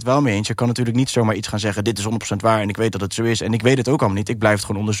daar ben ik het wel mee eens. Je kan natuurlijk niet zomaar iets gaan zeggen, dit is 100% waar en ik weet dat het zo is. En ik weet het ook allemaal niet, ik blijf het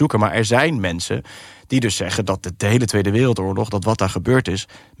gewoon onderzoeken. Maar er zijn mensen die dus zeggen dat de hele Tweede Wereldoorlog, dat wat daar gebeurd is,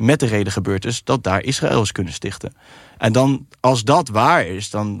 met de reden gebeurd is, dat daar Israël is kunnen stichten. En dan, als dat waar is,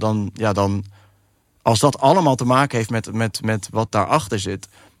 dan als dat allemaal te maken heeft met wat daarachter zit,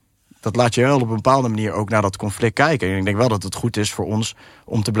 dat laat je wel op een bepaalde manier ook naar dat conflict kijken. En ik denk wel dat het goed is voor ons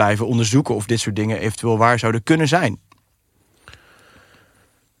om te blijven onderzoeken of dit soort dingen eventueel waar zouden kunnen zijn.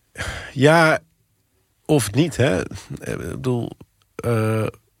 Ja, of niet, hè. Ik bedoel,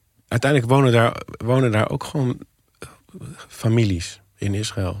 uiteindelijk wonen daar ook gewoon families in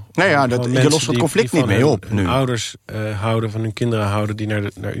Israël. Nou ja, je lost het conflict niet mee op nu. Ouders houden, van hun kinderen houden, die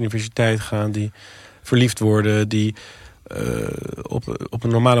naar universiteit gaan, die verliefd worden, die op een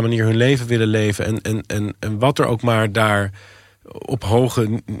normale manier hun leven willen leven. En wat er ook maar daar op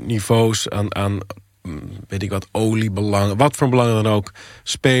hoge niveaus aan weet ik wat, oliebelangen, wat voor belangen dan ook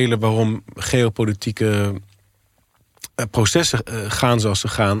spelen, waarom geopolitieke processen gaan zoals ze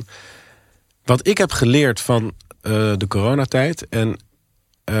gaan. Wat ik heb geleerd van de coronatijd, en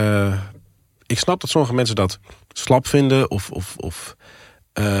ik snap dat sommige mensen dat slap vinden of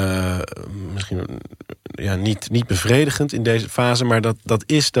misschien niet bevredigend in deze fase, maar dat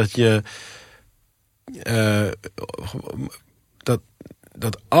is dat je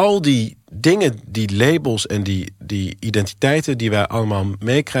dat al die dingen, die labels en die identiteiten die wij allemaal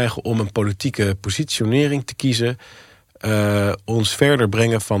meekrijgen om een politieke positionering te kiezen, ons verder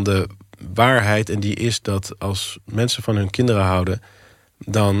brengen van de waarheid. En die is dat als mensen van hun kinderen houden,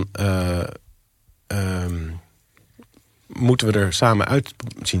 dan moeten we er samen uit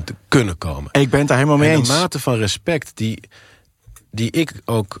zien te kunnen komen. Ik ben het daar helemaal mee eens. En de mate van respect die ik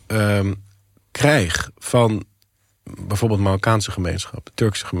ook krijg van bijvoorbeeld Marokkaanse gemeenschap,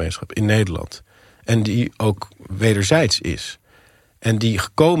 Turkse gemeenschap in Nederland, en die ook wederzijds is, en die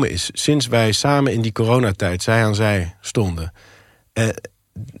gekomen is sinds wij samen in die coronatijd zij aan zij stonden,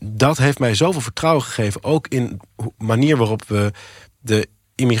 dat heeft mij zoveel vertrouwen gegeven, ook in de manier waarop we de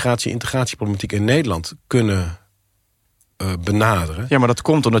immigratie-integratieproblematiek in Nederland kunnen benaderen. Ja, maar dat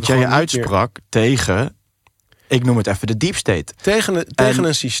komt omdat jij je uitsprak tegen, ik noem het even, de deep state. Tegen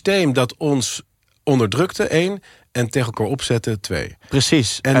een systeem dat ons onderdrukte, 1, en tegen elkaar opzette, 2.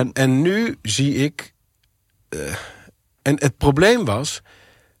 Precies. En nu zie ik, en het probleem was,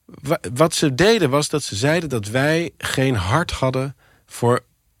 wat ze deden was dat ze zeiden dat wij geen hart hadden voor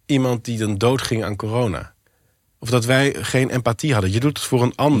iemand die dan doodging aan corona. Of dat wij geen empathie hadden. Je doet het voor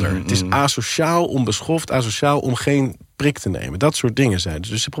een ander. Het is asociaal, onbeschoft, asociaal om geen prik te nemen. Dat soort dingen zijn.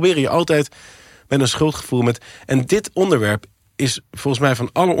 Dus ze proberen je altijd met een schuldgevoel met. En dit onderwerp is volgens mij van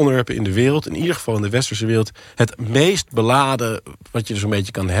alle onderwerpen in de wereld, in ieder geval in de westerse wereld, het meest beladen wat je er zo'n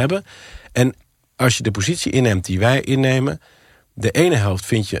beetje kan hebben. En als je de positie inneemt die wij innemen, de ene helft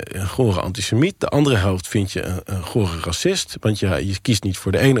vind je een gore antisemiet, de andere helft vind je een gore racist, want je kiest niet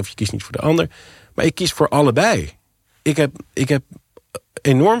voor de ene of je kiest niet voor de ander. Maar ik kies voor allebei. Ik heb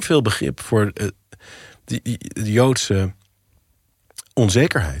enorm veel begrip voor de Joodse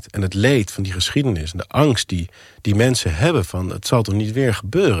onzekerheid en het leed van die geschiedenis en de angst die mensen hebben van het zal toch niet weer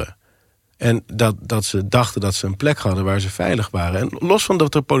gebeuren. En dat ze dachten dat ze een plek hadden waar ze veilig waren. En los van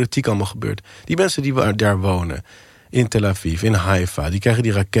dat er politiek allemaal gebeurt, die mensen die daar wonen, in Tel Aviv, in Haifa, die krijgen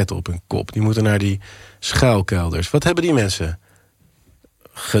die raketten op hun kop. Die moeten naar die schuilkelders. Wat hebben die mensen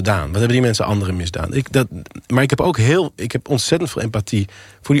gedaan? Wat hebben die mensen anderen misdaan? Maar ik heb ontzettend veel empathie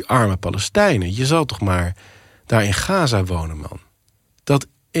voor die arme Palestijnen. Je zal toch maar daar in Gaza wonen, man. Dat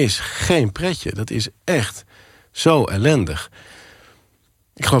is geen pretje. Dat is echt zo ellendig.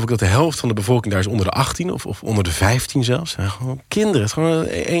 Ik geloof ook dat de helft van de bevolking daar is onder de 18 of onder de 15 zelfs. Gewoon kinderen.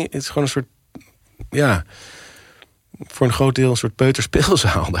 Het is gewoon een soort, ja, voor een groot deel een soort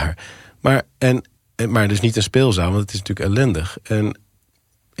peuterspeelzaal daar. Maar dus niet een speelzaal, want het is natuurlijk ellendig. En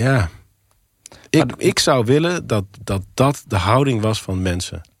ja, ik zou willen dat de houding was van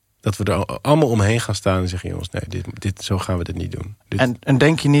mensen. Dat we er allemaal omheen gaan staan en zeggen, jongens, nee, zo gaan we dit niet doen. En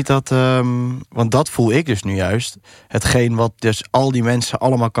denk je niet dat, want dat voel ik dus nu juist, hetgeen wat dus al die mensen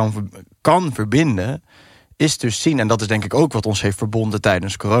allemaal kan verbinden, is dus zien, en dat is denk ik ook wat ons heeft verbonden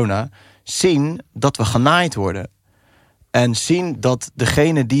tijdens corona, zien dat we genaaid worden. En zien dat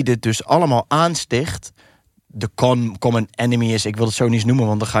degene die dit dus allemaal aansticht, de common enemy is, ik wil het zo niet eens noemen,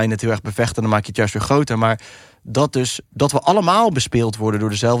 want dan ga je het heel erg bevechten en dan maak je het juist weer groter. Maar dat we allemaal bespeeld worden door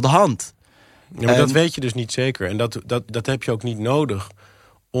dezelfde hand. Ja, maar dat weet je dus niet zeker. En dat heb je ook niet nodig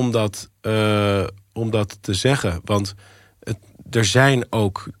om dat te zeggen. Want er zijn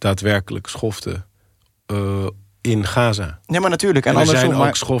ook daadwerkelijk schoften in Gaza. Nee, maar natuurlijk. En er zijn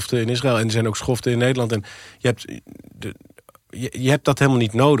ook schoften in Israël. En er zijn ook schoften in Nederland. En je hebt dat helemaal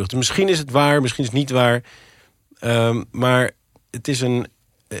niet nodig. Dus misschien is het waar, misschien is het niet waar. Maar het is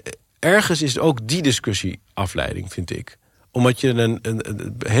ergens is ook die discussie afleiding, vind ik. Omdat je een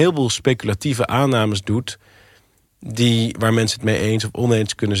heleboel speculatieve aannames doet waar mensen het mee eens of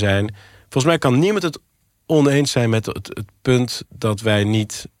oneens kunnen zijn. Volgens mij kan niemand het oneens zijn met het punt dat wij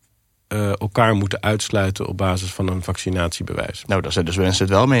niet elkaar moeten uitsluiten op basis van een vaccinatiebewijs. Nou, daar zijn dus mensen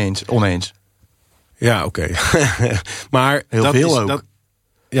het wel mee oneens. Ja, oké. Maar heel dat veel is, ook.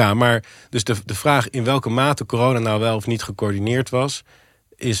 Ja, maar dus de vraag in welke mate corona nou wel of niet gecoördineerd was,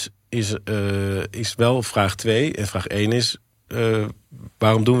 is wel vraag 2. En vraag 1 is,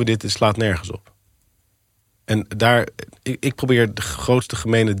 waarom doen we dit? Het slaat nergens op. En ik probeer de grootste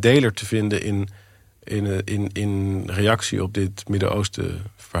gemene deler te vinden in reactie op dit Midden-Oosten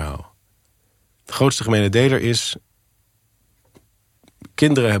verhaal. De grootste gemene deler is,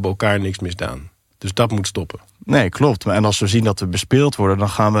 kinderen hebben elkaar niks misdaan. Dus dat moet stoppen. Nee, klopt. En als we zien dat we bespeeld worden, dan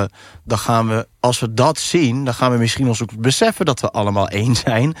gaan we, als we dat zien, dan gaan we misschien ons ook beseffen dat we allemaal één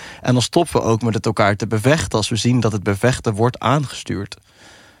zijn. En dan stoppen we ook met het elkaar te bevechten als we zien dat het bevechten wordt aangestuurd.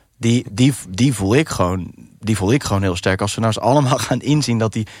 Die voel ik gewoon heel sterk. Als we nou eens allemaal gaan inzien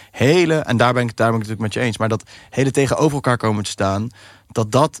dat die hele, en daar ben ik natuurlijk met je eens, maar dat hele tegenover elkaar komen te staan,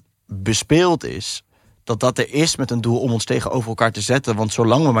 dat bespeeld is. Dat er is met een doel om ons tegenover elkaar te zetten. Want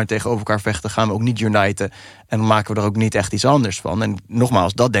zolang we maar tegenover elkaar vechten, gaan we ook niet uniten. En dan maken we er ook niet echt iets anders van. En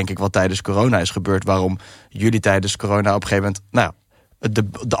nogmaals, dat denk ik wat tijdens corona is gebeurd. Waarom jullie tijdens corona op een gegeven moment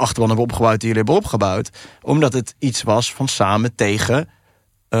de achterban hebben opgebouwd die jullie hebben opgebouwd. Omdat het iets was van samen tegen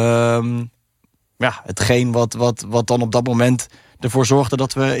hetgeen wat dan op dat moment ervoor zorgde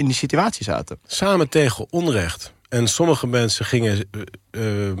dat we in die situatie zaten. Samen tegen onrecht. En sommige mensen gingen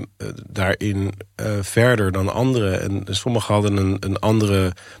daarin verder dan anderen. En sommigen hadden een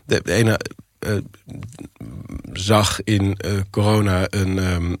andere. De ene zag in corona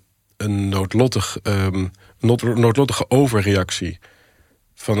een noodlottige overreactie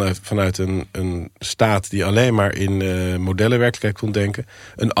vanuit een staat die alleen maar in modellenwerkelijkheid kon denken.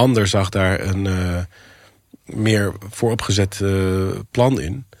 Een ander zag daar een meer vooropgezet plan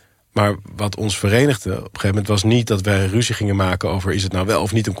in. Maar wat ons verenigde op een gegeven moment was niet dat wij ruzie gingen maken over, is het nou wel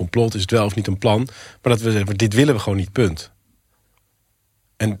of niet een complot, is het wel of niet een plan. Maar dat we zeggen, dit willen we gewoon niet, punt.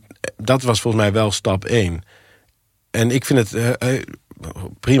 En dat was volgens mij wel stap 1. En ik vind het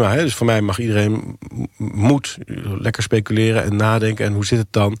prima, hè? Dus voor mij mag iedereen moet lekker speculeren en nadenken en hoe zit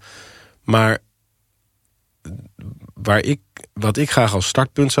het dan. Maar wat ik graag als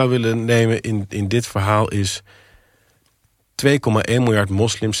startpunt zou willen nemen in dit verhaal is, 2,1 miljard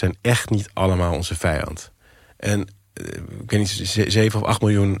moslims zijn echt niet allemaal onze vijand. En ik weet niet, 7 of 8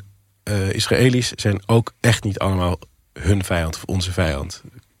 miljoen Israëli's zijn ook echt niet allemaal hun vijand of onze vijand.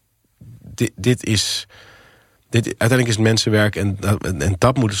 Uiteindelijk is het mensenwerk en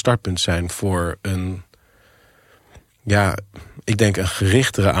dat moet een startpunt zijn voor ik denk een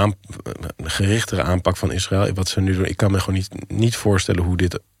gerichtere aanpak van Israël. Wat ze nu doen, ik kan me gewoon niet voorstellen hoe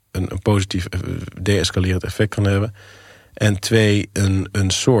dit een positief de-escalerend effect kan hebben. En 2,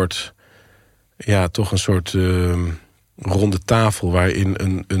 een soort ronde tafel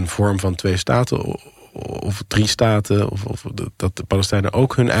waarin een vorm van 2 staten of 3 staten, of dat de Palestijnen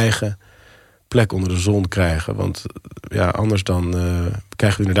ook hun eigen plek onder de zon krijgen. Want anders dan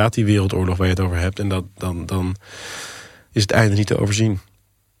krijgen we inderdaad die wereldoorlog waar je het over hebt. En dan is het einde niet te overzien.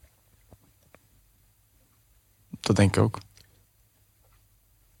 Dat denk ik ook.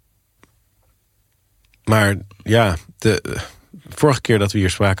 Maar de vorige keer dat we hier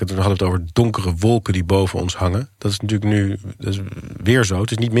spraken, toen hadden we het over donkere wolken die boven ons hangen. Dat is natuurlijk nu weer zo.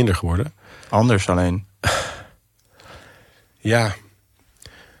 Het is niet minder geworden. Anders alleen. Ja.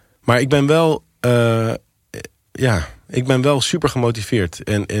 Maar ik ben wel super gemotiveerd.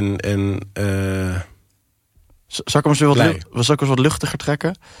 Zal ik hem eens wat luchtiger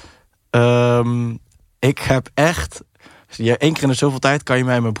trekken? Ik heb echt, 1 keer in de zoveel tijd kan je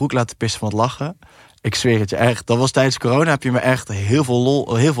mij in mijn broek laten pissen van het lachen. Ik zweer het je echt. Dat was tijdens corona, heb je me echt heel veel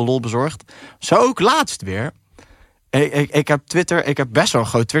lol bezorgd. Zo ook laatst weer. Ik heb Twitter, ik heb best wel een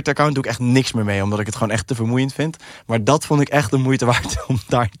groot Twitter-account, doe ik echt niks meer mee, omdat ik het gewoon echt te vermoeiend vind. Maar dat vond ik echt de moeite waard om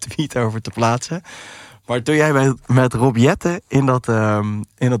daar een tweet over te plaatsen. Maar toen jij met Rob Jetten in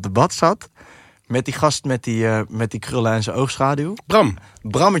dat debat zat, met die gast met die krullen en zijn oogschaduw.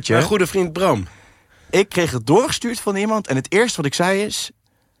 Brammetje. Mijn goede vriend Bram. Ik kreeg het doorgestuurd van iemand en het eerste wat ik zei is: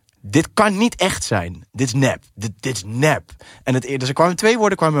 dit kan niet echt zijn. Dit is nep. Dit is nep. En dus er kwamen 2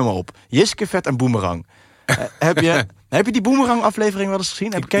 woorden bij me op. Jiskevet en boemerang. Heb je die boemerang-aflevering wel eens gezien?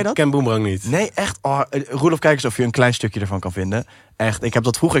 Ken je dat? Ik ken boemerang niet. Nee, echt. Roelof, kijk eens of je een klein stukje ervan kan vinden. Echt, ik heb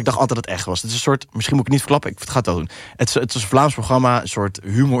dat vroeger, ik dacht altijd dat het echt was. Het is een soort, misschien moet ik het niet verklappen, ik ga het wel doen. Het is een Vlaams programma, een soort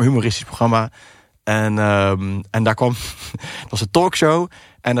humoristisch programma. En daar kwam, het was een talkshow.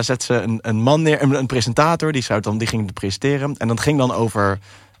 En daar zet ze een man neer, een presentator, die ging het presenteren. En dat ging dan over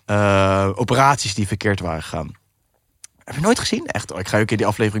operaties die verkeerd waren gegaan. Heb je nooit gezien? Echt, ik ga je een keer die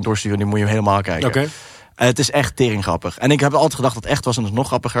aflevering doorsturen, die moet je helemaal kijken. Okay. Het is echt tering grappig. En ik heb altijd gedacht dat het echt was en dat is nog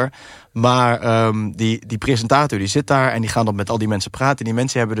grappiger. Maar die presentator die zit daar en die gaan dan met al die mensen praten. Die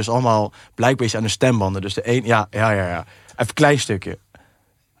mensen hebben dus allemaal blijkbaar iets aan hun stembanden. Dus de een, ja. Even een klein stukje.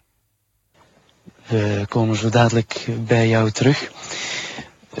 We komen zo dadelijk bij jou terug.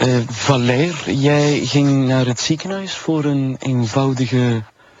 Valère, jij ging naar het ziekenhuis voor een eenvoudige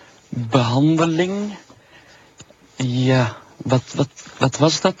behandeling. Ja, wat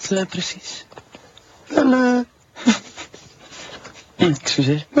was dat precies? Wel,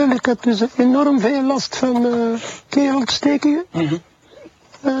 excuseer. Wel, ik heb dus enorm veel last van keelontstekingen. Mm-hmm.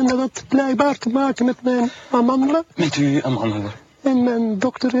 En dat had blijkbaar te maken met mijn amandelen. Met uw amandelen. En mijn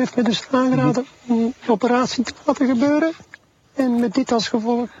dokter heeft me dus aangeraden een operatie te laten gebeuren. En met dit als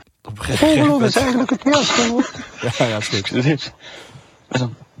gevolg. Ongeloof is eigenlijk het juiste woord. Ja, stuk.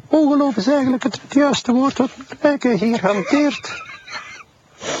 Ongeloof is eigenlijk het juiste woord wat Rijken hier hanteert.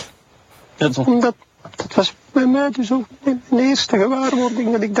 Omdat dat was bij mij dus ook mijn eerste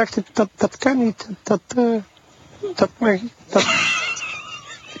gewaarwording. Dat ik dacht, dat kan niet. Dat mag.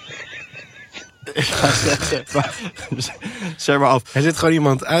 Zeg maar af. Hij zit gewoon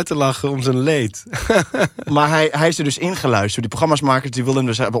iemand uit te lachen om zijn leed. Maar hij is er dus ingeluisterd. Die programmasmakers die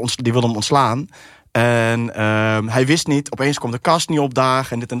wilden hem ontslaan. En hij wist niet, opeens komt de kast niet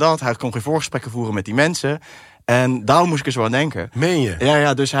opdagen en dit en dat. Hij kon geen voorgesprekken voeren met die mensen. En daarom moest ik er zo aan denken. Meen je?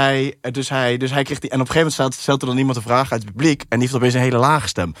 Ja, dus hij kreeg die. En op een gegeven moment stelt er dan iemand een vraag uit het publiek. En die heeft opeens een hele lage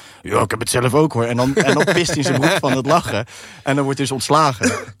stem. Ja, ik heb het zelf ook hoor. En dan pist hij in zijn broek van het lachen. En dan wordt hij dus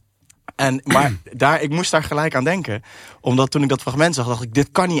ontslagen. Maar ik moest daar gelijk aan denken. Omdat toen ik dat fragment zag, dacht ik, dit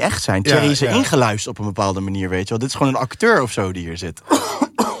kan niet echt zijn. Thierry is er ingeluisterd op een bepaalde manier, weet je wel. Dit is gewoon een acteur of zo die hier zit.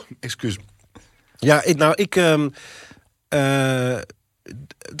 Excuus. Ja,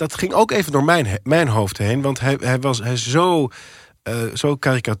 dat ging ook even door mijn hoofd heen. Want hij is zo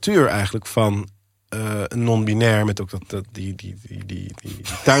karikatuur eigenlijk van een non-binair met ook die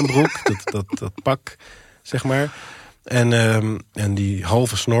tuinbroek, dat pak, zeg maar. En die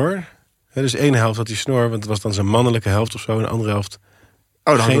halve snor. Dus de ene helft had die snor, want het was dan zijn mannelijke helft of zo. En de andere helft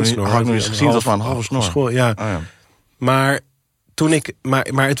geen snor. Had ik nog eens gezien, dat was maar een halve snor. Ja. Oh, ja.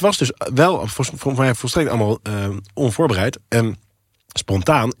 Maar het was dus wel voor mij volstrekt allemaal onvoorbereid en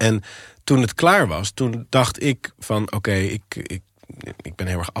spontaan. En toen het klaar was, toen dacht ik van oké, ik ben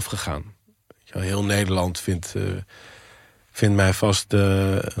heel erg afgegaan. Heel Nederland vindt mij vast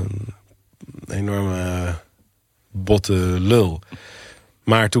een enorme botte lul.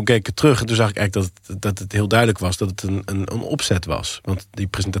 Maar toen keek ik terug en toen zag ik eigenlijk dat het heel duidelijk was dat het een opzet was. Want die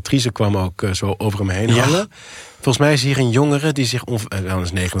presentatrice kwam ook zo over me heen hangen. Volgens mij is hier een jongere die zich dat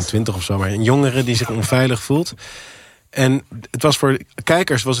is 29 of zo, maar een jongere die zich onveilig voelt. En het was voor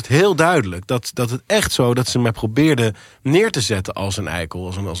kijkers was het heel duidelijk dat het echt zo dat ze mij probeerden neer te zetten als een eikel,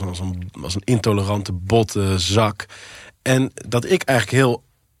 als een intolerante botte zak. En dat ik eigenlijk heel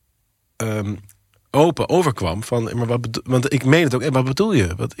open overkwam van, maar want ik meen het ook, wat bedoel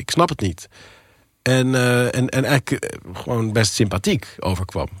je? Ik snap het niet. En eigenlijk gewoon best sympathiek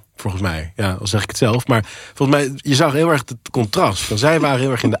overkwam, volgens mij. Ja, al zeg ik het zelf. Maar volgens mij, je zag heel erg het contrast. Want zij waren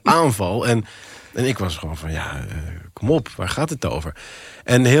heel erg in de aanval. En ik was gewoon van, kom op, waar gaat het over?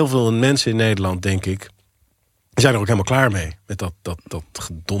 En heel veel mensen in Nederland, denk ik, zijn er ook helemaal klaar mee. Met dat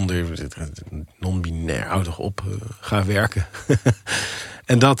gedonder, non-binair, houd toch op, ga werken.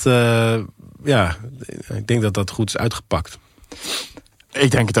 En dat, ik denk dat goed is uitgepakt.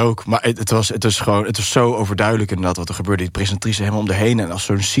 Ik denk het ook, maar het was zo overduidelijk inderdaad wat er gebeurde. Die presentatrice helemaal om de heen en als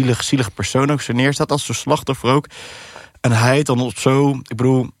zo'n zielig persoon ook zo neerstaat, als zo'n slachtoffer ook. En hij het dan op zo, ik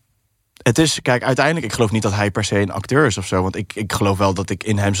bedoel, het is, kijk, uiteindelijk, ik geloof niet dat hij per se een acteur is of zo, want ik geloof wel dat ik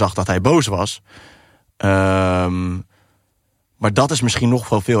in hem zag dat hij boos was. Maar dat is misschien nog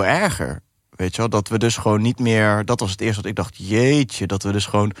wel veel erger. Weet je wel, dat we dus gewoon niet meer... Dat was het eerste wat ik dacht, jeetje, dat we dus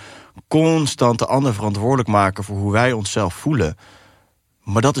gewoon constant de ander verantwoordelijk maken voor hoe wij onszelf voelen.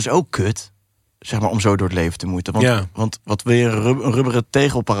 Maar dat is ook kut, zeg maar, om zo door het leven te moeten. Want wat wil je een rubberen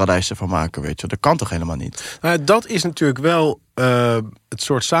tegelparadijs ervan maken, weet je? Dat kan toch helemaal niet? Dat is natuurlijk wel het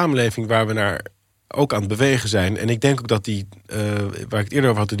soort samenleving waar we naar ook aan het bewegen zijn. En ik denk ook dat waar ik het eerder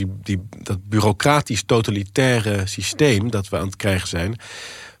over had, dat bureaucratisch totalitaire systeem dat we aan het krijgen zijn,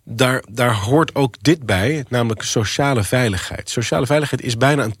 daar hoort ook dit bij, namelijk sociale veiligheid. Sociale veiligheid is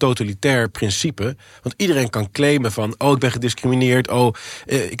bijna een totalitair principe. Want iedereen kan claimen van, ik ben gediscrimineerd,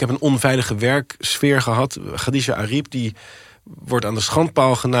 ik heb een onveilige werksfeer gehad. Khadija Ariep, die wordt aan de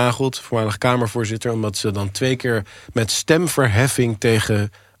schandpaal genageld, voormalig Kamervoorzitter, omdat ze dan 2 keer met stemverheffing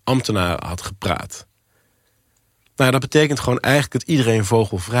tegen ambtenaren had gepraat. Nou, dat betekent gewoon eigenlijk dat iedereen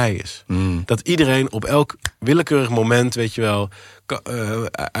vogelvrij is. Dat iedereen op elk willekeurig moment, weet je wel,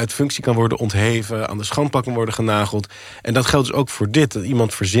 uit functie kan worden ontheven, aan de schandpaal kan worden genageld. En dat geldt dus ook voor dit. Dat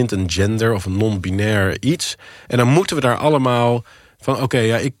iemand verzint een gender of een non-binair iets. En dan moeten we daar allemaal van,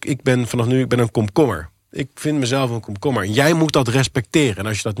 ik ben vanaf nu een komkommer. Ik vind mezelf een komkommer. En jij moet dat respecteren. En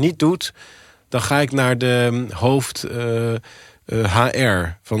als je dat niet doet, dan ga ik naar de hoofd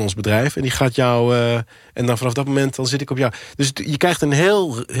HR van ons bedrijf. En die gaat jou... en dan vanaf dat moment, dan zit ik op jou. Dus je krijgt een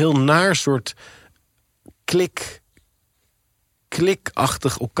heel naar soort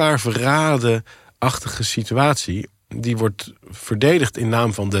klikachtig, elkaar verraden-achtige situatie. Die wordt verdedigd in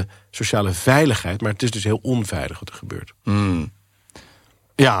naam van de sociale veiligheid. Maar het is dus heel onveilig wat er gebeurt.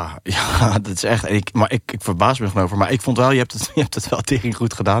 Ja, dat is echt... Ik verbaas me gewoon over. Maar ik vond wel, je hebt het wel tegen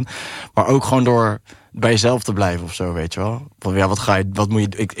goed gedaan. Maar ook gewoon door bij jezelf te blijven of zo, weet je wel. Van, ja, wat moet je...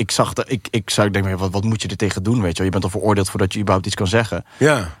 Ik denk, wat moet je er tegen doen, weet je wel. Je bent al veroordeeld voordat je überhaupt iets kan zeggen.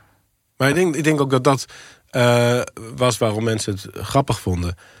 Ja, maar ik denk ook dat was waarom mensen het grappig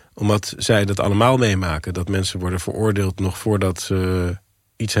vonden. Omdat zij dat allemaal meemaken. Dat mensen worden veroordeeld nog voordat ze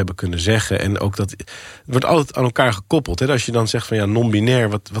iets hebben kunnen zeggen. En ook dat... Het wordt altijd aan elkaar gekoppeld. Hè? Als je dan zegt van ja, non-binair,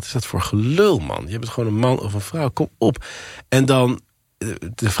 wat is dat voor gelul, man? Je bent gewoon een man of een vrouw, kom op. En dan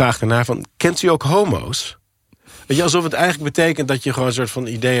de vraag daarna van, kent u ook homo's? Weet je, alsof het eigenlijk betekent dat je gewoon een soort van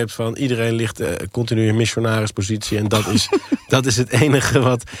idee hebt van iedereen ligt continu in missionarispositie en dat is het enige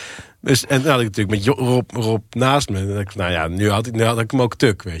wat... Dus, en dan had ik natuurlijk met Rob naast me. En dan dacht ik, nou ja, nu had ik hem ook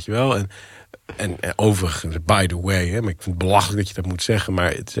tuk, weet je wel. En overigens, by the way, hè, maar ik vind het belachelijk dat je dat moet zeggen,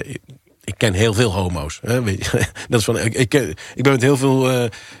 maar ik ken heel veel homo's. Hè, weet je. Dat is van, ik ben met heel veel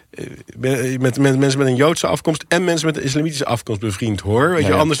met mensen met een Joodse afkomst en mensen met een islamitische afkomst bevriend, hoor. Weet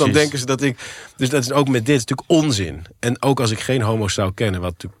je, anders precies. Dan denken ze dat ik... Dus dat is ook met dit, is natuurlijk onzin. En ook als ik geen homo's zou kennen,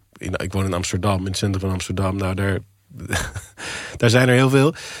 wat ik woon in Amsterdam, in het centrum van Amsterdam, nou daar zijn er heel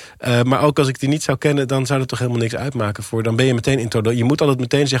veel. Maar ook als ik die niet zou kennen, dan zou dat toch helemaal niks uitmaken voor. Dan ben je meteen je moet altijd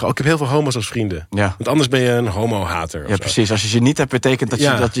meteen zeggen, ik heb heel veel homo's als vrienden. Ja. Want anders ben je een homo-hater. Ja, precies. Als je ze niet hebt, betekent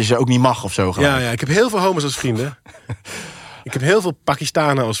dat je ze ook niet mag of zo. Ja, ik heb heel veel homo's als vrienden. Ik heb heel veel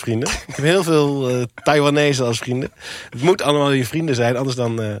Pakistanen als vrienden. Ik heb heel veel Taiwanese als vrienden. Het moet allemaal je vrienden zijn, anders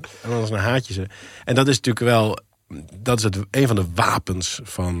dan haat je ze. En dat is natuurlijk wel... Dat is een van de wapens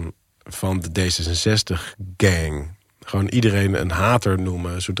van de D66-gang. Gewoon iedereen een hater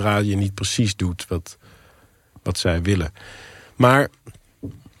noemen, zodra je niet precies doet wat zij willen. Maar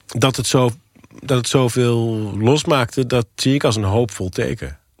dat het zoveel losmaakte, dat zie ik als een hoopvol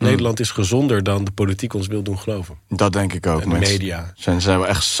teken. Nederland is gezonder dan de politiek ons wil doen geloven. Dat denk ik ook. En de media. Zijn wel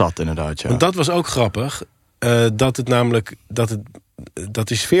echt zat, inderdaad. Ja. Want dat was ook grappig. Dat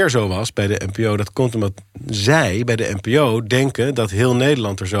die sfeer zo was bij de NPO. Dat komt omdat zij bij de NPO denken dat heel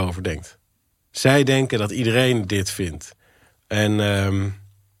Nederland er zo over denkt. Zij denken dat iedereen dit vindt. En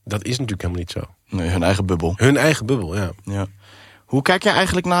dat is natuurlijk helemaal niet zo. Nee, hun eigen bubbel. Hun eigen bubbel, ja. Hoe kijk je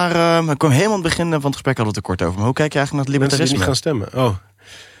eigenlijk naar... ik kwam helemaal aan het begin van het gesprek hadden we het er kort over. Maar hoe kijk je eigenlijk naar het libertarisme? Mensen die niet gaan stemmen.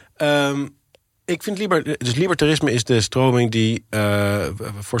 Ik vind dus libertarisme is de stroming die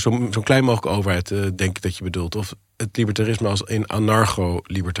voor zo'n klein mogelijk overheid, denk ik dat je bedoelt. Of het libertarisme als een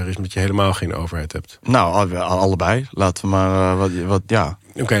anarcho-libertarisme, dat je helemaal geen overheid hebt. Nou, allebei. Laten we maar ja.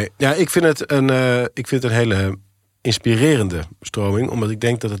 Oké. Ja, ik vind het een hele inspirerende stroming, omdat ik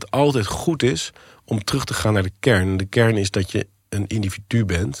denk dat het altijd goed is om terug te gaan naar de kern. De kern is dat je een individu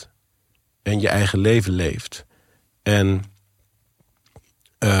bent en je eigen leven leeft. En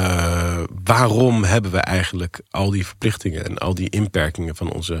waarom hebben we eigenlijk al die verplichtingen en al die inperkingen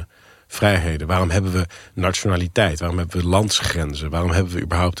van onze vrijheden? Waarom hebben we nationaliteit? Waarom hebben we landsgrenzen? Waarom hebben we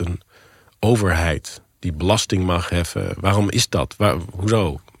überhaupt een overheid die belasting mag heffen? Waarom is dat?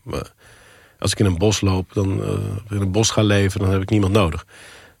 Hoezo? Als ik in een bos loop, in een bos ga leven, dan heb ik niemand nodig.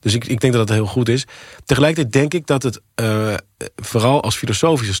 Dus ik denk dat dat heel goed is. Tegelijkertijd denk ik dat het vooral als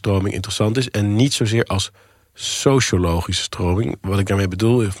filosofische stroming interessant is... en niet zozeer als sociologische stroming. Wat ik daarmee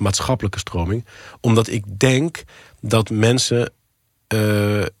bedoel, of maatschappelijke stroming. Omdat ik denk dat mensen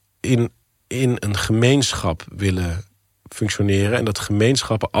in een gemeenschap willen functioneren... en dat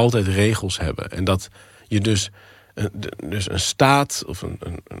gemeenschappen altijd regels hebben. En dat je dus een staat of een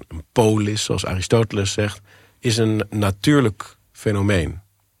polis, zoals Aristoteles zegt... is een natuurlijk fenomeen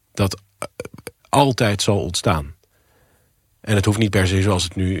dat altijd zal ontstaan. En het hoeft niet per se zoals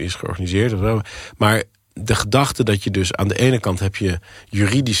het nu is georganiseerd. Maar de gedachte dat je dus aan de ene kant heb je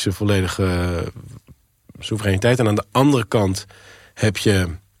juridische volledige soevereiniteit... en aan de andere kant heb je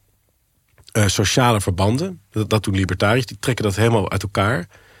sociale verbanden. Dat doen libertariërs, die trekken dat helemaal uit elkaar.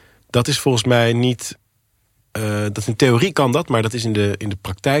 Dat is volgens mij niet... dat in theorie kan dat, maar dat is in de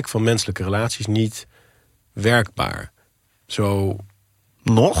praktijk van menselijke relaties niet werkbaar. Zo...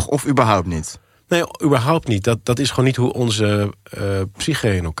 Nog of überhaupt niet? Nee, überhaupt niet. Dat is gewoon niet hoe onze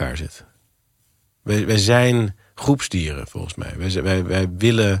psyche in elkaar zit. Wij zijn groepsdieren, volgens mij. Wij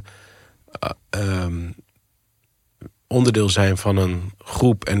willen onderdeel zijn van een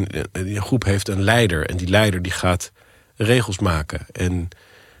groep. En die groep heeft een leider. En die leider die gaat regels maken. En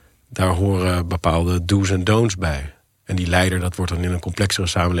daar horen bepaalde do's en don'ts bij. En die leider, dat wordt dan in een complexere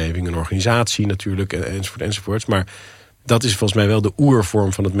samenleving... een organisatie natuurlijk, enzovoort, enzovoorts. Maar dat is volgens mij wel de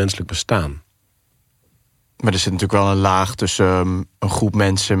oervorm van het menselijk bestaan. Maar er zit natuurlijk wel een laag tussen een groep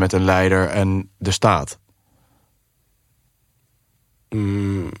mensen met een leider en de staat.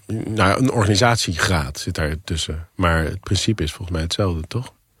 Nou, een organisatiegraad zit daar tussen. Maar het principe is volgens mij hetzelfde,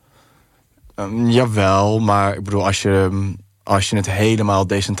 toch? Jawel, maar ik bedoel, als je het helemaal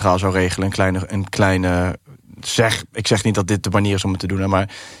decentraal zou regelen... een kleine ik zeg niet dat dit de manier is om het te doen...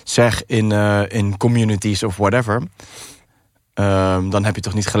 maar zeg in communities of whatever... dan heb je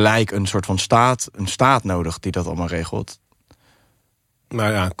toch niet gelijk een soort van staat nodig die dat allemaal regelt.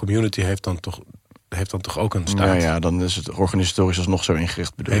 Nou ja, community heeft dan toch ook een staat. Ja, dan is het organisatorisch alsnog zo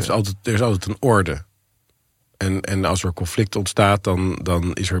ingericht. Er is altijd een orde. En als er conflict ontstaat,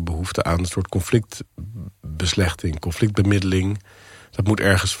 dan is er behoefte aan een soort conflictbeslechting, conflictbemiddeling. Dat moet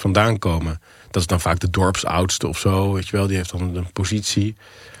ergens vandaan komen. Dat is dan vaak de dorpsoudste of zo, weet je wel. Die heeft dan een positie.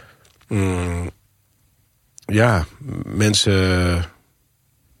 Ja, mensen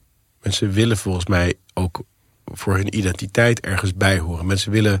willen volgens mij ook voor hun identiteit ergens bij horen.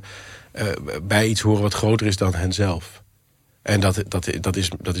 Mensen willen bij iets horen wat groter is dan henzelf. En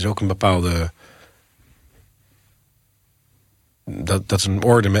dat is ook een bepaalde... Dat is een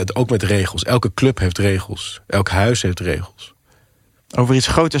orde, ook met regels. Elke club heeft regels. Elk huis heeft regels. Over iets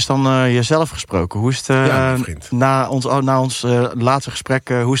groters dan jezelf gesproken. Hoe is het na ons laatste gesprek...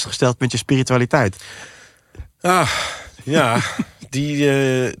 hoe is het gesteld met je spiritualiteit? Ja, die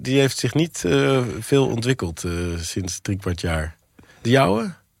heeft zich niet veel ontwikkeld sinds 3/4 jaar. De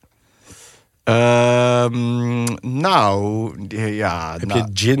jouwe? Heb je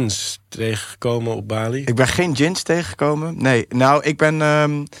djinns tegengekomen op Bali? Ik ben geen djinns tegengekomen. Nee, nou,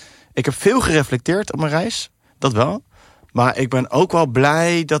 ik heb veel gereflecteerd op mijn reis. Dat wel. Maar ik ben ook wel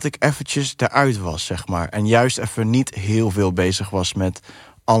blij dat ik eventjes eruit was, zeg maar. En juist even niet heel veel bezig was met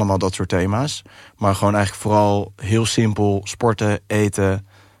allemaal dat soort thema's. Maar gewoon eigenlijk vooral heel simpel sporten, eten...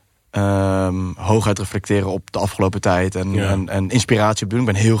 hooguit reflecteren op de afgelopen tijd en inspiratie opdoen. Ik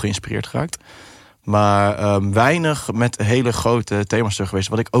ben heel geïnspireerd geraakt. Maar weinig met hele grote thema's terug geweest.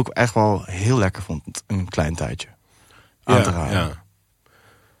 Wat ik ook echt wel heel lekker vond, een klein tijdje. Aan te raden.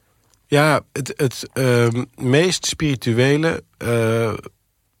 Ja, het meest spirituele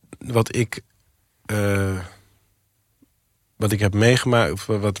wat ik heb meegemaakt, of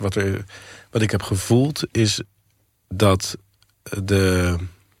wat ik heb gevoeld, is dat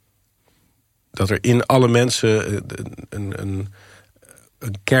er in alle mensen een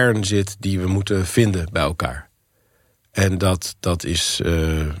kern zit die we moeten vinden bij elkaar. En dat is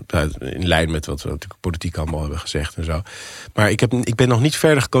in lijn met wat we natuurlijk politiek allemaal hebben gezegd en zo. Maar ik ben nog niet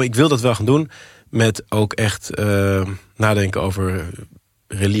verder gekomen. Ik wil dat wel gaan doen met ook echt nadenken over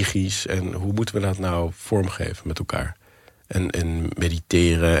religies en hoe moeten we dat nou vormgeven met elkaar. En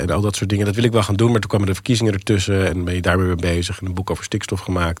mediteren en al dat soort dingen. Dat wil ik wel gaan doen, maar toen kwamen de verkiezingen ertussen en ben je daarmee mee bezig en een boek over stikstof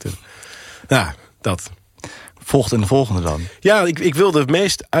gemaakt. En, ja, dat. Volgt in de volgende dan? Ja, ik wil de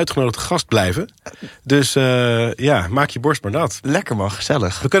meest uitgenodigde gast blijven. Dus maak je borst maar nat. Lekker man,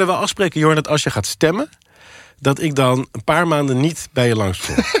 gezellig. We kunnen wel afspreken, Jorn, dat als je gaat stemmen, dat ik dan een paar maanden niet bij je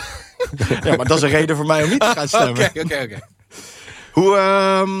langskom. Ja, maar dat is een reden voor mij om niet te gaan stemmen. Oké.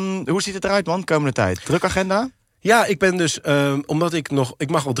 Hoe ziet het eruit, man, komende tijd? Druk agenda? Ja, ik ben dus, omdat ik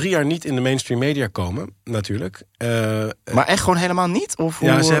mag al 3 jaar niet in de mainstream media komen, natuurlijk. Maar echt gewoon helemaal niet? Of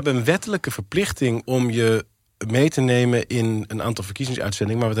ja, ze hebben een wettelijke verplichting om je mee te nemen in een aantal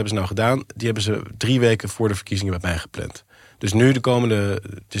verkiezingsuitzendingen. Maar wat hebben ze nou gedaan? Die hebben ze 3 weken voor de verkiezingen bij mij gepland. Dus nu het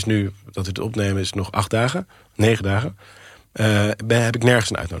is nu dat we het opnemen, is nog 8 dagen, 9 dagen. Heb ik nergens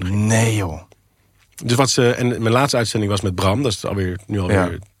een uitnodiging. Nee, joh. Dus en mijn laatste uitzending was met Bram. Dat is nu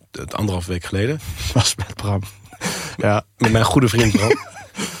alweer 1,5 week geleden. Was met Bram. Ja. Met mijn goede vriend Bram.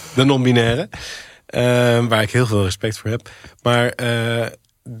 De non-binaire. Waar ik heel veel respect voor heb. Maar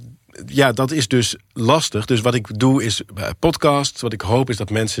ja, dat is dus lastig. Dus wat ik doe is podcast. Wat ik hoop is dat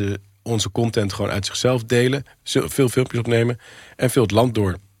mensen onze content gewoon uit zichzelf delen. Veel filmpjes opnemen. En veel het land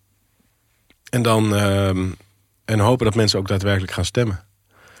door. En dan en hopen dat mensen ook daadwerkelijk gaan stemmen.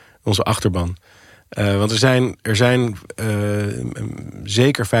 Onze achterban. Want er zijn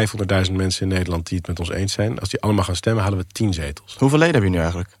zeker 500.000 mensen in Nederland die het met ons eens zijn. Als die allemaal gaan stemmen, halen we 10 zetels. Hoeveel leden heb je nu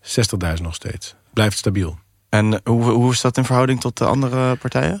eigenlijk? 60.000 nog steeds. Blijft stabiel. En hoe is dat in verhouding tot de andere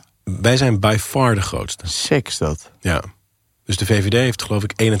partijen? Wij zijn by far de grootste. Sick is dat. Ja. Dus de VVD heeft geloof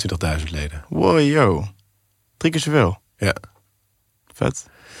ik 21.000 leden. Wow, yo. 3 keer zoveel. Ja. Vet.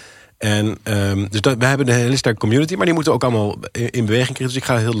 En dus we hebben een hele sterke community, maar die moeten ook allemaal in beweging krijgen. Dus ik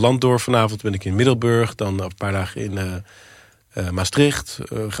ga heel land door. Vanavond ben ik in Middelburg, dan een paar dagen in Maastricht.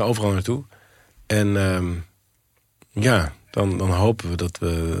 Ga overal naartoe. En ja, dan hopen we dat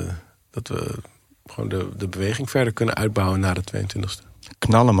we gewoon de beweging verder kunnen uitbouwen na de 22e.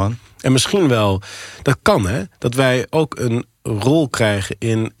 Knallen, man. En misschien wel, dat kan hè, dat wij ook een rol krijgen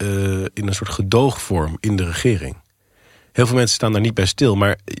in een soort gedoogvorm in de regering. Heel veel mensen staan daar niet bij stil.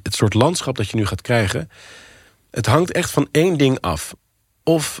 Maar het soort landschap dat je nu gaat krijgen, het hangt echt van 1 ding af.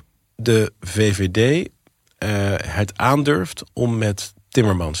 Of de VVD het aandurft om met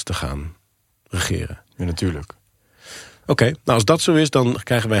Timmermans te gaan regeren. Ja, natuurlijk. Oké, nou als dat zo is, dan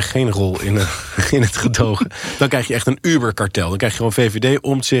krijgen wij geen rol in het gedogen. Dan krijg je echt een Uber-kartel. Dan krijg je gewoon VVD,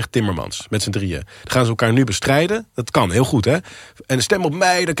 Omtzigt, Timmermans. Met z'n drieën. Dan gaan ze elkaar nu bestrijden. Dat kan, heel goed hè. En stem op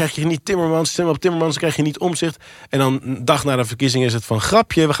mij, dan krijg je niet Timmermans. Stem op Timmermans, dan krijg je niet Omtzigt. En dan een dag na de verkiezingen is het van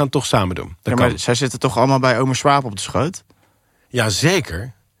grapje, we gaan het toch samen doen. Dat maar kan. zij zitten toch allemaal bij Ome Swaap op de schoot? Ja,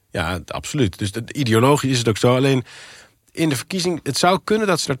 zeker. Ja, absoluut. Dus ideologisch is het ook zo. Alleen in de verkiezing, het zou kunnen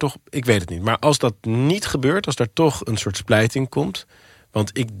dat ze daar toch, ik weet het niet. Maar als dat niet gebeurt, als daar toch een soort splijting komt.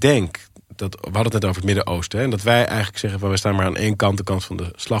 Want ik denk, we hadden het net over het Midden-Oosten. Hè, en dat wij eigenlijk zeggen, van wij staan maar aan één kant, de kant van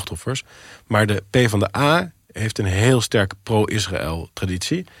de slachtoffers. Maar de PvdA heeft een heel sterke pro-Israël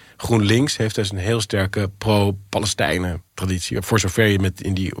traditie. GroenLinks heeft dus een heel sterke pro-Palestijnen traditie. Voor zover je met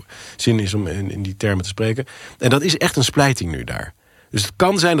in die zin is om in die termen te spreken. En dat is echt een splijting nu daar. Dus het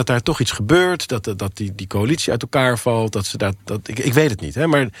kan zijn dat daar toch iets gebeurt, dat die coalitie uit elkaar valt. Ik weet het niet. Hè,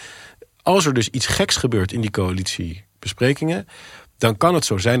 maar als er dus iets geks gebeurt in die coalitiebesprekingen, dan kan het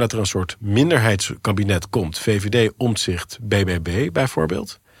zo zijn dat er een soort minderheidskabinet komt. VVD, Omtzigt, BBB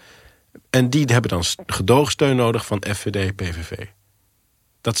bijvoorbeeld. En die hebben dan gedoogsteun nodig van FVD, PVV.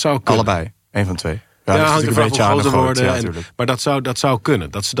 Dat zou kunnen. Allebei, 1 van 2. Ja, hangt er vanaf hoe groter worden. Ja, maar dat zou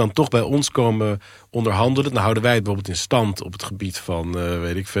kunnen. Dat ze dan toch bij ons komen onderhandelen. Dan houden wij het bijvoorbeeld in stand op het gebied van,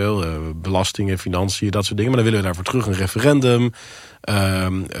 weet ik veel, belastingen, financiën, dat soort dingen. Maar dan willen we daarvoor terug een referendum.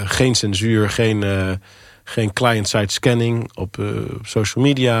 Geen censuur, geen client-side scanning op social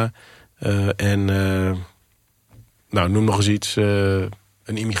media. Noem nog eens iets, een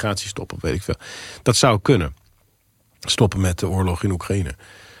immigratiestop of weet ik veel. Dat zou kunnen. Stoppen met de oorlog in Oekraïne.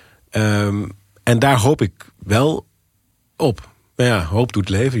 En daar hoop ik wel op. Maar ja, hoop doet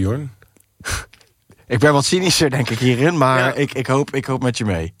leven, Jorn. Ik ben wat cynischer, denk ik, hierin. Maar ja. Ik hoop met je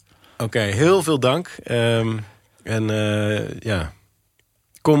mee. Oké, heel veel dank.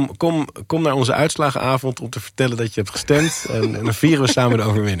 Kom naar onze uitslagenavond om te vertellen dat je hebt gestemd. en dan vieren we samen de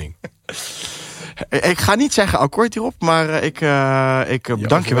overwinning. Ik ga niet zeggen akkoord hierop, maar ik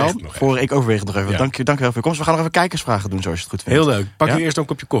dank je wel. Ik overweeg het nog even. Ja. Dank je wel voor je komst. We gaan nog even kijkersvragen doen, zoals je het goed vindt. Heel leuk. Pak je eerst een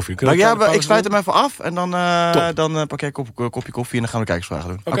kopje koffie. Ik sluit hem even af en dan pak jij een kopje koffie en dan gaan we kijkersvragen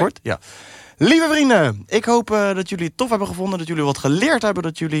doen. Okay. Akkoord? Ja. Lieve vrienden, ik hoop dat jullie het tof hebben gevonden, dat jullie wat geleerd hebben,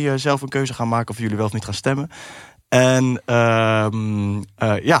 dat jullie zelf een keuze gaan maken of jullie wel of niet gaan stemmen. En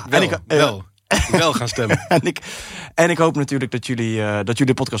wel gaan stemmen. En ik hoop natuurlijk dat jullie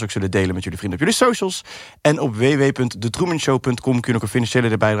de podcast ook zullen delen met jullie vrienden op jullie socials. En op www.detruemanshow.com kun je ook een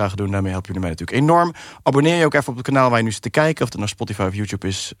financiële bijdrage doen. Daarmee helpen jullie mij natuurlijk enorm. Abonneer je ook even op het kanaal waar je nu zit te kijken. Of het naar Spotify of YouTube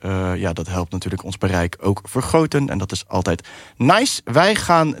is. Dat helpt natuurlijk ons bereik ook vergroten. En dat is altijd nice. Wij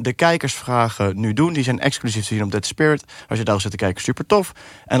gaan de kijkersvragen nu doen. Die zijn exclusief te zien op That Spirit. Als je daar zit te kijken, super tof.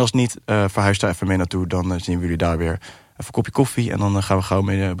 En als niet, verhuis daar even mee naartoe. Dan zien we jullie daar weer. een kopje koffie en dan gaan we gauw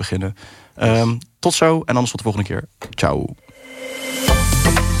mee beginnen. Tot zo en anders tot de volgende keer. Ciao.